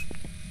yourself?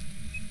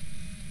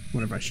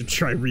 What if I should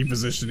try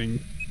repositioning?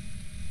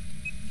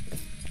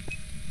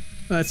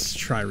 Let's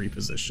try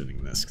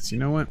repositioning this, because you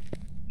know what?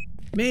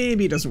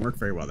 Maybe it doesn't work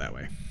very well that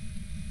way.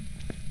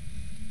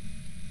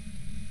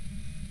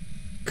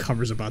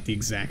 Covers about the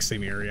exact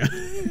same area.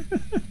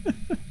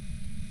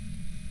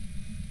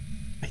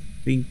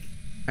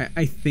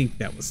 I think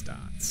that was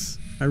dots.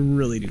 I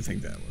really do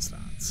think that was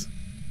dots.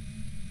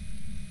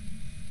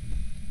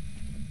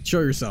 Show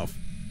yourself.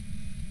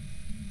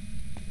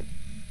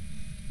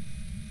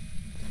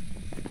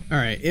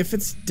 Alright, if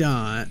it's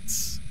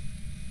dots,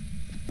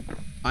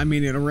 I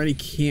mean, it already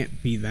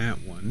can't be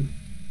that one.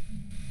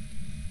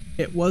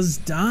 It was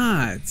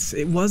dots.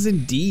 It was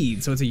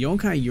indeed. So it's a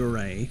Yokai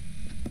Yurei,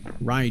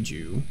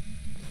 Raiju,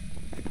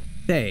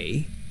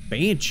 Thay,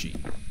 Banshee.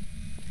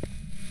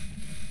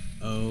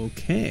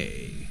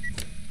 Okay.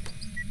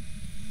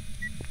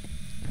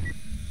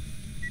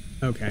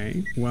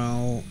 Okay,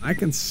 well, I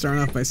can start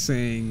off by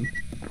saying...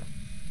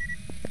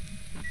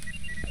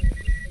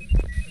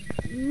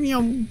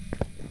 Meow.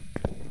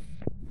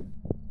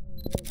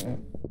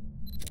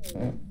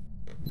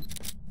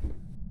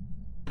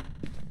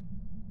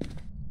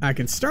 I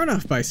can start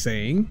off by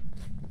saying,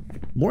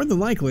 more than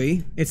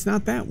likely, it's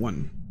not that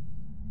one.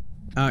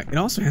 It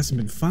also hasn't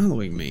been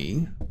following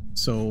me,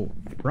 so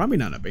probably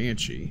not a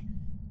Banshee.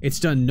 It's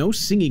done no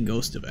singing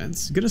ghost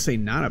events. I'm gonna say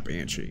not a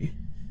Banshee.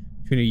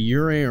 Between a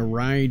Yurei, a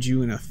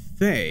Raiju, and a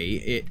Thay,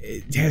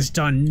 it has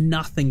done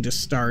nothing to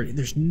start.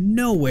 There's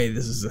no way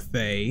this is a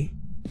Thay.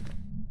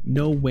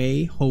 No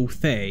way, ho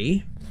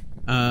Thay.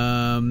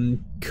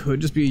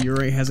 Could just be a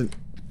Yurei, hasn't...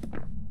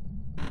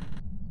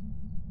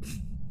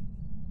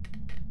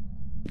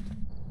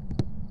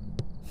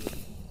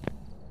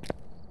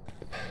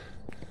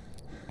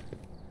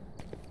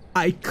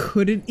 I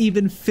couldn't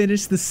even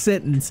finish the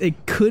sentence.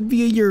 It could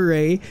be a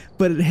Yurei,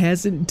 but it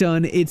hasn't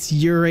done its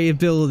Yurei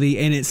ability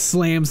and it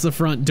slams the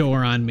front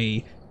door on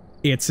me.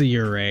 It's a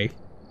Yurei.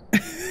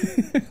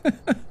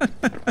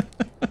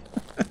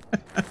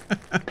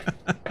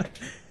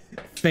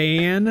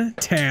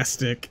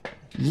 Fantastic.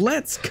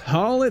 Let's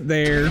call it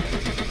there.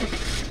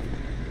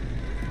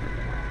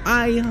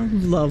 I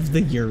love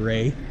the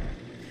Yurei.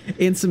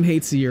 Insum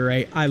hates the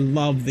Yurei. I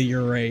love the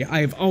Yurei.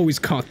 I have always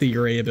caught the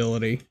Yurei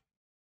ability.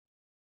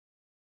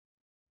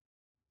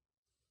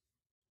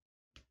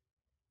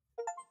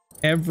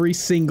 Every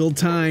single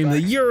time,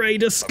 the Yurei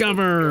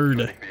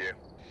discovered!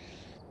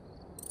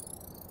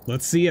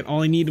 Let's see it.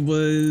 All I needed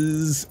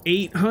was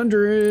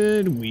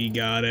 800. We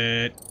got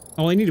it.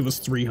 All I needed was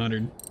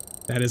 300.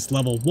 That is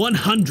level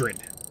 100.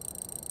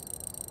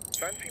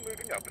 Fancy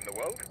moving up in the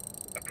world?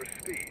 A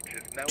prestige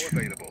is now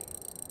available.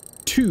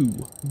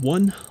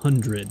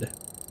 100.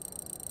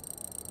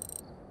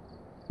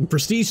 And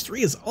prestige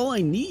 3 is all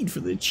I need for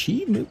the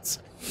achievements.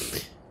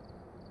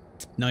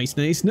 Nice,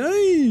 nice,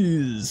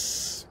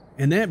 nice.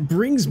 And that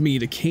brings me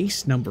to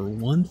case number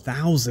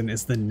 1000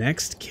 as the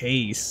next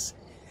case.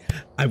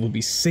 I will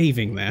be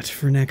saving that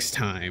for next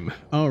time.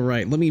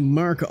 Alright, let me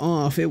mark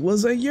off. It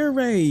was a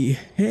Yurei.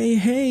 Hey,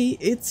 hey,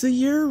 it's a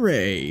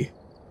Yurei.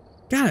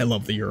 God, I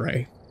love the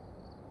Yurei.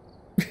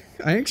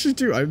 I actually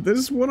do. This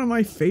is one of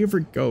my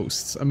favorite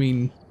ghosts. I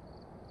mean,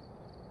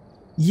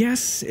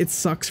 yes, it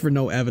sucks for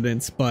no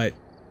evidence, but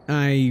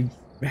I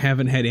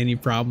haven't had any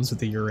problems with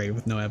the Yurei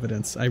with no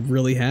evidence. I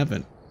really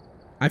haven't.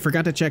 I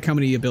forgot to check how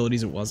many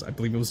abilities it was. I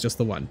believe it was just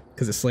the one,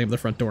 because it slammed the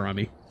front door on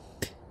me.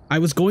 I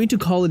was going to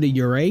call it a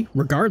Yurei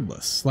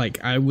regardless.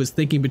 Like, I was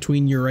thinking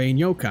between Yurei and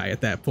Yokai at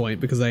that point,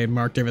 because I had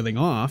marked everything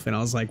off, and I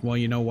was like, well,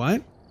 you know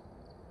what?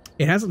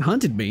 It hasn't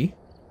hunted me.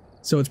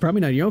 So it's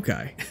probably not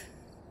yokai.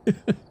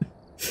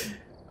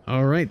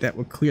 All right, that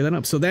will clear that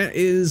up. So that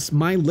is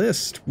my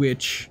list,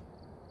 which,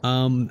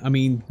 I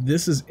mean,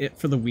 this is it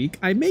for the week.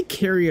 I may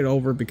carry it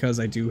over because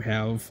I do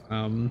have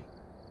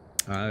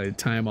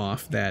time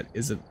off that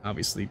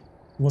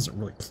wasn't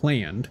really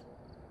planned.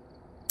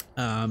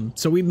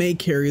 So we may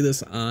carry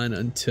this on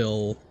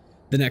until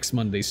the next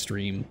Monday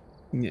stream.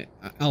 Yeah,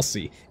 I'll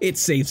see. It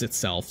saves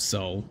itself,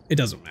 so it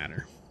doesn't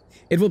matter.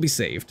 It will be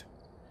saved.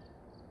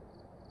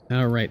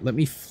 All right, let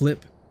me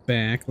flip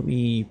back. Let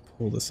me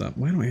pull this up.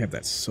 Why do I have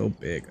that so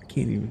big? I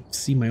can't even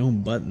see my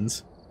own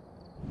buttons.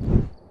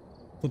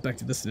 Flip back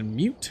to this and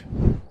mute.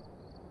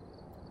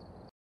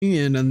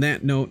 And on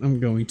that note, I'm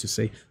going to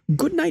say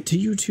good night to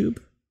YouTube.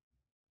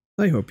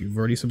 I hope you've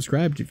already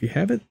subscribed. If you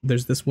haven't,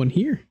 there's this one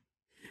here.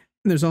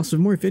 And there's also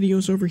more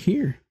videos over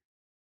here.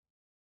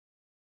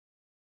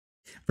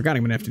 Forgot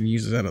I'm going to have to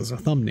use that as a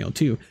thumbnail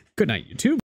too. Good night, YouTube.